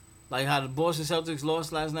 Like how the Boston Celtics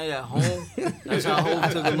lost last night at home. That's how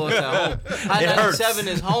Hov took a loss at home. High 97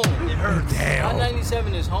 is home. It hurt. Damn. High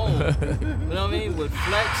 97 is home. You know what I mean? With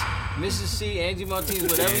Flex, Mrs. C, Angie Martinez,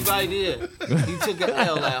 with everybody there. He took an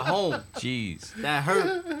L at home. Jeez. That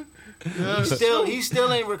hurt. He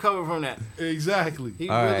still ain't recovered from that. Exactly. He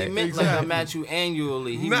All really right. meant like I match you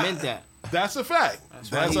annually. He Nah. meant that. That's a fact. why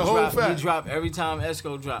That's he a whole dropped, fact. He dropped every time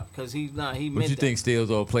Esco dropped because he meant What you that. think, Steels?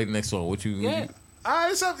 Or play the next song? What you? Yeah. All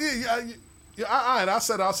right, so, all right. I'll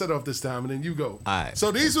set off this time, and then you go. All right.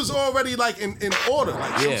 So these was already like in order,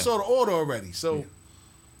 like some Yeah. sort of order already. So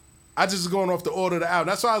I just was going off the order of the album.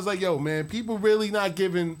 That's why I was like, yo, man, people really not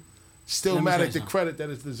giving Let me tell Stillmatic you the something. credit that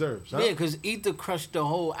it deserves. Huh? Yeah, because Ether crushed the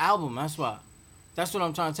whole album. That's why. That's what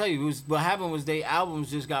I'm trying to tell you. What happened was their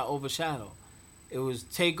albums just got overshadowed. It was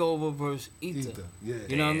Takeover versus Ether. Yeah.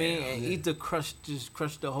 You know what I mean? And Ether crushed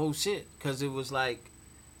the whole shit because it was like,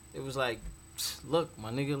 look,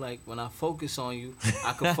 my nigga, like when I focus on you,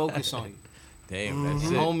 I can focus on you. Damn, that's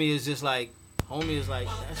And it. homie is like,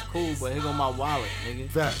 that's cool, but here go my wallet, nigga.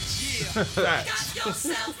 Facts.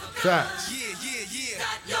 Facts.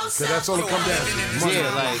 Cause that's all it come down to.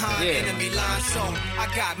 Money. Enemy line, so I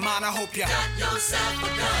got mine. I hope ya.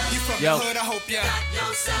 You from Yo. the hood, I hope ya.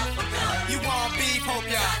 You want beef, hope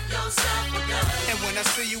ya. And when I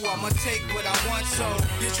see you, I'ma take what I want. So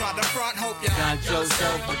you try to front, hope ya. Got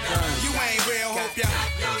yourself a gun. You ain't real, hope ya.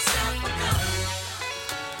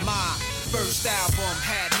 My first album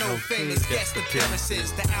had no famous guest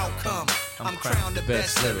appearances. The outcome, I'm crowned the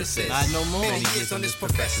best lyricist. Not no more. Many years on this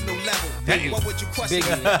professional level. Damn. What would you question?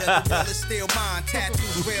 Biggie. That the world is still mine.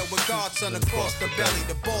 Tattoos real with Godson across the belly.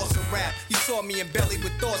 The boss of rap. You saw me in belly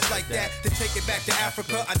with thoughts like that. To take it back to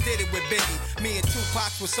Africa, I did it with Biggie. Me and Tupac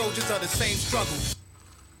were soldiers of the same struggle.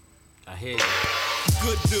 I hear you.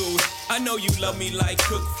 Good dude, I know you love me like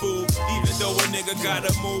cook food. Even though a nigga gotta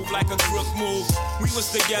move like a crook move. We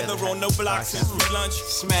was together on the block since we lunch.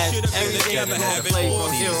 Smash Should've been everything together you gonna having play four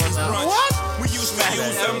for seasons Heroes now. brunch. What? We used to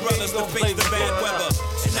use everything umbrellas you to gonna face play the for bad Heroes weather. now.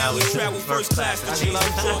 And now we travel first class to change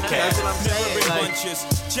the forecast. That's what I'm saying, Never in like- bunches,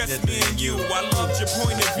 just me and you. I loved your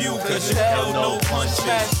point of view, cause you held no punches.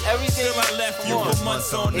 Smash everything. Still I left you for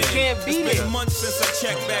months on It end. can't beat It's it. been months since I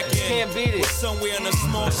checked back in. Can't beat it. Was somewhere in a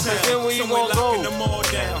small town. then where you somewhere gonna go? locking them all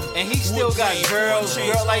down. And he still got girls,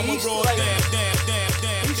 like he's like,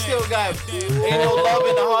 he still got ain't no love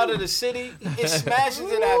in the heart of the city. It smashes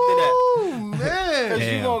it after that. Oh man. Cause you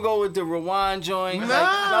Damn. gonna go with the rewind joint. Nah,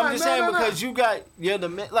 I'm just nah, saying nah, because you got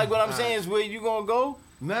like what I'm saying is where you gonna go.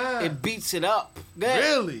 Nah. It beats it up. Go ahead.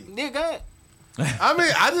 Really? Yeah, go ahead. I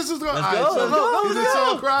mean, I just was going. Let's All right, go, so let's go, you let's did go.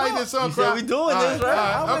 song cry. You did song You cry. said we doing All this, right?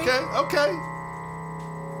 all I'll Okay. Okay.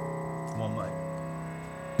 One mic.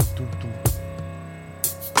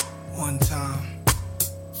 One time.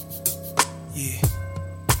 Yeah.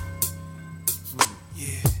 Yeah.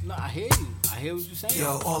 No, I hear you. I hear what you're saying.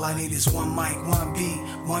 Yo, all I need is one mic, one beat,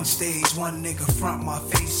 one stage, one nigga front my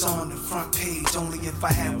face on the front page. Only if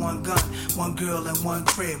I had one gun, one girl and one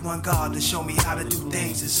crib, one God to show me how to do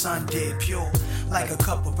things the sun did. Pure, like a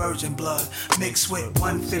cup of virgin blood, mixed with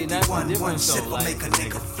 151, one sip will make a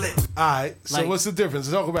nigga flip. All right. So Like- what's the difference?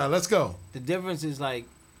 Talk about it. Let's go. The difference is like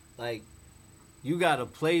you gotta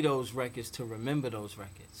play those records to remember those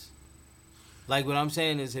records. Like what I'm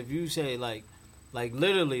saying is if you say like Like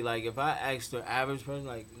literally, like if I asked the average person,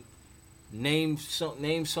 like name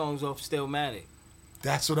songs off Stillmatic.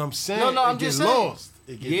 That's what I'm saying. No, I'm it just get saying. lost.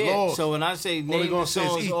 It get lost. So when I say All they name gonna the say is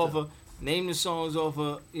songs Ether. off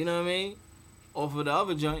of, you know what I mean, off of the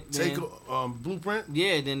other joint. Then, Blueprint.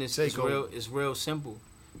 Yeah, then it's Takeover. real simple.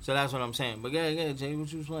 So that's what I'm saying. But yeah, Jay,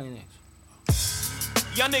 what you was playing next?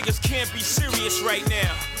 Y'all niggas can't be serious right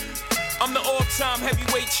now. I'm the all-time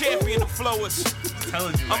heavyweight champion of flowers.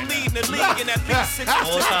 I'm leading the league in at least 6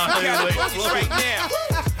 All-time heavyweight right now.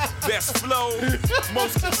 Best flow,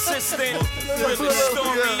 most consistent, realest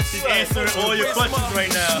stories. He's answering all your questions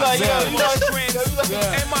right now.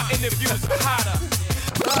 And my interviews are hotter.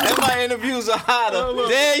 And my interviews are hotter.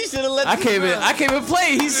 Damn, you should have let I can't even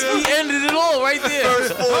play. He ended it all right there.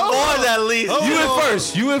 First 4 bars at least. You in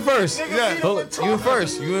first. You in first. Yeah. You in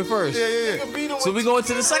first. You in first. Yeah. So we going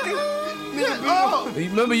to the second?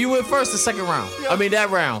 Remember, you went first the second round. I mean, that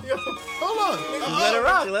round. Hold on. Let it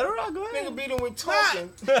rock. Go ahead. Nigga beat him with talking.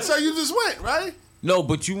 So you just went, right? No,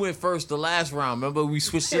 but you went first the last round. Remember, we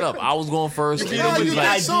switched it up. I was going first. And Yeah, then you we did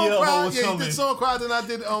like, song idea of what crowd. was Yeah, you coming. did song crowd, then I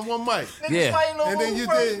did one mic. yeah. And then you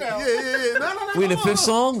did. Yeah. No. We in the hold on. fifth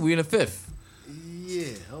song? We in the fifth.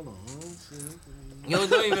 Yeah, hold on. Yo, it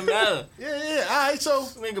don't even matter. Yeah. All right, so.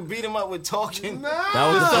 Nigga beat him up with talking. Nah.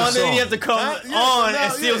 That was the So fifth then song. he had to come Yeah, so on, now-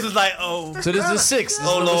 and Seals is like, oh. So this is the sixth. This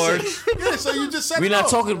is Oh, number Lord. 6. Yeah, so you just said We're it not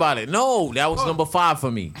off. talking about it. No, that was number 5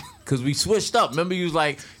 for me. Because we switched up. Remember, you was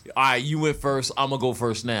like, all right, you went first. I'm going to go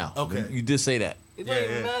first now. Okay. You did say that. It don't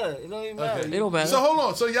even matter. It don't even matter. It don't matter. So hold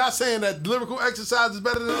on. So y'all saying that lyrical exercise is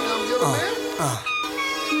better than Get a Man?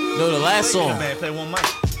 No, the last song. Man, play one mic.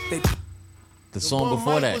 The song One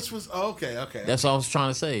before mic, that. Which was okay. That's what I was trying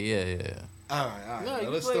to say. Yeah. All right. No, Now you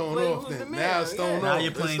let's play- stone play off Who's then. the Man, Now it's stone yeah. off. Now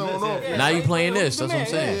you're It's playing stone this, off. yeah. Now you playing this. That's what I'm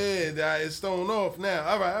saying. Yeah, now it's stone off now.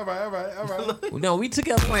 All right. Well, no, we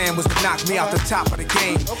together. Plan was to knock me out the top of the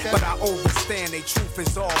game, Okay. but I overstand they truth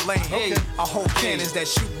is all lame. Okay. I hold cannons that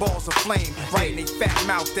shoot balls of flame, right in they fat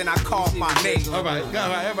mouth, then I call my name. All right. What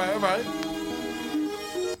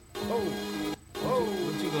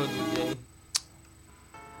you gonna do, Jay?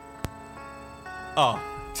 Oh.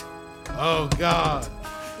 Oh God.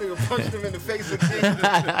 Nigga punched him in the face again.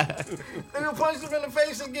 Nigga punched him in the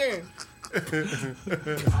face again.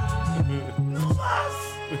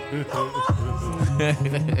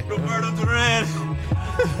 Roberto Duran.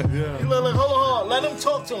 You look like, hold on. Let him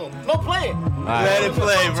talk to him. No, play it. Let it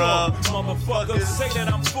play, bro. Motherfuckers say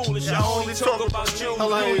that I'm foolish. I only talk about you.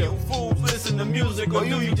 Do you fools listen to music or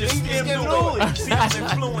do you just skim through it? See, I'm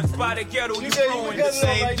influenced by the ghetto. You ruined the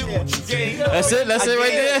same dude you gave. That's it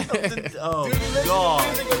right there. Oh,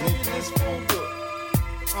 God.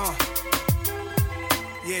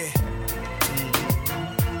 Yeah.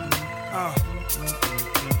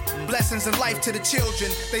 Blessings in life to the children.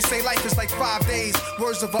 They say life is like 5 days.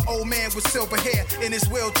 Words of an old man with silver hair in his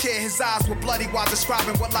wheelchair. His eyes were bloody while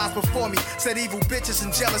describing what lies before me. Said evil bitches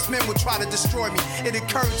and jealous men would try to destroy me. It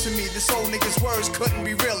occurred to me this old nigga's words couldn't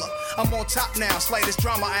be realer. I'm on top now, slightest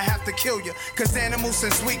drama I have to kill you. Cause animals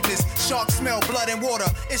sense weakness. Sharks smell blood and water.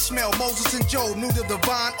 Ishmael, Moses and Job knew the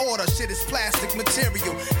divine order. Shit is plastic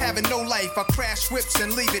material. Having no life, I crash whips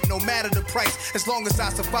and leave it no matter the price. As long as I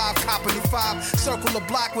survive, cop a new 5. Circle the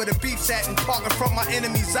block where the beef's at and park in front my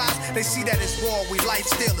enemy's eyes. They see that it's war, we life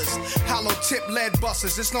stealers. Hollow tip lead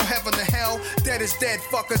busters, it's no heaven to hell. Dead is dead,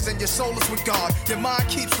 fuckers, and your soul is with God. Your mind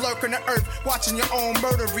keeps lurking the earth, watching your own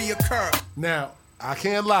murder reoccur. Now I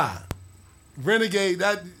can't lie. Renegade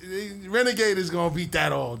is gonna beat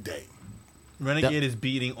that all day. Renegade is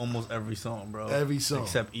beating almost every song, bro. Every song.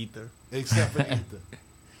 Except Ether. Except for Ether.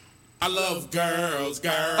 I love girls. For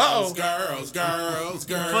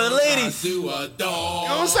the ladies. I do adore.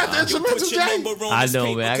 Yo, what's that, the instrumental, Jay? I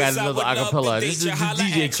know, man. I got another acapella. This is the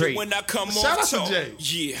DJ Crate. Shout out to Jay.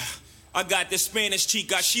 Yeah. I got this Spanish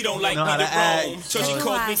chica, she don't like Know me how to to act. roam. So she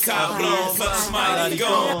calls me cabrón, but smiley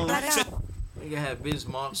gone. Nigga had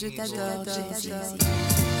Bismarck. Je t'adore,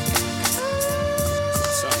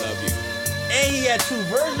 So I love you. And he had 2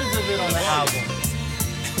 versions of it on the album.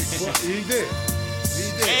 He did.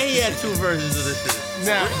 And he had 2 versions of this shit.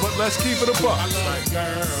 Now, but let's keep it a buck. I love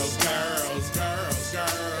girls.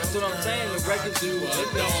 That's what I'm saying. The records do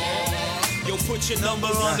Yo, put your number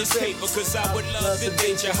on this paper, cause I would love to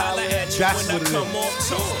date you. Holla at you That's when I what it come is. off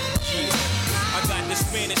tour. Yeah. I got this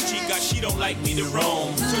Spanish chica, she don't like me to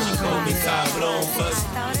roam. So she call me cabrón, plus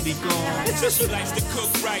be gone. So she likes to cook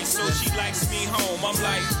right, so she likes me home. I'm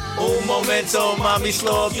like, Un momento, mommy,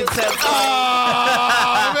 slow up your tempo.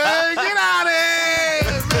 Oh, man, get out of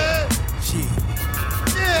here, man.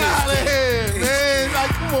 Get out of here, man. Like,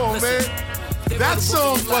 come on, man. That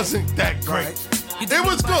song wasn't that great. It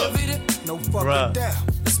was good. No fucking Bruh. doubt.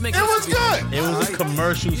 It was good. It was a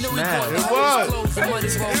commercial smash. It was.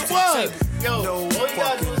 It was. Yo, No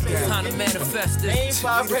fucking doubt. Kind of manifested. Name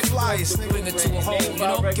 5 records. Flyest Bring it to a hole, you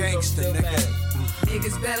know? Gangsta, nigga.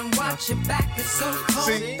 Niggas better watch your back, it's so cold.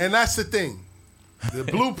 See, and that's the thing. The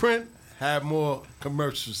Blueprint had more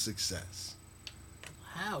commercial success.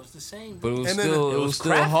 How? It's the same. But it was And then still, it it was was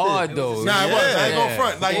still crafted. hard It though. was- Nah, it was. I ain't gonna Yeah.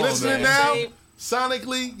 front. Like Come on, listening man. now, Same.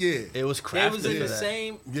 sonically, yeah. It was They crafted. was in for the that.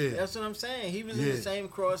 same. Yeah. That's what I'm saying. He was in Yeah. the same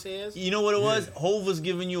crosshairs. You know what it was? Hov was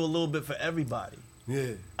giving you a little bit for everybody.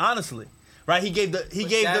 Yeah. Honestly. Right? He gave the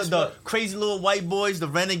that's the what- crazy little white boys, the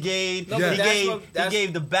renegade. No, but He that's gave what- he that's-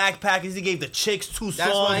 gave the backpackers. He gave the chicks 2 That's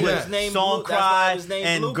why songs he with was named Song Blue- that's why Cry he was named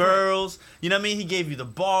and Blueprint. Girls. You know what I mean? He gave you the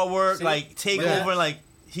bar work, See? like take Yeah. over, like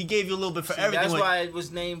he gave you a little bit for See, everything. that's why it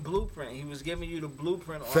was named Blueprint. He was giving you the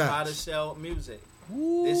blueprint on how to Facts. sell music.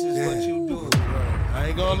 This is what you do. I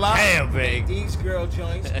ain't gonna lie. Damn, big. These girl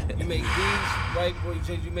joints, you make these white boy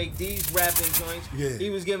joints, you make these rapping joints. Yeah. He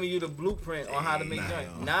was giving you the blueprint on how to make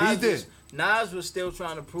joints. He did. Nas was still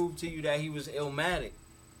trying to prove to you that he was Illmatic.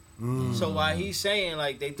 Mm. So while he's saying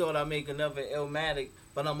like they thought I'd make another Illmatic,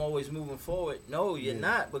 but I'm always moving forward. No, you're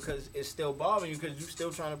not, because it's still bothering you because you're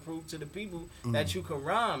still trying to prove to the people that you can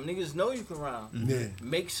rhyme. Niggas know you can rhyme. Yeah.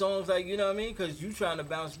 Make songs like, you know what I mean? Because you trying to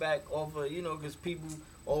bounce back off of, you know, because people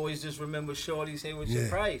always just remember Shorty say what's your Yeah.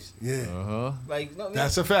 price. Yeah. Uh-huh. Like, no,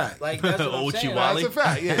 That's a fact. like that's what I'm saying. That's a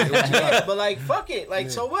fact. Yeah. Yeah, but like, fuck it. Like,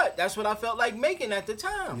 Yeah. so what? That's what I felt like making at the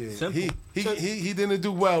time. Yeah. Simple. He didn't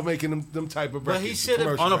do well making them type of But records. he should have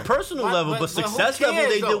commercial on a records. personal level, but who success level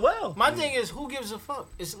cares, they though? did well. My thing is, who gives a fuck?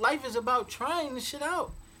 Life is about trying this shit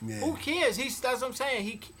out. Yeah. Who cares? That's what I'm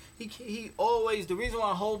saying. He always, the reason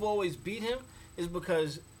why Hov always beat him is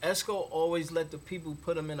because Esco always let the people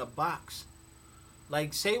put him in a box.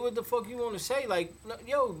 Like, say what the fuck you want to say. Like,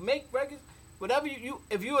 yo, make records. Whatever you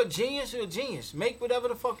if you're a genius, you're a genius. Make whatever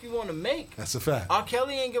the fuck you want to make. That's a fact. R.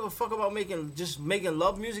 Kelly ain't give a fuck about making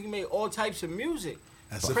love music. He made all types of music.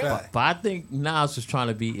 That's a Prince- fact. But I think Nas was trying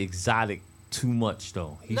to be exotic too much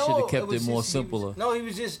though. He No, should have kept was it more just- simpler.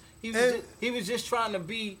 He was just trying to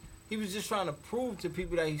be. He was just trying to prove to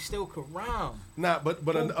people that he still could rhyme. Nah, but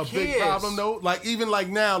Who a big cares? problem though, like even like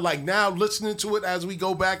now listening to it as we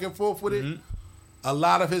go back and forth with it, a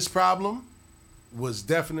lot of his problem was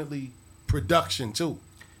definitely production too.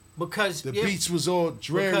 Because The beats was all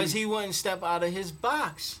dreary. Because he wouldn't step out of his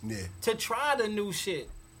box Yeah, to try the new shit.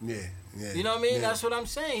 yeah, yeah. You know what I mean? Yeah. That's what I'm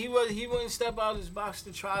saying. He wouldn't step out of his box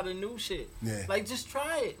to try the new shit. Yeah. Like, just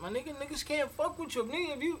try it, my nigga. Niggas can't fuck with you.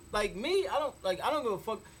 Nigga, if you like me, I don't give a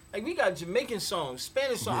fuck. Like, we got Jamaican songs,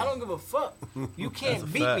 Spanish songs. I don't give a fuck. You can't That's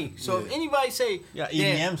a beat fact. me. So if Yeah. anybody say, Yeah, "Damn,"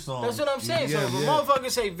 EDM songs. that's what I'm saying. So if a Yeah.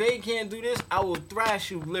 motherfucker say Vay can't do this, I will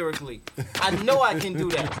thrash you lyrically. I know I can do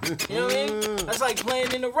that. You know what I mean? That's like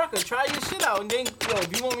playing in the rucker. Try your shit out, and then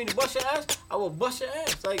if you want me to bust your ass, I will bust your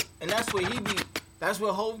ass. Like, and that's what he be. That's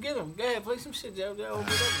what Hov get him. Go ahead, play some shit, Jeff.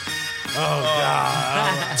 Oh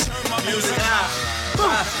God! Music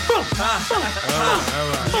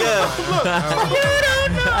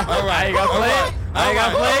All right, I ain't gotta play it. I ain't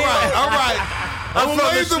gotta play it. All right. I'm from gonna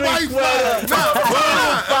the wave the street white sweater. flag.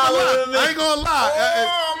 I ain't gonna lie.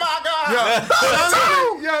 Oh my God.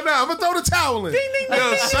 I'm gonna throw the towel in.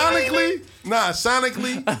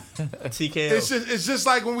 Sonically, TKO. it's just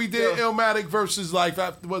like when we did Illmatic versus Life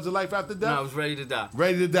After. Was it Life After No, I Death? was ready to die.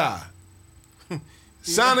 Ready to Die.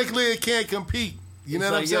 Sonically, it can't compete. You know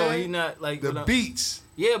It's what I'm like, yo, saying? he not like The what I- beats.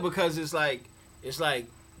 Yeah, because it's like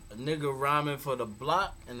a nigga rhyming for the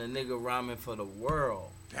block and a nigga rhyming for the world.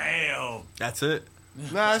 Damn. That's it.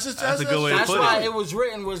 Nah, it's just That's a good way to That's put why it. it was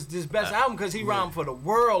written was this best album, because he rhymed for the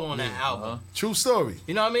world on that album. True story.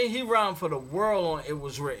 You know what I mean? He rhymed for the world on It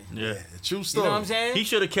Was Written. Yeah. True You story. know what I'm saying? He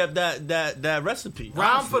should have kept that recipe.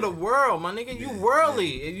 Rhyme for the world, my nigga. You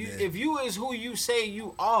worldly. If you is who you say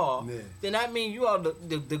you are, then that means you are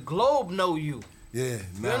the globe know you. Yeah,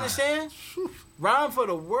 You understand? Rhyme for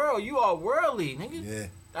the world. You are worldly, nigga. Yeah.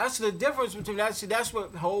 That's the difference between that's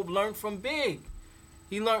what Hov learned from Big.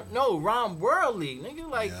 He learned rhyme worldly, nigga.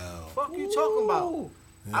 Like, fuck you talking about?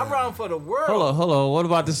 I rhyme for the world. Hold on. What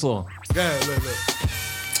about this song? Yeah, look.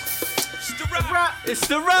 It's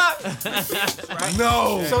the rock.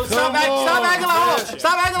 No. So stop acting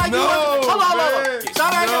like you wasn't. Hold on.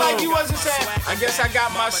 Stop acting like you wasn't saying. I guess I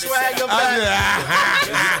got my swagger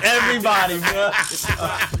back. Everybody, bro.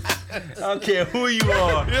 I don't care who you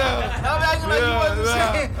are. Stop acting like you wasn't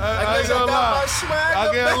saying. I guess I got my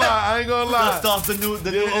swagger back. I ain't gonna lie. Dust off the new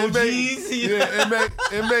OGs.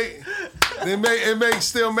 It make It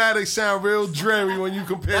makes Stillmatic sound real dreary when you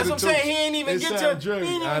compare That's the what two. I'm saying. He ain't even It get sound to. dreary.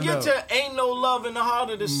 He ain't I even get know. to. Ain't no love in the heart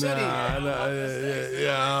of the city. Yeah.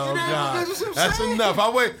 Oh You know, God, that's what I'm that's saying. enough. I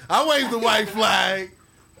wave the white flag.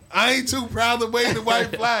 I ain't too proud to wave the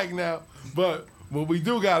white flag now. But what we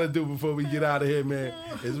do gotta do before we get out of here, man,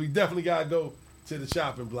 is we definitely gotta go to the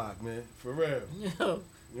shopping block, man. For real. Yo,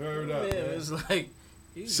 You heard up, man, man. it's like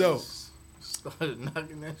he So. just started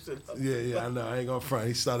knocking that shit up. Yeah, I know. I ain't gonna front.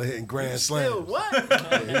 He started hitting grand slams. Still what?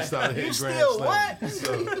 Yeah, he started hitting You grand still slams.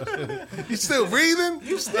 So, you still breathing?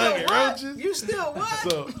 You still what? You still what?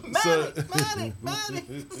 So,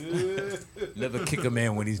 Never kick a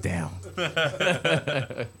man when he's down.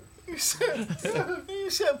 You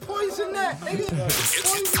said poison that, nigga.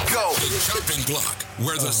 Go. The chopping block,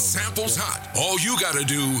 where the sample's hot. All you gotta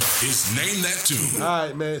do is name that tune. All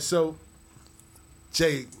right, man. So,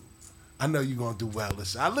 Jay, I know you're gonna do well.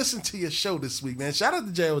 I listened to your show this week, man. Shout out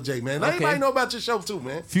to JOJ, man. Let everybody know about your show too,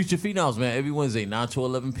 man. Future Phenoms, man. Every Wednesday, 9 to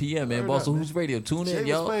 11 p.m., man. Boston Hoops Radio. Tune Jay in, was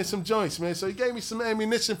yo. playing some joints, man. So he gave me some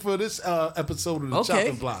ammunition for this episode of the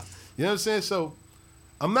chopping block. You know what I'm saying? So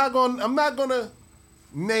I'm not gonna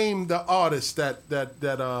name the artist that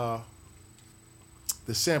the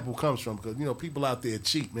sample comes from, because people out there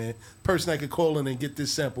cheat, man. Person that could call in and get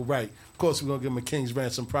this sample right. Of course, we're gonna give him a King's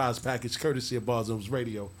Ransom prize package courtesy of Bars Hoops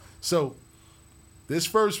Radio. So this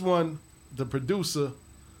first one, the producer,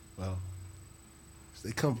 well,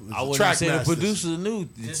 they come. I wouldn't say the producer knew.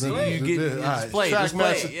 Just play it,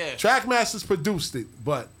 yeah. Trackmasters produced it,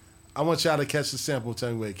 but I want y'all to catch the sample and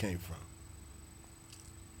tell me where it came from.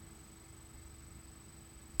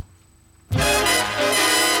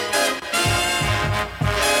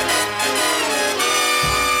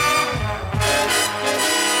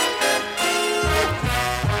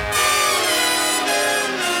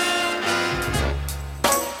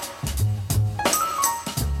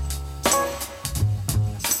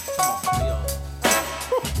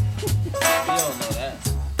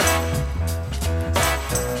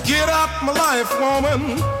 Get out my life,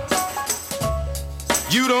 woman.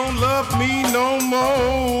 You don't love me no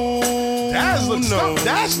more.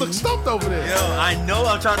 Dash looks stumped over there. Yo, I know.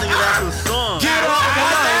 I'm trying to think of the actual song. Get out my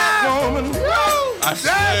life, woman. I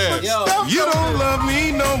swear. You don't love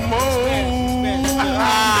me no more.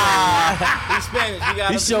 He's Spanish.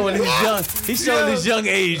 He's showing his young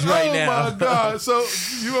age right now. Oh my God! So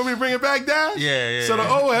you want me to bring it back, Dash? Yeah. So the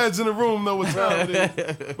old heads in the room know what time it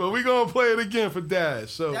is. But we gonna play it again for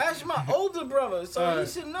Dash. So That's my older brother, so he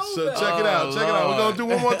should know So that. check it out. We're gonna do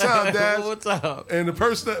one more time, Dash. One more time. And the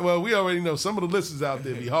person that, we already know some of the listeners out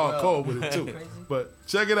there be hardcore with it too. But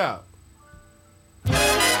check it out. Don't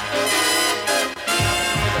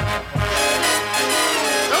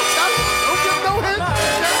give no hint.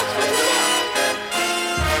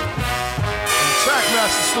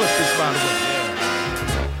 Trackmaster slipped this, by the way.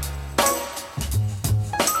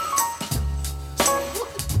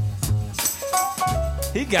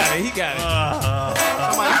 He got it. He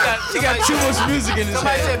got too much music in his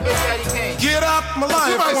Somebody head. said Big Daddy Kane. Get out my life,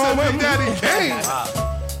 Somebody said woman. Big Daddy Kane.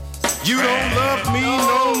 You don't love me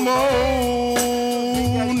no more.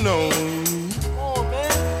 No. Come on,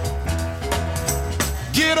 man.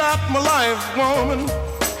 Get out my life, woman.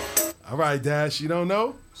 All right, Dash, you don't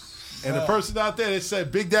know? And the person out there that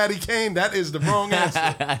said Big Daddy Kane, that is the wrong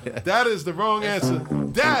answer. That is the wrong answer.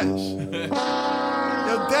 Dash. Yo,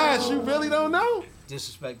 Dash, you really don't know?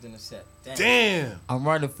 Disrespecting the set. Damn. I'm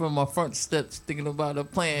running from my front steps thinking about a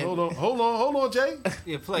plan. Hold on, Jay.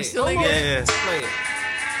 Yeah, play it. Still ain't get it. Play it.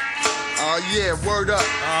 Yeah, word up.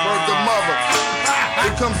 Word the mother.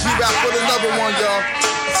 Here comes G-Rap with another one, y'all.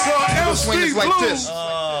 We'll swing it like this.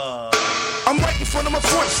 I'm right in front of my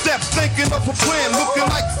front steps, thinking of a plan, looking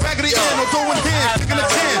like Raggedy Ann or going hand, kicking a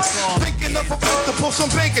can, thinking of a place to pull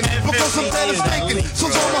some bacon, because some bed is stinking.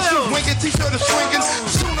 So on my suit, winking, t-shirt is shrinking.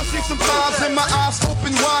 Soon I see some thighs in my eyes,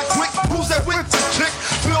 open wide, quick. Who's that with this chick?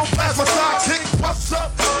 Bill past my sidekick. What's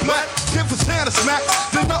up, Matt? Give his hand a smack.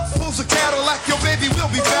 Then up pulls a Cadillac, yo baby,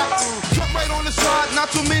 we'll be back. Jump right on the side,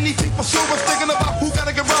 not too many people saw us thinking about who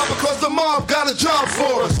gotta get robbed because the mob got a job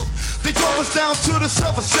for us. They drove us down to the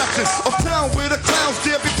silver section of town where the clowns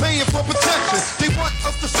dare be paying for protection. They want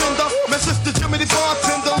us to send up my sister Jimmy the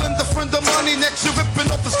bartender and the friend of money next year ripping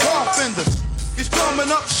up his car fenders. He's coming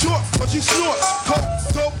up short, but he's short. Coke,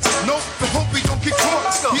 dope, nope, but hope he don't get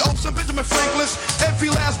caught. He owes some Benjamin Franklin's, every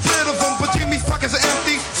last bit of them, but Jimmy's pockets are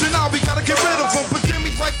empty, so now we gotta get rid of them. But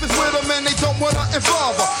Jimmy's wife is with him and they don't wanna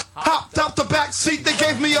involve her. Hopped out the back seat, they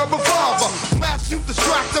gave me a revolver. Blast you,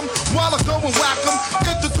 distract him, while I go and whack him.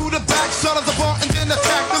 Enter through the back side of the bar and then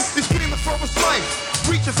attack him. He's screaming for his life,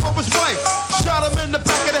 reaching for his wife. Shot him in the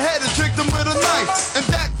back of the head and tricked him with a knife. And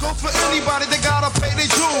that goes for anybody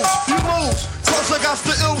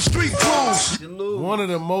Street Crews. One of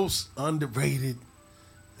the most underrated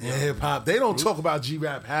in hip hop. They don't talk about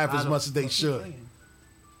G-Rap half as much as they should.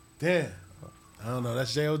 Damn. I don't know.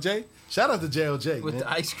 That's JLJ. Shout out to JLJ. With man.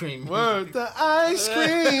 the ice cream. Word, the ice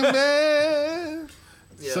cream, man.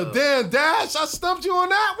 So damn, Dash, I stumped you on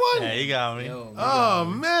that one. Yeah, you got me. Oh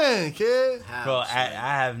man, kid. Bro, I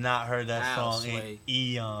have not heard that song in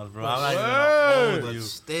eons, bro. I'm not even Word. gonna hold you.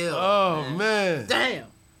 Still. Oh man. Damn.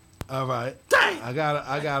 All right. Dang. I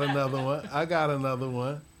got another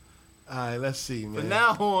one. All right, let's see, man. From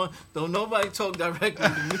now on, don't nobody talk directly to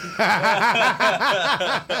me.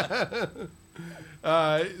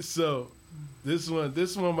 All right, so this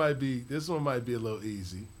one might be a little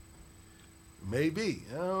easy. Maybe.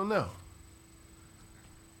 I don't know.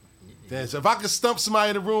 Damn, so if I could stump somebody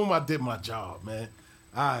in the room, I did my job, man.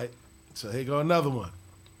 All right. So here go another one.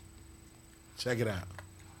 Check it out.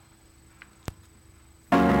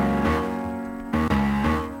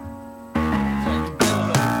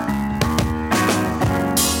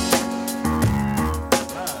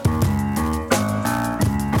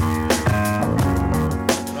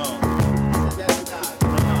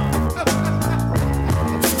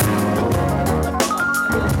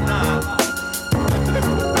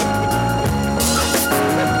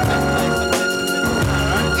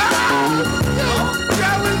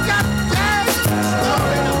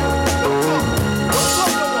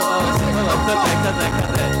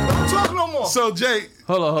 So Jay,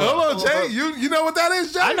 hold on, Jay. You know what that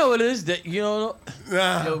is, Jay? I know what it is. That you know.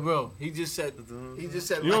 Yo, bro, he just said. You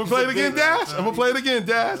want to play it again, Dash? I'm gonna play it again,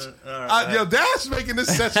 Dash. Yo, Dash making this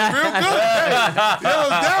session real good today. Yo,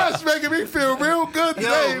 Dash making me feel real good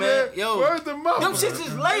today, man. Yo, where's the mother? Them shits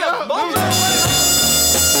is layup.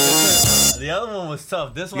 The other one was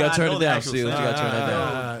tough. This You one gotta turn I know it the down, actual Seal. You song. gotta turn that down.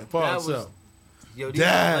 All right, pause That was- up. Yo, these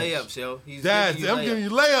Dash. are layups, yo. He's Dash, giving you I'm layups. giving you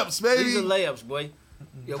layups, baby. These are layups, boy.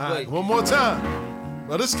 Yo, All boy. right, one more time.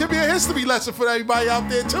 Well, this could be a history lesson for everybody out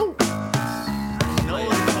there too.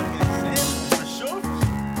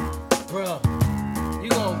 Bro, you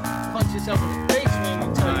gonna punch yourself in the face when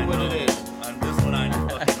we tell you what it is. On this one, I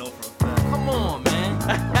fucking know for a fact. Come on, man.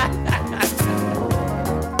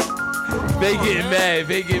 They getting mad.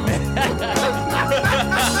 They getting mad.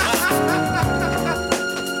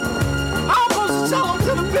 How am I supposed to tell them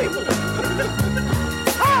to the people?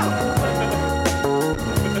 How?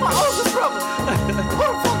 My older brother. Who the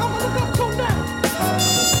fuck I'm gonna look up to now?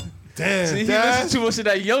 Damn, See, he Dash. listens too much of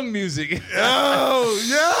that young music.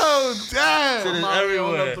 Yo, damn.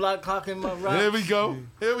 Mario on the block clocking my rocks. Here we go.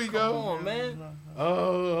 Come on, man.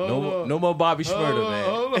 Oh, No more Bobby Schmurder, man.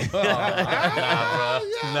 Hold on.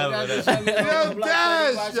 Yo,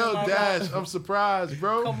 Dash. Yo, Dash. I'm surprised,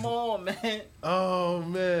 bro. Come on, man. Oh,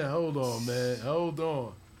 man. Hold on, man. Hold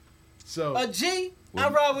on. So. A G, I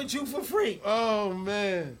ride with you for free. Oh,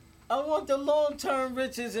 man. I want the long-term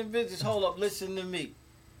riches and bitches. Hold up, listen to me.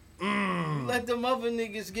 Let them other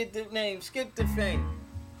niggas get the name, skip the fame.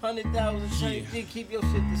 100,000 same thing, keep your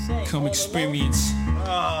shit the same. Come On the experience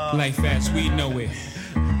life as we know it.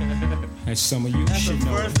 As some of you That's should the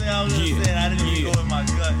know. first thing I was gonna say. I didn't even go in my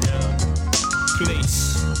gut, yo.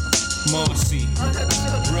 Place, Marcy,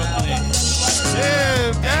 Brooklyn.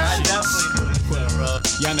 Damn, I Dash. definitely knew this shit, bro.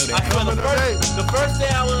 Y'all know I that. remember the first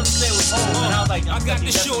thing I was gonna say was home, and I was like, I got the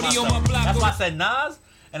that's shorty on myself. my block. That's why I said Nas,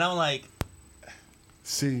 and I'm like,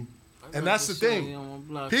 See, and that's the thing.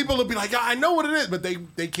 People will be like, "Yeah, I know what it is," but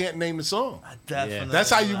they can't name the song. definitely. That's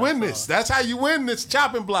how you win this. That's how you win this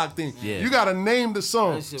chopping block thing. Yeah. You got to name the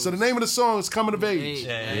song. That shit So the was- name of the song is "Coming of Age."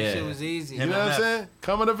 That Yeah. shit was easy. You know what I'm saying?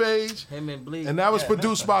 "Coming of Age," Him and Bleak. and that was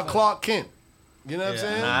produced by Clark Kent. You know what I'm Yeah,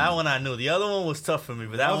 saying? nah, that one I knew. The other one was tough for me,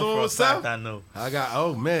 but that Other one one for was a fact tough? I knew. I got I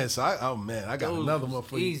got Those another was one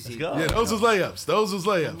for you. easy. Let's go. Yeah, those was layups. Those was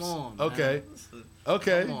layups. Come on, man. Okay.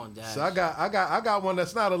 Okay. Come on, Dash. So I got one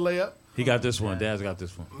that's not a layup. He got this one. Dad's got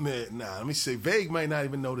this one. Man, nah, let me see. Vague might not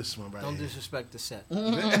even know this one right Don't here. disrespect the set.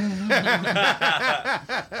 Don't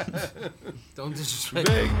disrespect.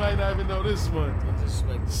 Vague might not even know this one. Don't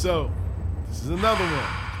disrespect. So, this is another one.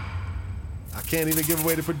 I can't even give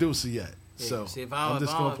away the producer yet. Yeah, So, see, if I'm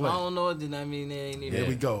just I going to play. don't know it, then I mean, they ain't even. Here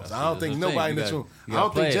we go. That's I don't think the thing. nobody in You this gotta- room. you I gotta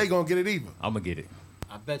don't think play Jay it. going to get it either. I'm gonna get it.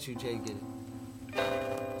 I bet you Jay get it.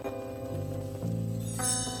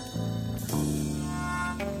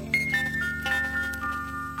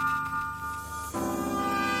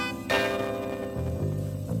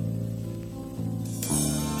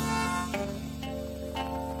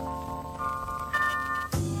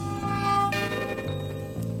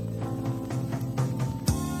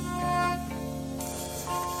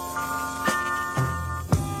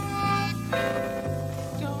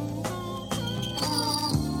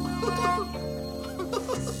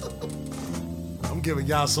 giving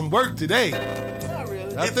y'all some work today. Not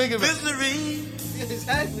really. I think of it.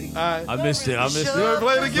 Exactly. All right. I missed it. You want to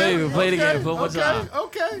play it again? Play it again. One more time.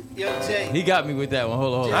 Okay. Yo, Jay. He got me with that one.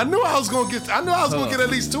 Hold on. I knew I was gonna get at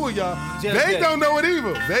least two of y'all. Jay, They Jay. don't know it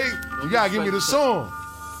either. You gotta give me the song.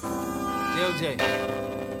 LJ.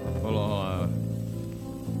 Hold on.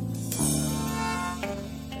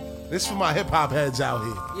 This for my hip hop heads out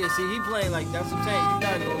here. Yeah, see, he playing like that's what I'm saying. You're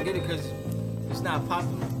not gonna get it because it's not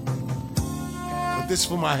popular. But this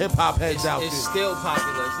for my hip hop heads out It's there. still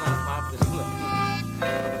popular. It's not popular.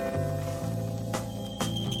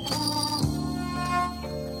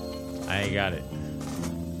 I ain't got it.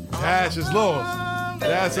 Dash is lost.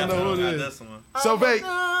 Dash don't know who it is. So, Vay,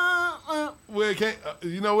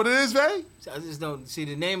 you know what it is, Vay? I just don't see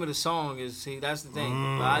the name of the song is that's the thing.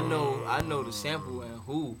 But I know the sample and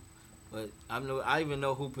who, but I even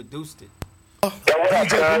know who produced it. DJ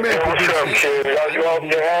Premier produced it. You off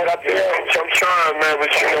your head up there? I'm trying, man,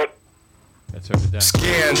 but you know. That's her down.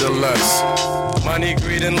 Scandalous. Money,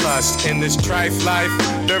 greed, and lust. In this trife life,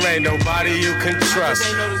 there ain't nobody you can trust.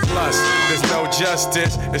 Plus, there's no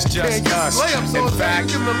justice, it's just us. In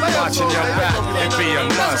fact, watching your back, it be a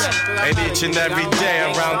must. And each and every day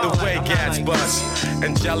around the way, gats bust.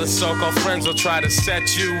 And jealous so-called friends will try to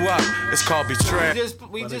set you up. It's called betrayal.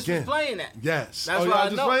 We just was playing that. Yes. That's y'all why I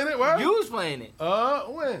just know. playing it? Where? You was playing it.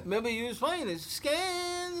 When? Remember you was playing it.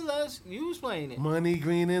 Scandalous. You was playing it. Money,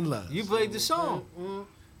 green, and lust. You played the song.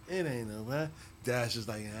 It ain't no right. Dash is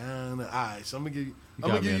like, I don't know. All right, so I'm gonna give you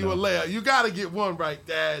got a me layup. You gotta get one right,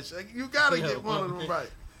 Dash. You gotta get one of them right.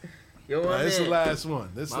 Yo, Right, this is the last one.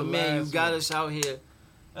 This is my the man, last you got one. us out here.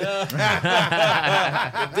 If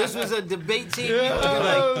this was a debate team,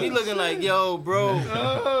 we looking like, yo, bro.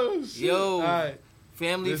 Oh, shit. Yo. All right.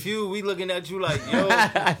 Family Feud, we looking at you like, yo.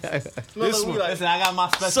 This one. Listen, I got my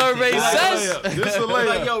special Survey says. This is a layup.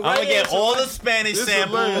 Like, yo, I'm gonna get all the Spanish This is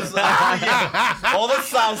samples, all the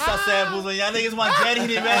salsa samples, and y'all niggas want Jenny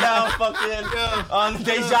to fucking on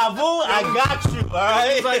Deja Vu. I got you, all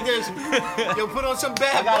right? It's like this. Yo, put on some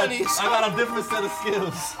Bad Bunnies. I got a different set of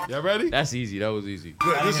skills. Y'all ready? That's easy. That was easy.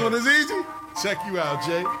 Good. This one is easy. Check you out,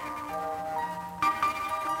 Jay.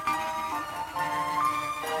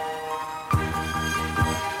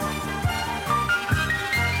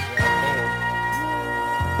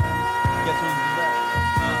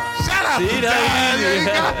 Shout out See, to that Dad. was Yeah, easy. he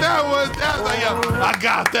got that one. That's like, yo, I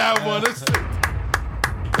got that one.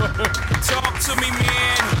 Talk to me,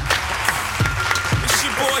 man. It's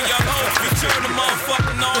your boy, Young Hope. We turn the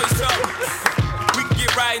motherfucking noise up. We can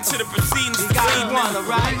get right into the proceedings. He got one, all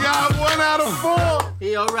right? You got 1 out of 4.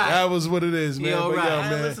 He all right. That was what it is, man. all But right. yo, I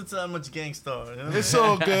man, listen to that much Gangstar. You know? it's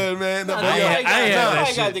all good, man. No, but I yo, ain't that got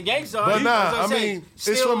shit. the gangster. but nah, That's I what I'm saying. mean, it's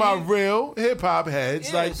Still, for my you- real hip hop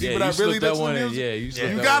heads, like Yes. people you that really slipped that listen one to in. music. Yeah, you slipped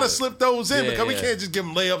You that gotta one in. slip those in Yeah, because we yeah. can't just give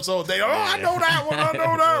them layups all day. Oh, I know that one. I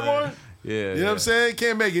know that one. Yeah. You know what I'm saying?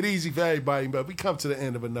 Can't make it easy for everybody, but we come to the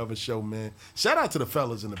end of another show, man. Shout out to the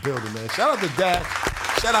fellas in the building, man. Shout out to Dak.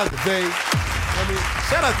 Shout out to Vay. I mean,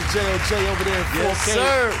 shout out to JLJ over there in 4K. Yes,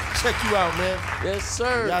 sir. Check you out, man. Yes,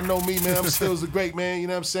 sir. Y'all know me, man. I'm Stills the Great, man. You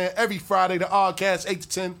know what I'm saying? Every Friday, the Oddcast, 8 to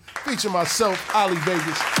 10. Feature myself, Ali Vegas,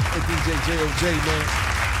 and DJ JLJ, man.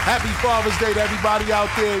 Happy Father's Day to everybody out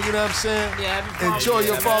there. You know what I'm saying? Yeah, happy Father's Enjoy Day.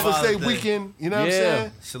 your Happy Father's Day Father's Day. weekend. You know what I'm Yeah.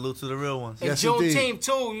 saying? Salute to the real ones. And Yes, indeed. Juneteenth,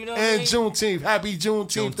 too, you know what I mean? And Juneteenth. Happy Juneteenth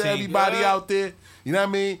to Juneteenth. everybody Yeah. out there. You know what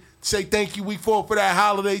I mean? Say thank you, week 4, for that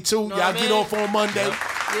holiday, too. Know Y'all what I get mean? off on Monday. Yeah,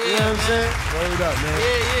 You know what I'm man. saying? Word up, man. Yeah.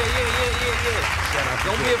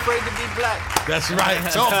 Don't be afraid to be black. That's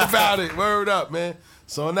right. Talk about it. Word up, man.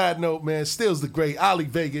 So on that note, man, Stills the Great, Ali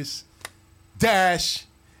Vegas, Dash,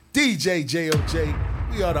 DJ JOJ.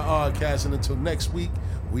 We are the Oddcast, and until next week,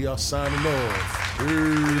 we are signing off.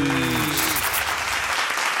 Peace.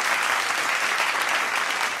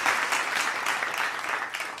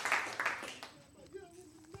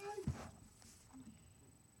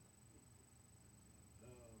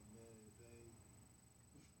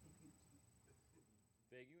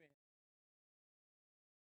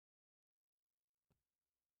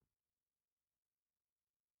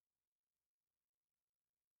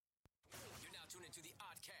 You're now tuned into the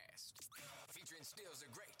Oddcast, featuring Stills the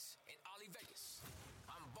Great and Ali Vegas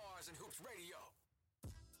on Bars and Hoops Radio.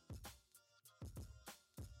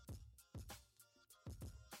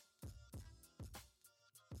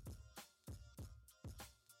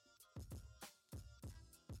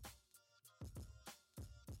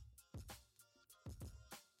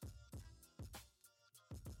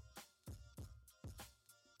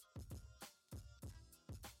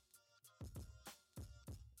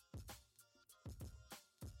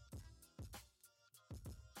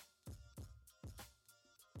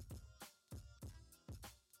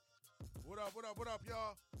 What up,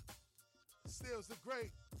 y'all? Stills the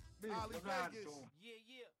Great, Ali Vegas,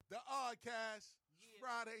 Yeah. the Oddcast,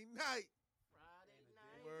 Friday night.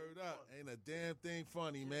 Word up. Ain't a damn thing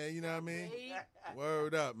funny, man. You know what I mean?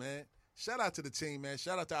 Word up, man. Shout out to the team, man.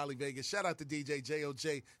 Shout out to Ali Vegas. Shout out to DJ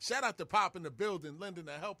JOJ. Shout out to Pop in the building, lending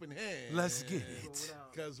a helping hand. Let's get it.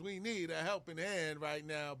 Because we need a helping hand right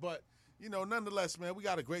now. But, nonetheless, man, we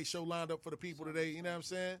got a great show lined up for the people today. You know what I'm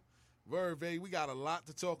saying? Verve, we got a lot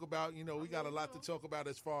to talk about. We got a lot to talk about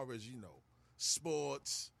as far as,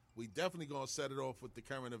 sports. We definitely going to set it off with the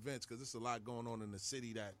current events because there's a lot going on in the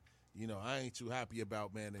city that, I ain't too happy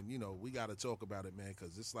about, man. And, we got to talk about it, man,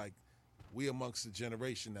 because it's like we amongst the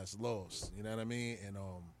generation that's lost. You know what I mean? And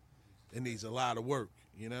it needs a lot of work.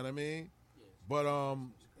 You know what I mean? But,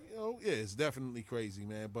 it's definitely crazy,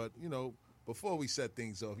 man. But, before we set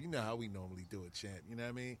things off, you know how we normally do it, Champ. You know what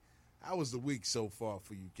I mean? How was the week so far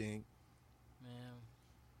for you, King? Man,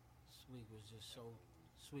 this week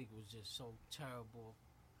was just so terrible.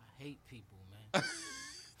 I hate people, man.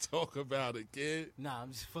 Talk about it, kid. Nah,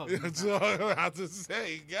 I'm just fucking. Talk about to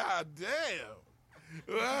say, God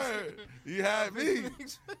damn. Word. You had me.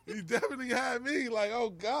 You definitely had me like, oh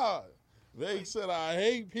God. They said I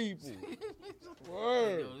hate people.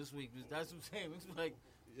 Word. Yo, this week that's what I'm saying. It's like,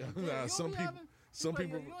 some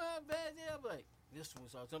people. You don't have bad day. I'm like, this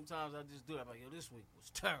was. Sometimes I just do that. I'm like, yo, this week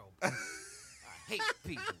was terrible. I hate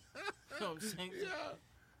people. You know what I'm saying? Yeah.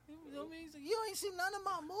 You know what I mean? He's like, you ain't seen none of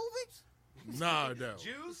my movies. Nah, no.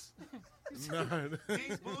 Juice? Nah.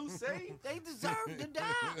 These blues say they deserve to die.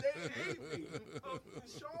 They hate me.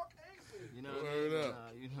 Shark hate me. You know what I Word mean?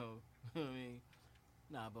 up. You know what I mean?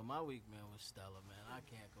 Nah, but my week, man, was stellar, man. I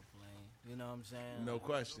can't complain. You know what I'm saying? No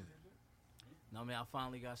question. No, I mean, I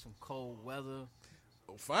finally got some cold weather.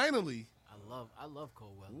 Oh, finally? I love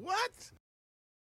cold weather. What?